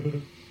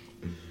with.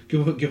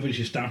 Give us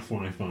your staff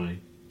Wi-Fi.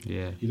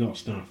 Yeah. You're not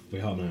staff.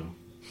 We are now.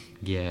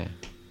 Yeah.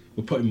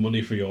 We're putting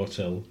money for your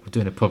till. We're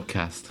doing a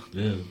podcast.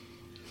 Yeah.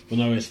 Well,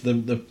 no, it's the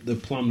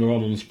plan we're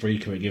on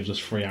Spreaker. It gives us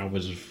 3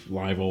 hours of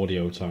live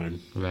audio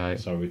time. Right.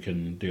 So we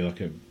can do like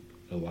a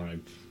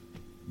live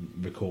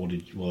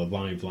recorded, a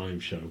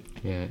live show.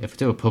 Yeah. If we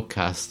do a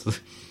podcast,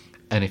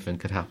 anything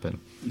could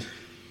happen.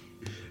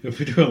 If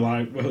we do a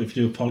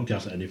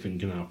podcast, anything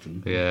can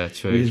happen. Yeah,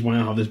 true. Which is why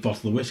I have this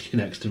bottle of whiskey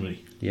next to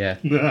me. Yeah.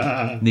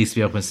 Needs to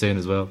be open soon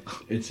as well.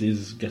 It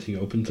is getting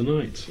open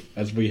tonight.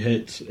 As we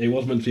hit, it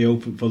was meant to be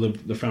open for the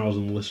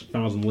 1,000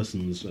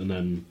 listens, and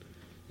then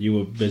you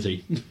were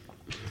busy,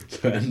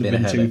 so it ended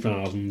up in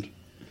 2,000.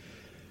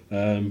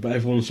 But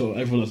everyone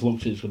that's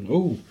looked at it is going,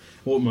 "Oh,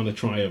 what am I to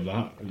try of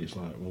that?" And it's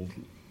like, well,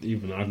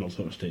 even I've not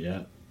touched it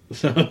yet.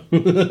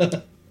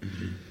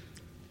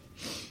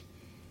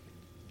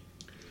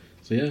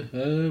 So yeah,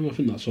 I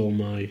think that's all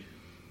my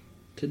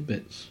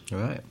tidbits. All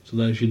right. So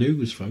there's your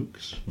news,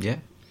 folks. Yeah.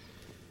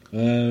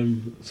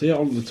 So yeah,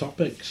 on to the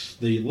topics,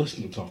 the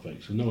listener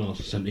topics. And no one else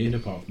has sent in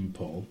apart from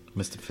Paul.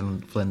 Mr.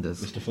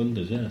 Flinders. Mr.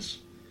 Flinders, yes.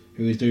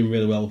 Who is doing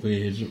really well for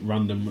his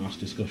random ass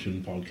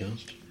discussion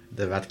podcast.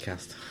 The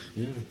Radcast.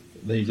 Yeah.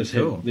 They just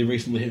they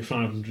recently hit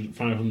 500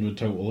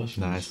 total listeners.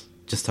 Nice.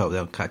 Just hope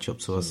they'll catch up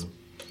to us.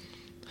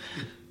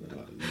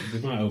 They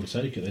might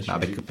overtake it this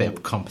That'd week. be a bit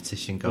of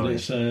competition going. But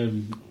it's,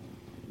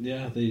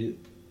 yeah,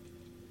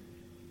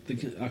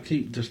 I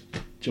keep just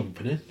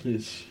jumping in.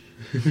 It's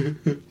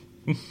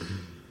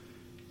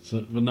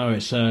but no,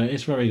 it's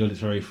very good. It's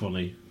very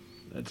funny.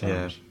 at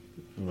times.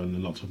 When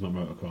they're not talking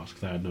about motocross,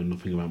 because I know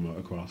nothing about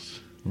motocross.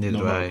 Neither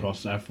not do I.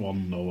 motocross,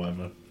 F1 or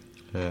whatever.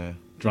 Yeah.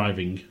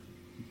 Driving.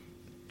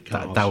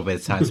 That would be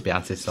the time to be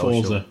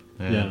antisocial. Forza.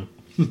 Yeah.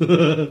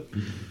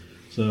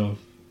 So,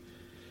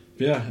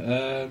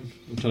 yeah,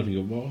 I'm trying to think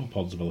of what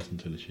pods have I listened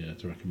to this year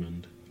to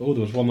recommend. Oh,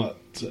 there was one that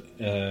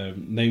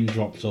name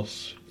dropped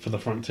us for the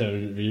Frank Taylor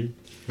interview.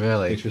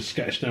 Really? Which was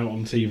sketched out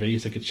on TV,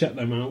 so you could check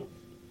them out.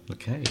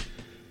 Okay.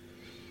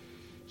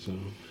 So,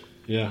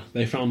 yeah,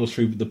 they found us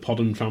through the Pod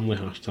and Family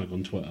hashtag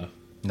on Twitter.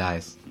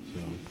 Nice.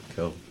 So,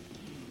 cool.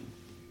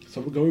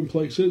 So we're going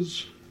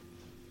places.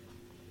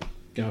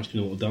 Gareth's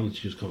doing a little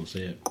dance, you just can't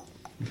see it.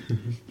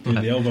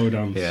 Doing the elbow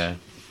dance. Yeah.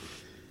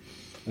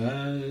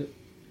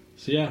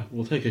 So yeah,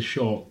 we'll take a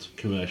short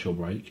commercial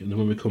break, and then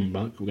when we come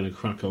back, we're going to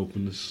crack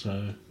open this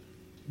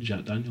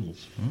Jack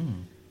Daniels.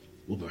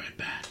 We'll be right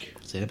back.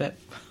 See you in a bit.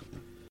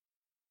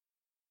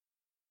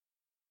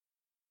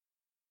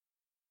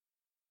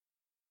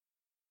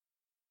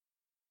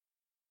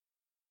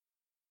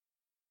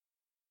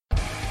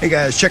 Hey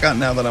guys, check out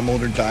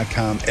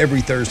NowThatI'mOlder.com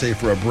every Thursday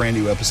for a brand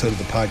new episode of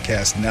the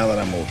podcast, Now That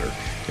I'm Older.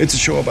 It's a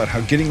show about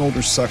how getting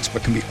older sucks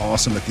but can be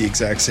awesome at the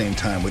exact same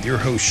time with your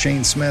host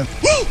Shane Smith.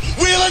 Woo!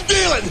 Wheeling,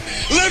 dealing,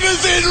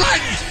 limousine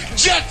riding,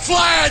 jet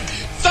flying,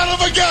 son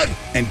of a gun!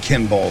 And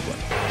Ken Baldwin.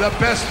 The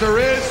best there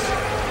is,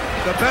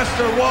 the best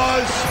there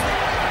was,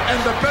 and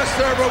the best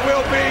there ever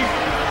will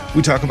be.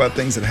 We talk about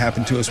things that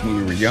happened to us when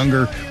we were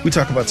younger. We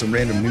talk about some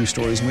random news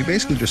stories, and we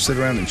basically just sit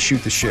around and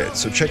shoot the shit.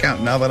 So check out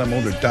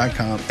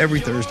NowThatI'mOlder.com every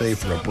Thursday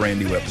for a brand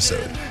new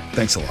episode.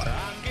 Thanks a lot.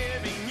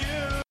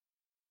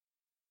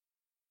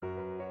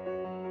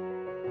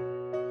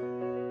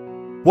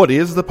 What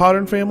is the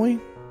Podern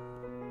family?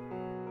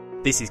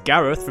 This is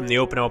Gareth from the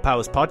Open All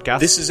Powers podcast.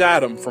 This is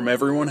Adam from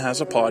Everyone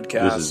Has a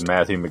Podcast. This is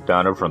Matthew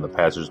McDonough from the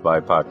Passersby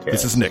Podcast.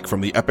 This is Nick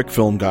from the Epic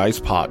Film Guys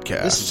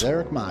podcast. This is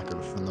Eric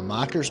Mocker from the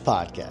Mockers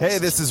Podcast. Hey,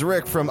 this is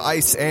Rick from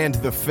Ice and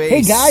the Face.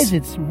 Hey guys,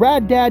 it's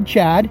Rad Dad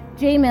Chad,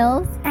 Jay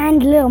Mills,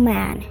 and Lil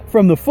Man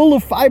from the Full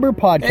of Fiber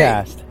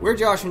podcast. Hey, we're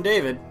Josh and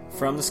David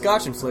from the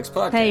Scotch and Flicks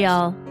podcast. Hey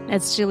y'all,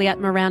 it's Juliette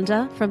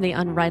Miranda from the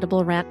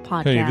Unwritable Rant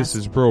podcast. Hey, this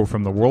is Bro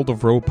from the World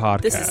of Row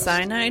podcast. This is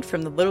Cyanide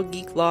from the Little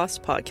Geek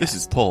Lost podcast. This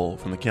is Paul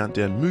from the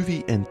Countdown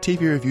Movie and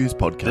TV Reviews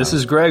podcast. This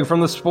is Greg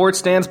from the Sports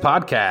Stands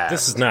podcast.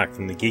 This is Knock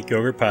from the Geek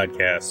Ogre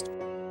podcast.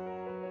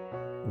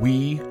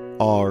 We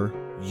are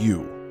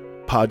you,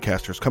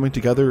 podcasters coming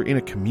together in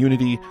a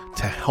community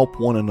to help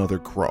one another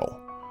grow.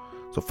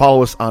 So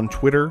follow us on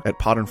Twitter at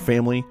Podern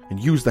Family and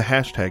use the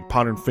hashtag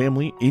Podern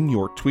Family in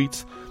your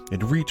tweets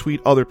and retweet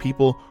other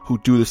people who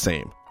do the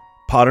same.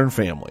 Podern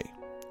Family,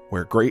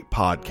 where great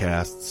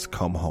podcasts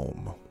come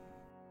home.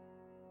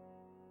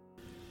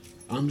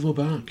 And we're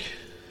back.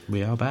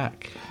 We are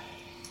back.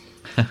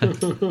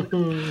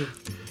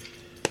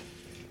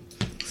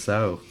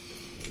 So,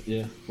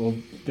 yeah. Well,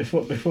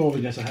 before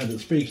we get ahead,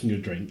 speaking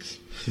of drinks,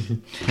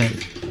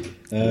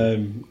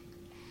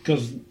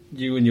 because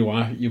you and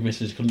your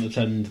missus couldn't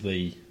attend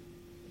the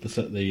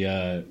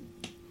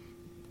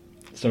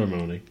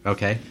ceremony.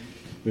 Okay.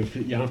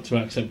 You have to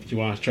accept your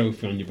wife's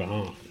trophy on your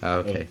behalf. Oh,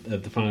 okay.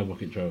 Of the Fire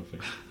Bucket trophy.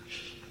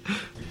 Well,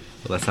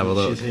 let's have a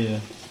look. She's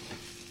here.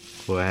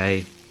 Well,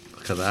 hey,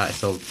 look at that.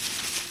 It's all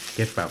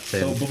gift wrapped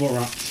in. It's all bubble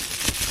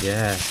wrapped.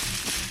 Yeah.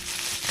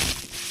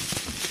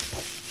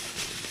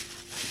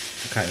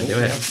 I can't even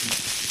do it.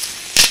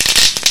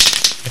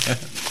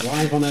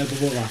 Live on air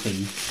bubble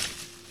wrapping.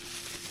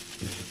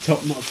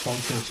 Top notch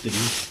podcasting.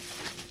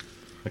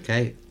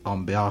 Okay,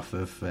 on behalf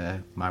of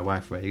my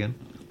wife Reagan,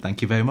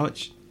 thank you very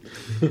much.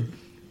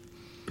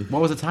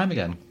 What was the time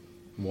again?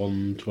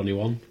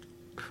 1:21.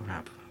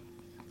 Crap.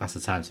 That's the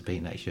time to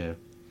beat next year.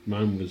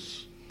 Mine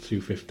was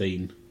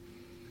 2:15.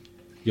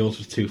 Yours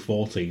was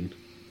 2:14.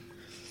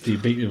 So you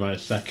beat me by a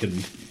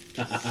second.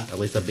 At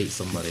least I beat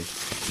somebody.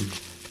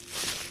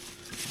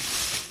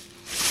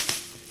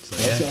 So,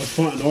 yeah. I was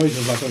quite annoyed. I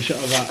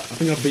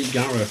think I beat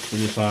Gareth.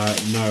 And he's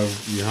like, no,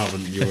 you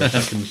haven't. You were a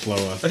second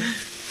slower.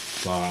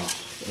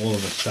 All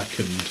of a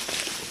second.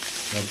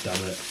 God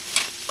damn it.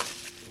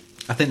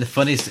 I think the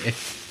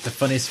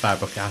funniest Fire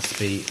Bucket has to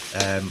be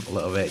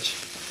Little Rich.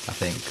 I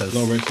think because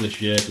Little Rich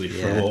this year because he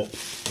threw up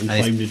and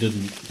claimed he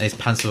didn't. And his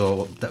pants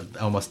were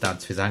almost down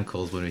to his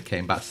ankles when we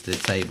came back to the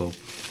table.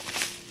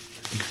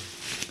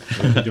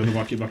 Do you want to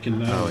whack it back in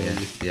there? Oh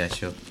yeah,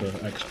 sure.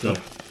 For extra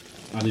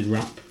added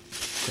wrap.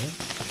 Yeah.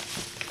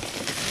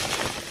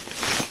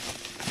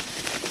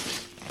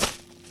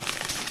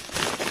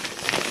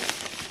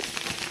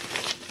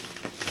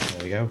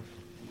 There we go.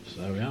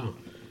 So there we are.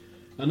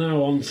 And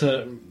now on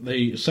to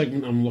the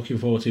segment I'm looking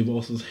forward to, but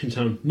also at the same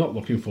time not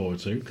looking forward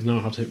to, because now I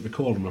have to hit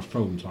record on my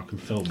phone so I can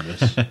film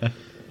this.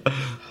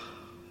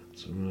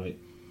 So right.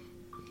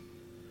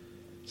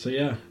 So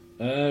yeah.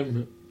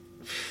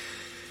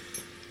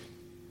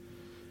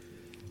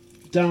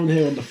 Down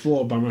here on the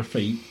floor by my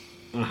feet,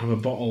 I have a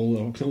bottle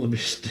that can only be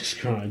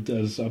described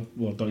as, I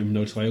don't even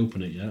know till I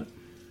open it yet,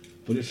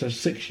 but it's a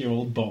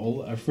 6-year-old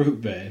bottle of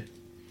root beer,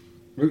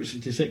 Route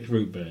 66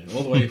 root beer,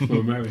 all the way from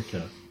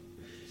America.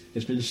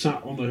 It's been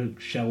sat on a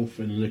shelf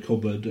and in a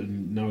cupboard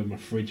and now in my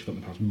fridge for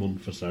the past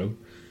month or so.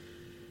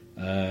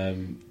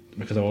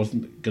 Because I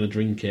wasn't going to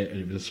drink it, and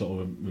it was a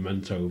sort of a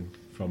memento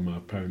from my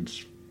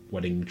parents'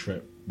 wedding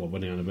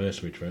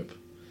anniversary trip.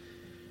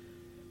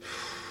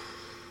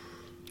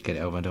 Get it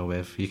over and done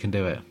with. You can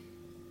do it.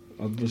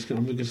 I'm just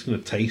going to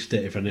taste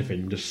it, if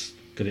anything, just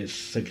because it's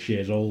 6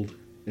 years old.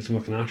 It's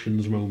like an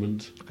Ashens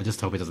moment. I just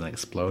hope it doesn't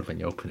explode when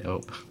you open it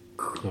up.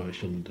 No, it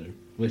shouldn't do.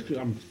 Well,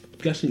 I'm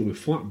guessing it will be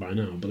flat by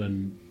now, but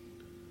then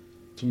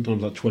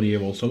sometimes like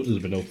 20-year-old sodas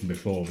have been opened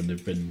before and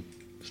they've been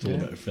still a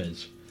bit of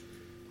fizz.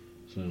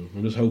 So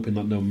I'm just hoping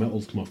that no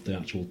metals come off the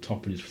actual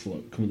top and it's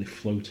currently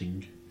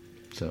floating.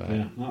 So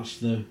yeah, that's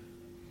the...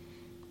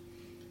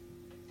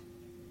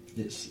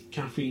 It's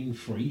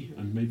caffeine-free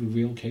and maybe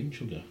real cane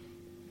sugar.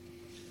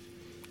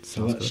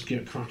 So let's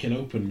get cracking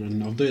open,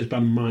 and I'll do this by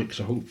mic,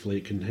 so hopefully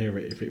it can hear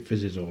it if it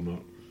fizzes or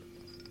not.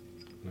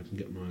 I can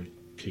get my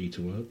key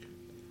to work.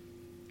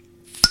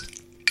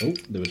 Oh,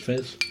 there was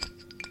fizz.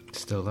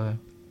 Still there.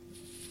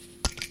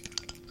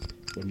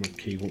 When my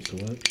key wants to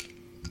work.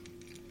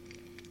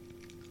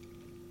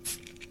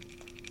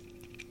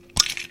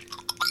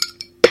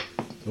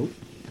 Oh.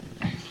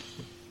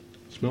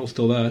 Smell's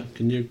still there.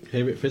 Can you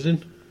hear it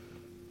fizzing?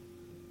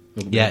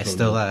 Yeah, it's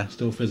still there.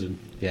 Still fizzing?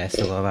 Yeah, it's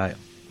still alright.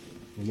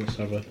 Well, let's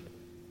have a...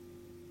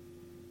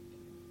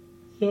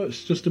 Oh,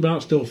 it's just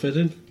about still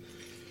fizzing.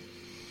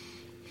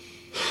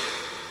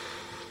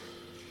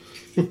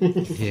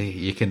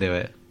 You can do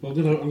it. Well,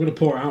 I'm gonna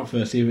pour it out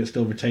first, see if it's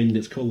still retained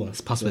its colour. It's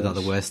possibly not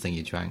the worst thing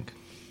you drank.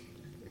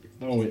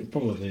 Oh, it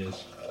probably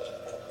is.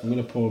 I'm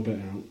gonna pour a bit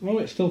out. Oh,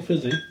 it's still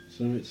fizzy,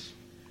 so it's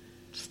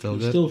still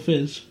it's good. Still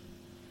fizz.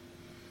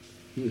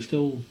 It's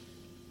still...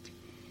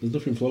 There's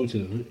nothing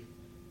floating in it.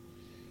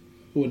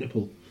 Oh, a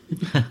nipple.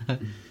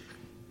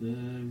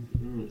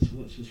 Right, so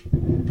let's just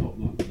pop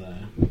that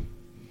there.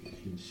 You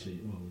can see.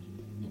 Well,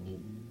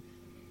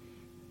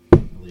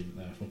 I'll leave it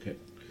there. Fuck it.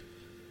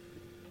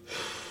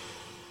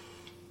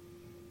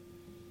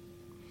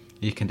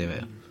 You can do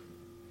it.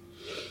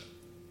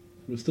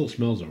 It still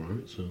smells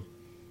alright, so.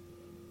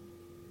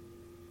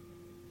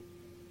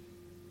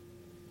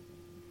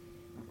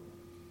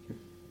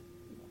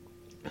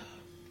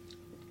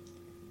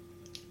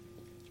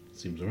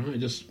 Seems alright.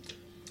 Just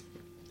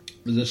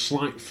there's a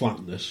slight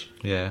flatness.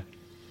 Yeah.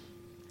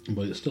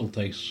 But it still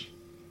tastes.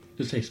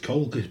 It tastes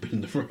cold because it's been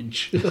in the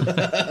fridge.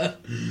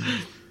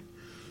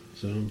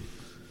 So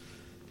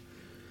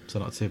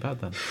not too bad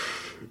then.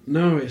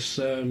 No, it's.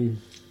 I've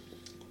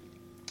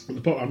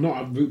not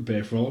had root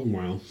beer for a long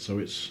while, so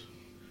it's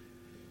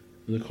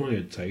an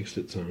acquired taste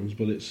at times.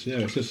 But it's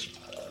just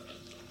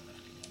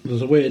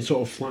there's a weird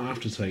sort of flat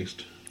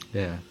aftertaste.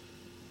 Yeah.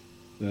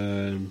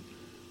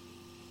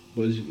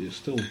 But it's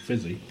still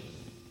fizzy.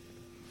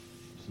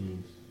 So.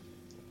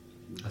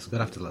 That's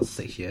good after the last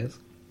 6 years.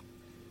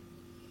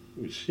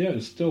 Which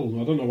it's still.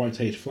 I don't know why it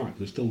tastes flat.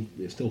 But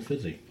it's still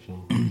fizzy.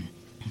 So.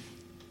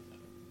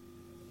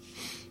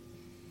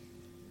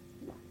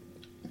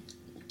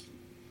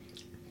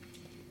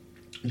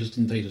 It just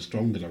didn't taste as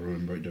strong as I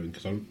remember it doing,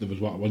 because there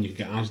was one you could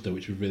get Asda,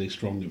 which was really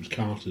strong. It was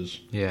Carter's.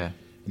 Yeah.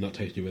 And that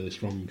tasted really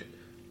strong.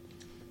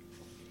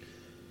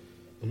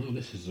 Oh no,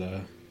 this is.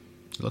 It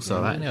looks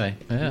alright anyway.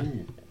 Yeah.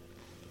 Ooh.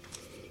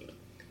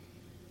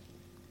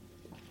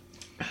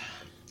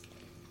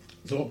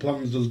 So what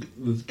plans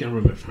does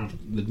Gareth have,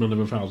 the man of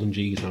 1,000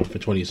 G's have for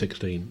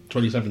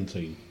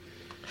 2017?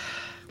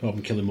 Apart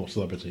from killing more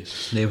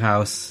celebrities. New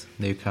house,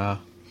 new car.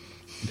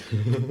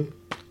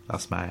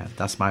 That's my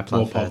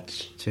plan more for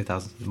pods.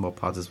 2000. More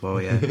pods as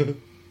well, yeah.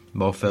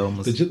 More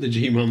films. The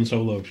G-Man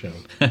solo show.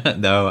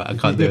 No, I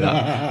can't do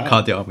that. I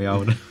can't do it on my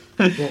own.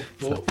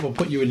 We'll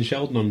put you in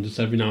Sheldon on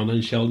just every now and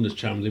then. Sheldon just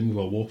chimes in with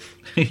a woof.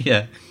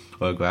 Yeah,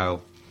 or a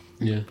growl.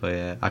 Yeah. But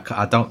yeah,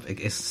 I don't.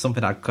 It's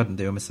something I couldn't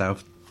do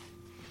myself.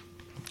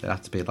 It'd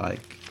have to be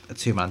like a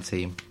 2-man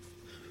team.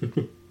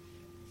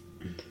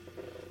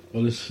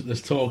 Well,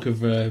 there's talk of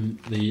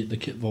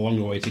the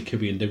long-awaited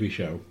Kibby and Dibby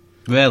show.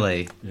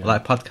 Really? Yeah.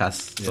 Like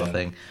podcast sort of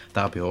thing?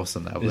 That would be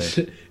awesome, that would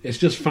be. It's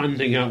just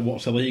finding out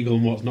what's illegal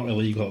and what's not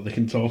illegal that they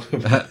can talk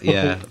about.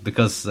 Yeah,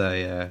 because,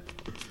 yeah.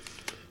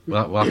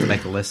 We'll have to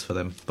make a list for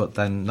them. But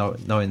then,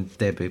 knowing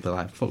Dib, he'd be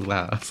like, fuck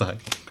that. I was like,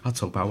 I'll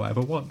talk about whatever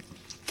I want.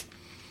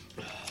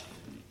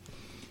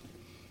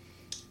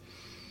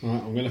 Right,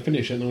 I'm going to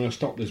finish it and I'm going to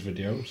stop this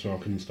video so I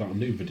can start a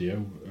new video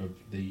of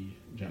the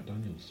Jack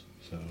Daniels.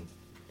 So,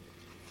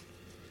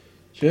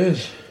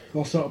 cheers.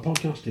 I'll start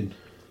podcasting.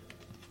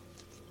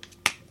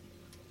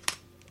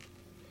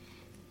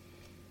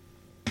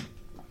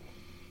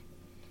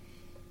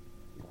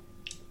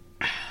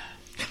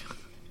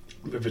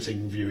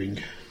 Riveting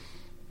viewing.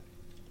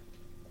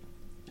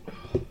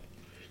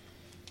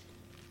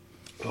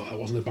 Oh, that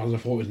wasn't as bad as I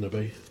thought it was going to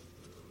be.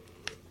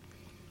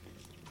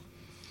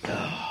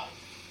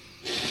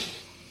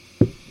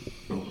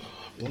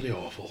 Bloody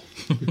awful.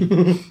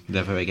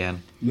 Never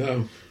again.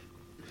 No.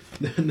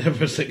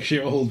 Never a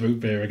 6-year-old root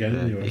beer again,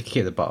 anyway. You can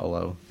keep the bottle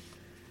low.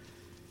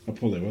 I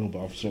probably will,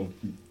 but I've sort of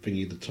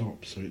thingied the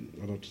top, so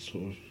I'd have to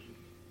sort of...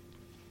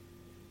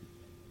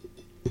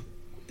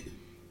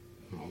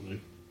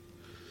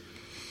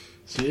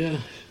 So yeah,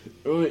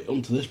 right,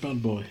 onto this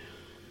bad boy.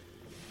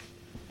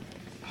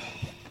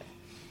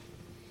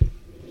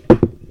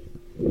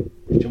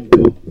 Jump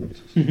go.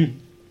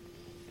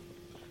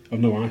 I've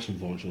no ice,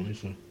 unfortunately,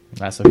 so...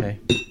 That's okay.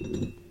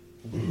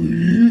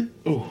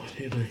 Oh,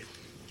 dear me.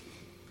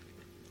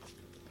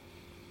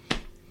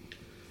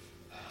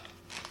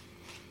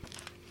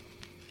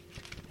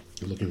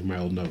 You're looking for my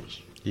old notes.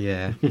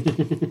 Yeah.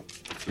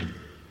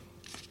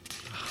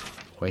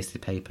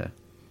 Wasted paper.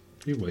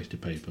 You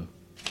wasted paper.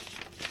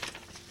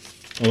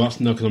 Oh,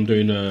 that's no, because I'm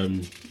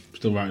doing,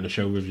 still writing a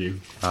show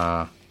review.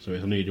 Ah. So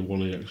if I needed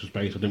one of the extra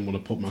space, I didn't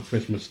want to put my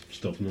Christmas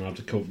stuff and then I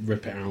had to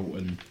rip it out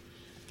and...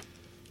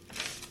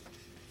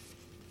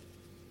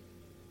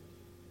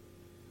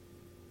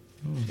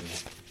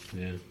 So,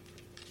 yeah.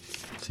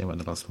 See what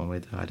the last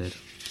one I did.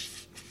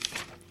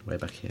 Way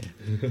back here.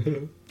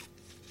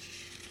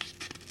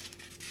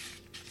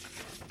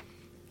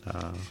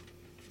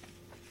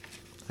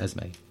 There's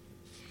me.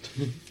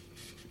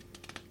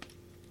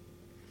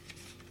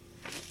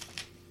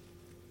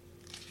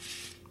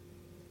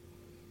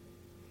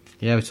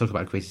 Yeah, we talked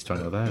about Greasy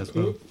Strangler there as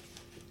well.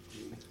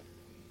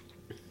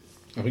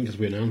 I think because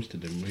we announced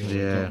it, didn't we?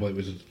 Yeah. It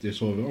was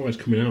sort of, it's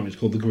coming out, it's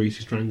called The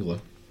Greasy Strangler.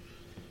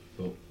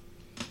 But,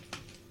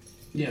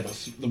 yeah,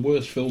 that's the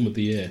worst film of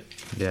the year.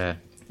 Yeah.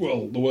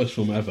 Well, the worst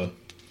film ever.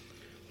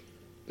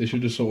 They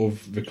should just sort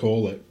of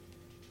recall it.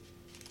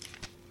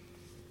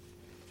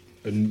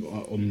 And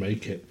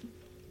unmake it.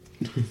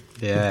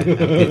 Yeah.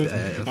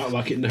 Act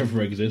like it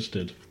never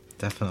existed.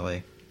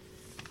 Definitely.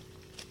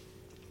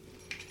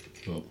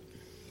 But,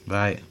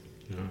 right.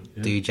 Yeah.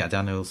 Do Jack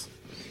Daniels.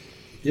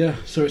 Yeah,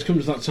 so it's come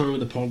to that time of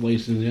the pod,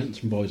 ladies and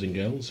gents, and boys and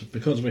girls.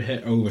 Because we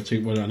hit over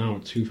we're now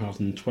at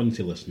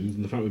 2020 listens,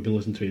 and the fact we've been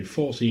listened to in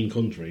 14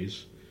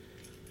 countries,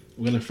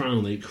 we're going to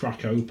finally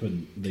crack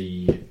open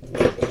the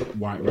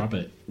White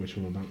Rabbit, which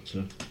I'm about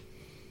to...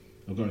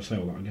 I've got to say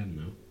all that again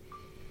now.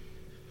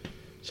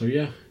 So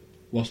yeah,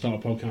 Lost Art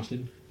of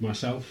Podcasting,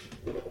 myself,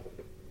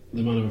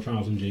 the man of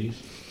 1,000 Gs,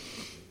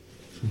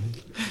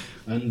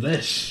 and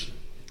this,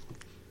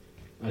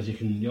 as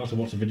you'll have to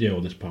watch the video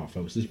on this part,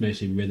 folks. This may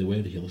seem really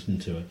weird if you listen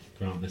to it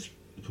throughout this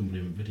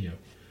accompaniment video.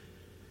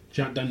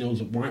 Jack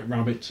Daniels White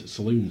Rabbit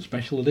Saloon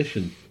Special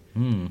Edition,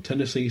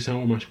 Tennessee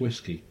Sour Mash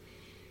Whiskey,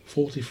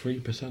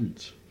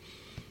 43%.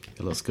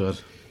 It looks good.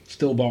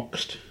 Still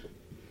boxed.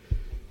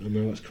 And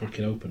now let's crack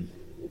it open.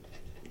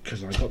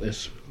 Because I got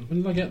this.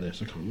 When did I get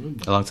this? I can't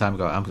remember. A long time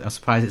ago. I'm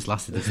surprised it's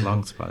lasted this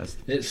long, to be honest.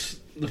 It's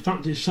the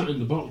fact it's sat in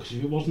the box.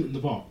 If it wasn't in the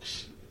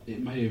box, it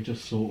may have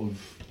just sort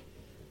of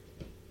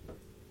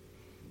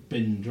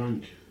been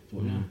drank.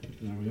 But yeah,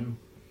 there we go.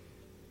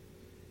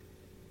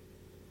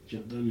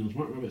 Jack Daniels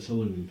White Rabbit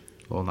Saloon.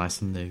 All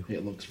nice and new.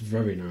 It looks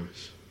very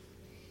nice.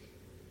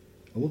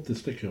 I love the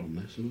sticker on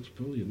this. It looks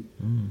brilliant.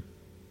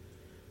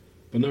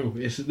 But no,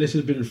 this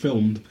has been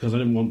filmed because I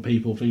didn't want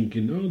people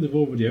thinking, oh, they've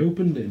already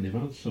opened it and they've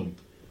had some.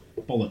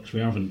 Bollocks, we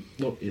haven't.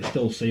 Look, it's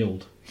still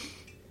sealed.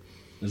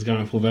 As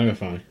Gareth will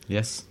verify.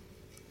 Yes.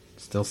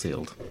 Still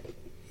sealed.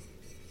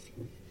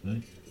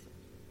 See?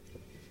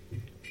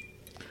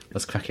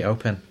 Let's crack it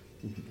open.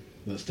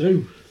 Let's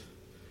do.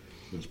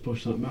 Let's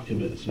push that back a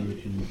bit so we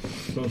can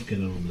both get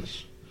in on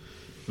this.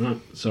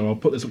 Right, so I'll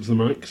put this up to the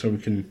mic so we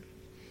can...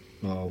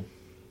 Well,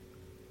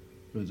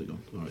 where's it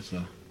gone? Oh, it's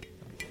there.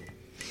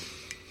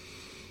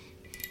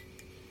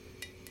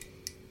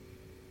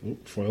 Oh,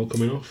 foil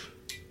coming off.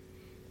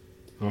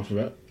 Half of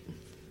it.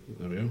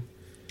 There we go.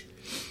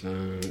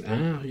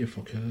 You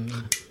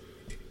fucker.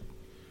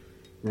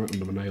 Right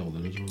under my nail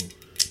then as well.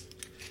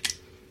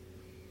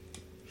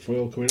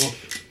 Foil coming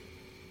off.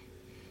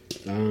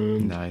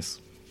 Nice.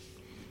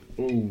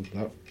 Oh,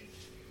 that.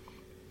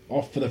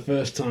 Off for the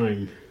first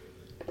time.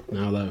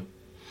 Now though.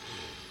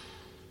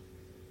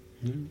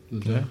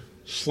 There's a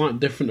slight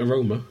different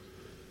aroma.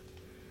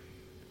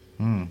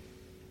 It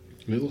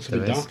looks a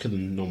bit darker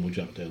than normal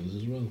Jack Daniels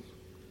as well.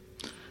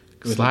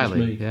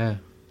 Slightly, yeah.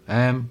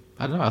 I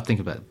don't know. I think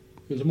about it.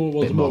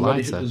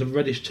 There's a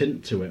reddish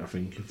tint to it. I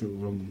think if it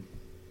were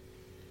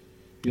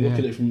you look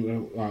at it from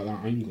like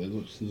that angle,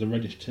 there's a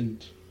reddish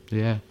tint.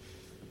 Yeah.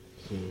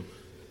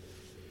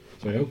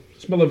 So yeah,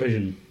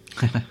 smell-o-vision,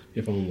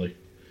 if only.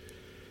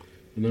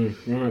 No,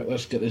 right.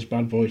 Let's get this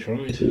bad boy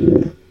tried.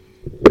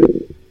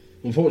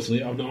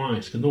 Unfortunately, I have no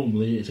ice because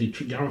normally it's a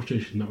Gareth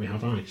tradition that we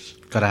have ice.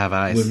 Gotta have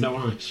ice. With no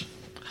ice,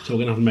 so we're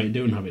gonna have to make it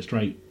do and have it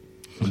straight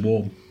and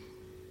warm.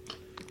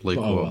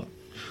 Lukewarm.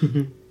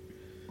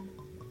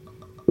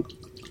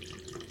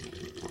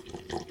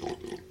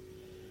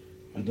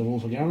 A double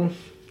for Gareth.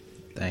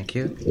 Thank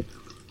you.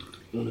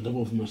 And a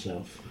double for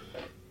myself.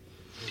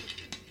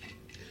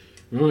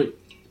 Right.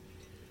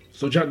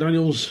 So Jack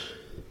Daniels,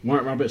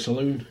 White Rabbit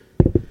Saloon.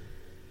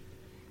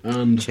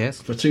 And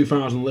cheers. For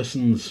 2,000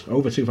 listens,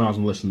 over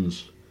 2,000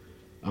 listens,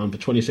 and for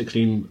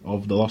 2016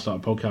 of the Lost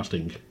Art of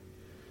Podcasting.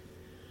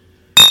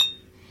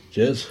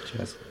 Cheers.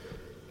 Cheers.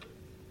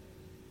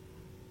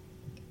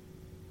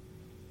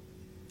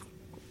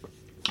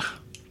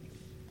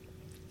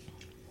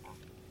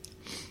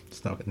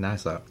 It's not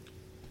nice, that.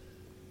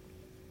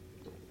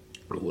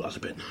 Oh, that's a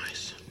bit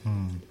nice.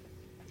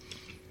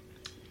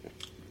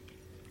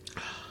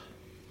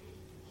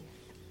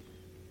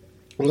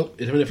 Well,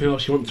 is there anything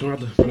else you want to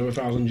add? One of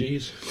 1,000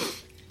 G's?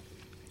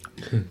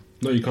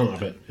 No, you can't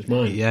have it. It's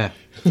mine. Yeah.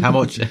 How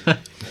much?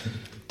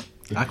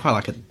 I quite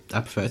like it. I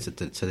prefer it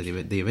to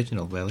the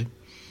original, really.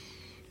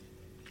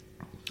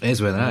 It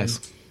is really nice.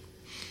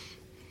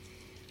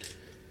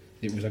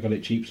 It was. I got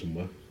it cheap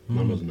somewhere.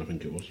 Amazon, I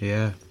think it was.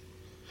 Yeah.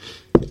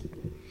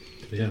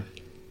 Yeah.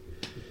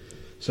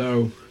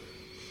 So,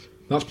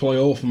 that's probably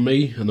all from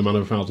me and the man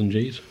of 1,000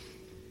 G's.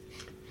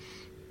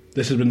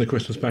 This has been the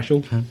Christmas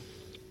special. I'm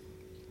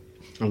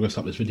going to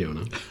stop this video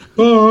now.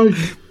 Bye!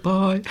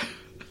 Bye!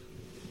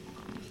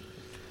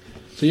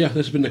 So yeah,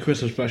 this has been the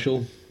Christmas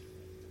special.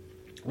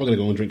 We're going to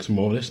go and drink some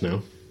more of this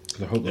now,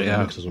 because I hope there's a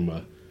mixer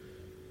somewhere.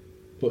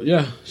 But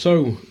yeah,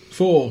 so,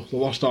 for the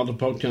lost art of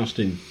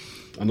podcasting,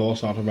 and the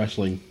lost art of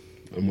wrestling,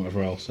 and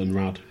whatever else, and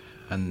rad.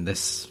 And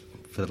this,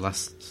 for the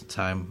last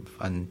time,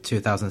 in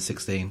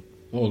 2016.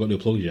 Oh, I've got no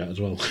plugs yet as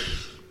well.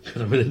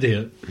 Because I'm an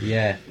idiot.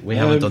 Yeah, we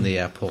haven't done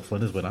the Paul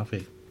Flinders one, have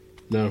we?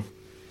 No.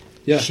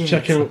 Yeah, Shit.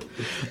 Check out...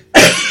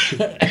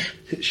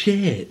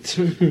 Shit!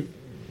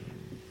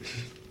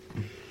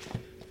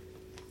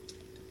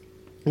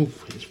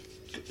 Oof,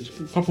 it's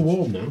proper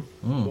warm now.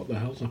 What the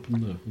hell's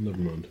happened there? Never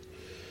mind.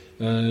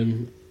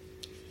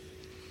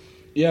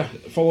 Yeah,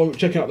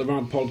 check out the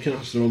Rad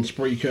podcast. They're on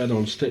Spreaker, they're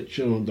on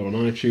Stitcher, they're on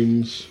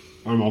iTunes.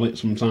 I'm on it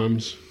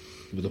sometimes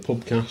with a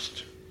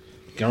pubcast.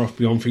 Gareth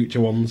Beyond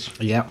Future Ones.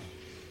 Yeah.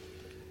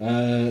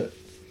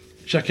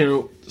 Check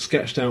out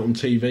Sketched Out on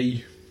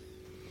TV.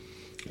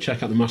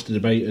 Check out the Master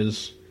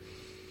Debaters.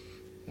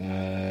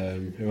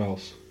 Who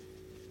else?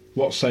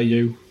 What Say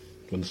You?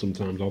 When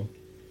sometimes on.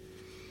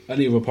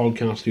 Any other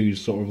podcast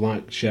who's sort of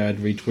liked, shared,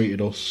 retweeted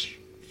us,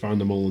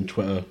 find them all on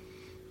Twitter.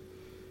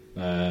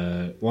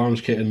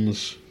 Lounge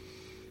Kittens,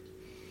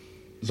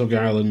 Zug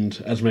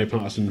Island, Esme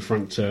Patterson,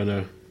 Frank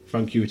Turner.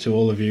 Thank you to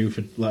all of you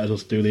for letting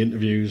us do the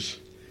interviews.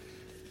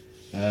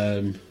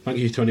 Thank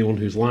you to anyone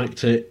who's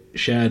liked it,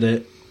 shared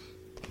it,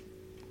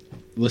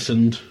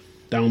 listened,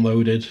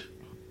 downloaded,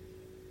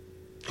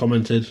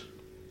 commented,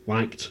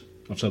 liked.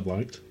 I've said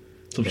liked.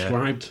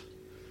 Subscribed.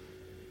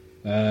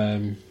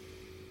 So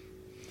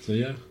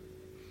yeah.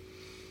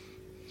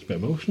 It's a bit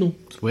emotional.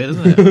 It's weird,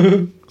 isn't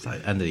it? It's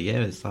like end of the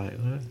year, it's like...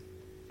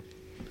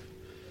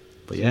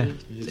 But yeah,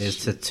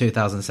 it's to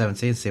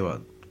 2017, see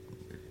what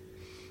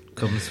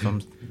comes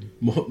from...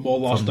 More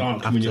lost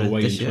art coming your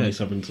way in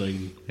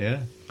 2017.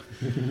 Yeah.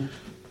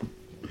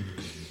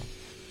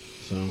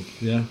 So,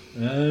 yeah.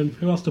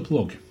 Who else to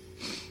plug?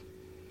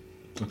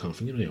 I can't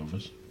think of any of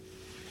us.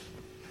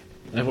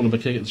 Everyone will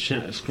be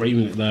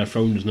screaming at their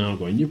phones now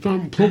going, "You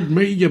haven't plugged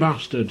me, you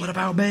bastard!" What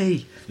about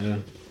me? Yeah.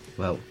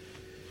 Well,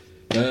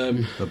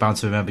 we're bound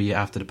to remember you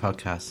after the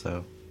podcast,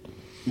 so...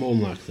 More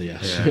than likely,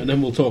 yes. Yeah. And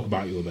then we'll talk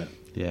about you a bit.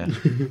 Yeah.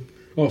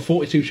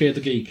 42 Shades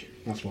of Geek.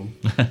 That's one.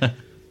 I've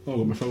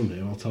got my phone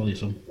here. I'll tell you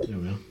some. There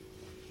we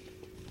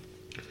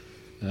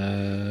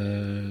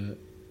are.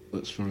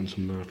 Let's find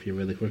some now for you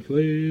really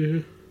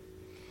quickly.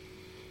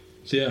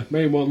 So yeah,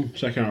 main one,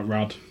 check out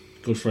Rad.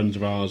 Good friends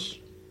of ours.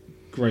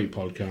 Great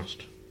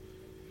podcast.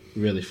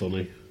 Really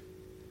funny.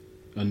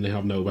 And they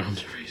have no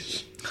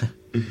boundaries.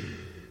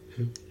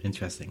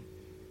 Interesting.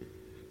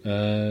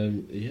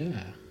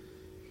 Yeah.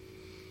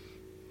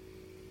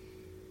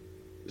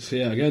 So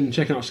yeah, again,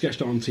 check out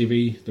Sketched Out on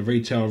TV, The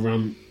Retail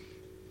Rant.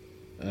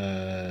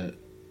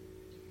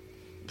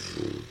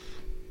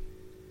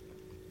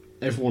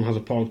 Everyone has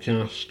a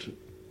podcast.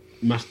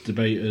 Master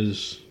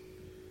Debaters.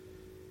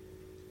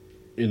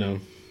 You know,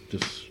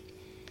 just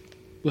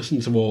listen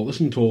to all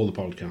the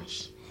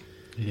podcasts.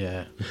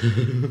 Yeah.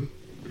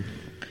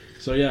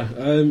 So yeah,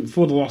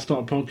 for the Lost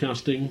Art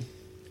Podcasting,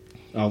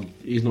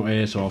 he's not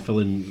here, so I'll fill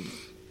in.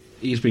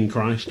 He's been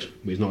Christ,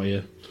 but he's not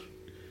here.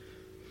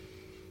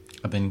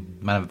 I've been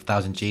man of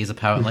 1,000 G's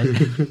apparently.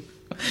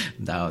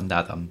 Now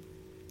that's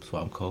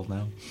what I'm called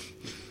now.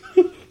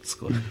 It's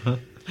good.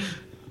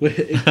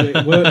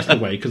 It works the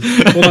way because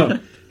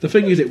the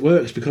thing is, it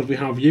works because we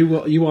have you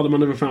are the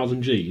man of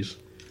 1,000 G's,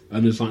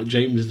 and it's like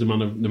James is the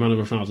man of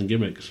 1,000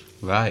 gimmicks.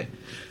 Right.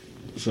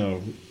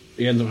 So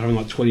he ends up having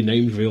like 20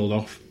 names reeled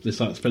off. This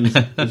like spends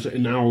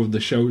an hour of the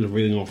show just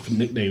reeling off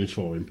nicknames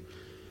for him.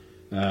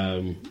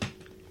 So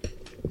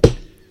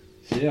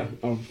yeah,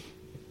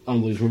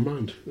 I'm losing my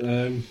mind.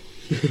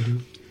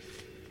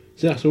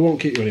 So yeah, so we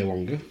won't keep you any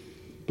longer,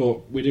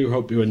 but we do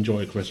hope you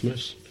enjoy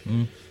Christmas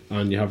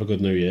and you have a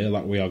good New Year,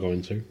 like we are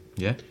going to.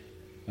 Yeah.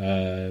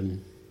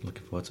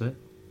 Looking forward to it.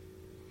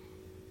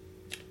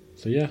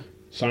 So yeah,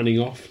 signing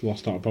off.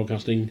 Lost Art of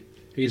Podcasting.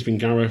 He's been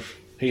Gareth.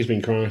 He's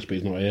been Christ, but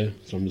he's not here,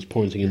 so I'm just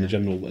pointing in the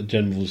general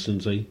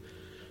vicinity.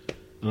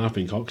 And I've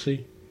been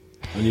Coxie,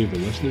 and you've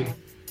been listening.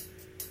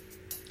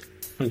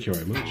 Thank you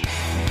very much.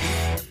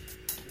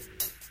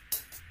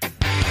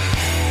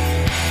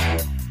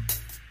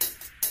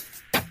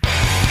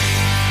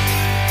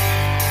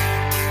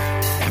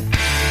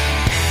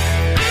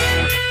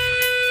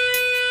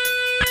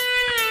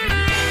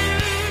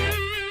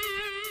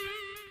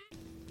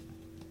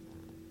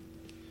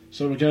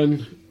 So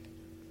again,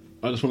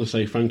 I just want to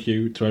say thank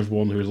you to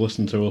everyone who has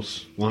listened to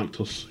us, liked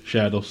us,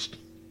 shared us.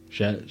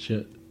 I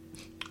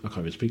can't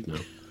even speak now.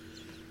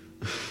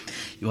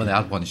 You only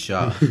had one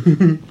shot.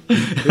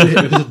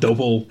 It was a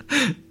double.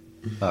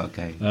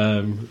 Okay.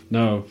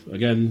 No,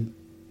 again,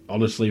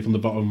 honestly, from the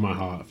bottom of my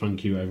heart,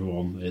 thank you,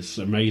 everyone. It's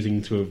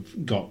amazing to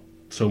have got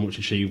so much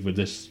achieved with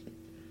this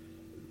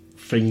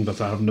thing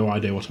that I have no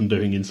idea what I'm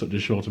doing in such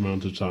a short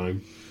amount of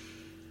time.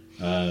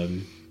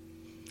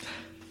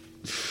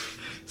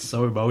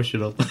 So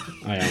emotional.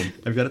 I am.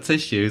 Have you got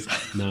tissues?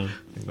 No.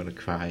 I'm going to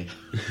cry.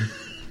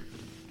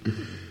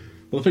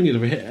 Well, the thing is,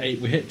 we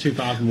hit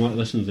 2,000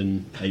 listeners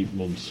in 8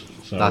 months.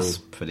 So that's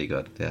pretty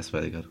good. Yeah, that's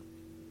really good.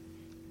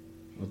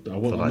 I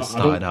don't want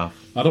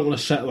to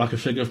set like a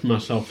figure for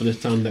myself for this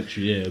time next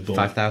year, but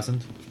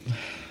 5,000.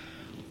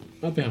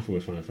 I'd be happy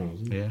with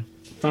 5,000. Yeah,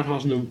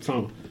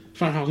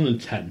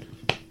 5,010.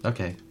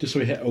 Okay, just so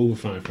we hit over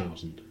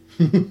 5,000.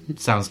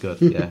 Sounds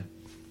good. Yeah,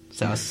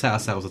 set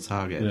ourselves a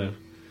target. Yeah.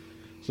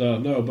 So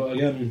no, but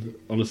again,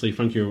 honestly,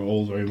 thank you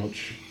all very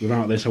much.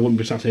 Without this, I wouldn't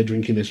be sat here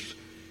drinking this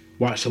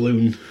White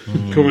Saloon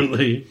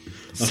currently.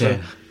 See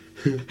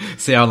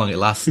how long it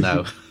lasts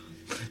now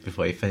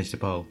before you finish the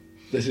bowl.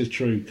 This is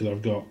true, because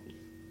I've got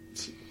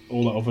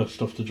all that other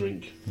stuff to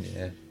drink.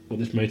 Yeah. But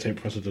this may take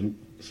precedent,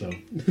 so.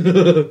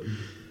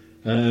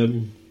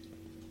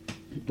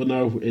 But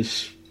no,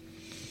 it's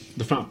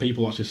the fact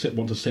people actually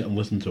want to sit and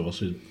listen to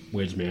us, it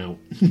weirds me out.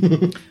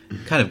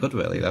 Kind of good,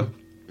 really, though.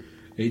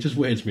 It just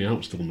weirds me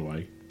out still in a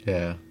way.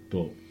 Yeah.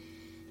 But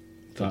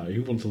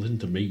who wants to listen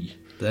to me?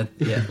 Yeah,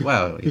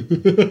 well,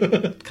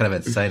 kind of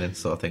entertaining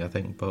sort of thing, I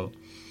think, but...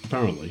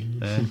 Apparently.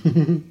 Yeah.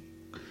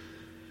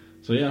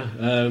 So yeah,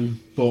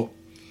 but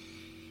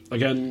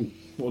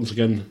once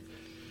again,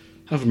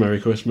 have a Merry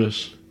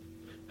Christmas,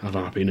 have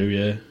a Happy New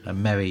Year. A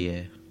Merry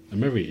Year. A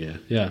Merry Year,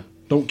 yeah.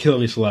 Don't kill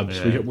any celebs.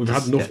 Yeah. We've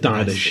had enough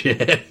die this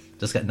year.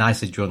 Just get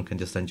nicely drunk and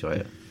just enjoy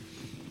it.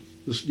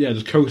 Just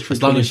coast through 2017.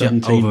 As long as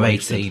you're over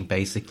 18,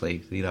 basically,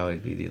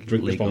 drink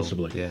legal.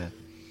 responsibly. Yeah.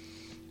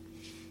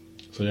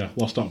 So yeah,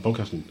 we'll start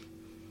podcasting.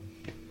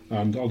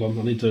 And hold on,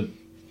 I need to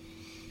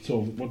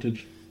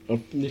I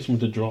need something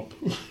to drop.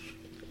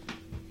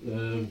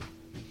 I've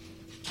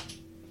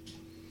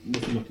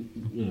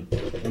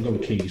got the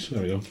keys.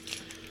 There we go.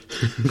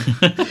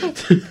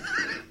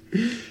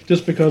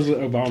 Just because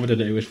Obama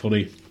did it was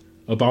funny.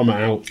 Obama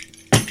out.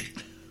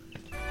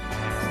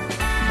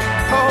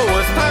 Oh,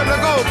 it's time to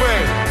go,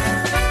 babe.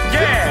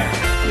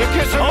 Yeah. You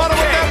kiss your mother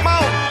with that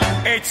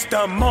mouth. It's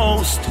the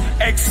most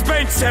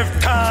expensive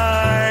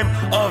time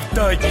of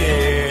the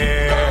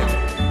year.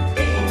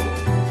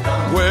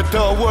 With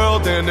the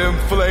world and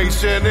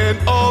inflation and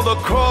all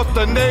across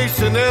the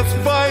nation, it's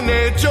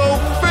financial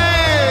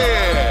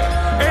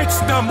fear. It's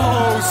the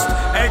most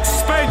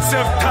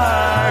expensive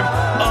time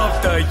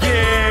of the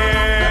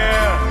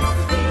year.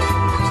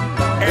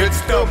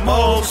 It's the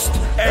most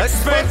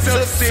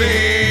expensive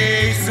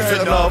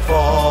season of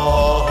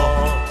all.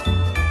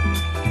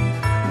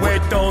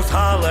 With those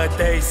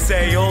holiday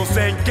sales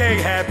and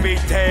gay happy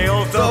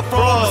tales of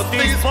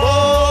Frosty's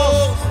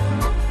balls.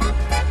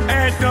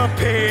 And the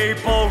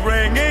people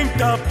ringing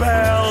the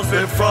bells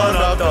in front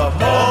of the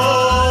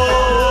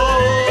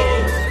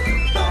malls.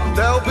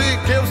 There'll be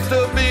gifts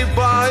to be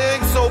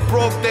buying, so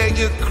broke that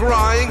you're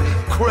crying.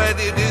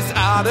 Credit is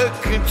out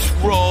of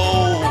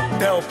control.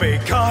 There'll be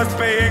cars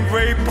being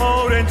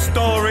repoed and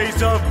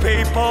stories of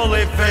people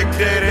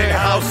evicted and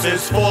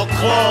houses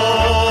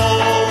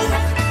foreclosed.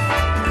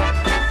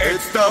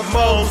 It's the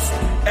most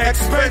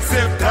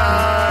expensive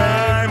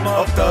time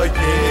of the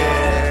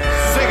year.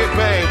 Sing it,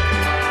 babe.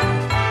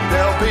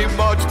 There'll be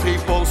much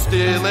people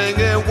stealing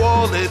and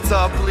wallets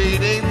are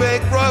bleeding.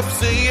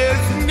 Bankruptcy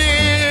is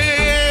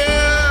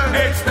near.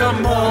 It's the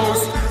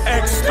most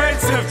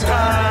expensive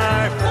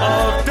time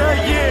of the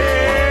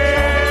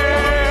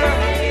year.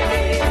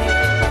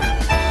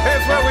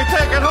 Here's where we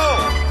take it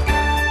home.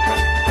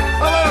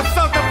 A little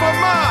something for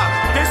Mom.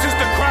 This is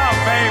the crowd,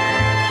 babe.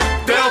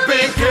 There'll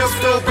be gifts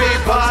to be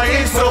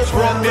buying, so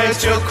broke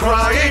that you're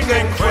crying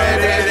and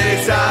credit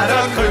is out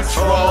of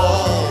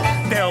control.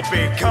 There'll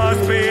be cars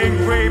being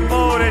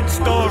repoed and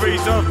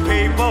stories of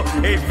people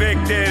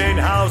evicted and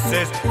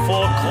houses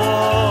foreclosed.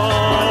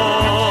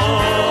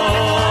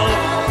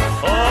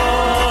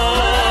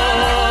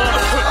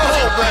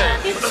 Oh,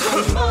 babe.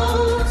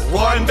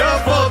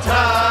 Wonderful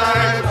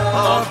time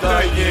of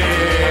the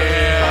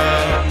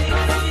year.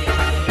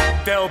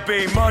 There'll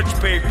be much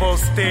people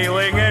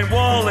stealing and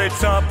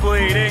wallets are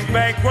bleeding.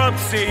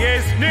 Bankruptcy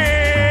is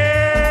near.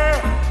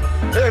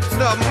 It's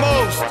the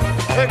most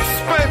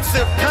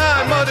expensive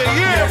time of the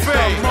year, baby. It's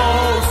the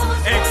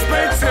most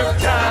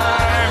expensive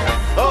time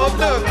of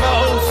the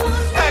most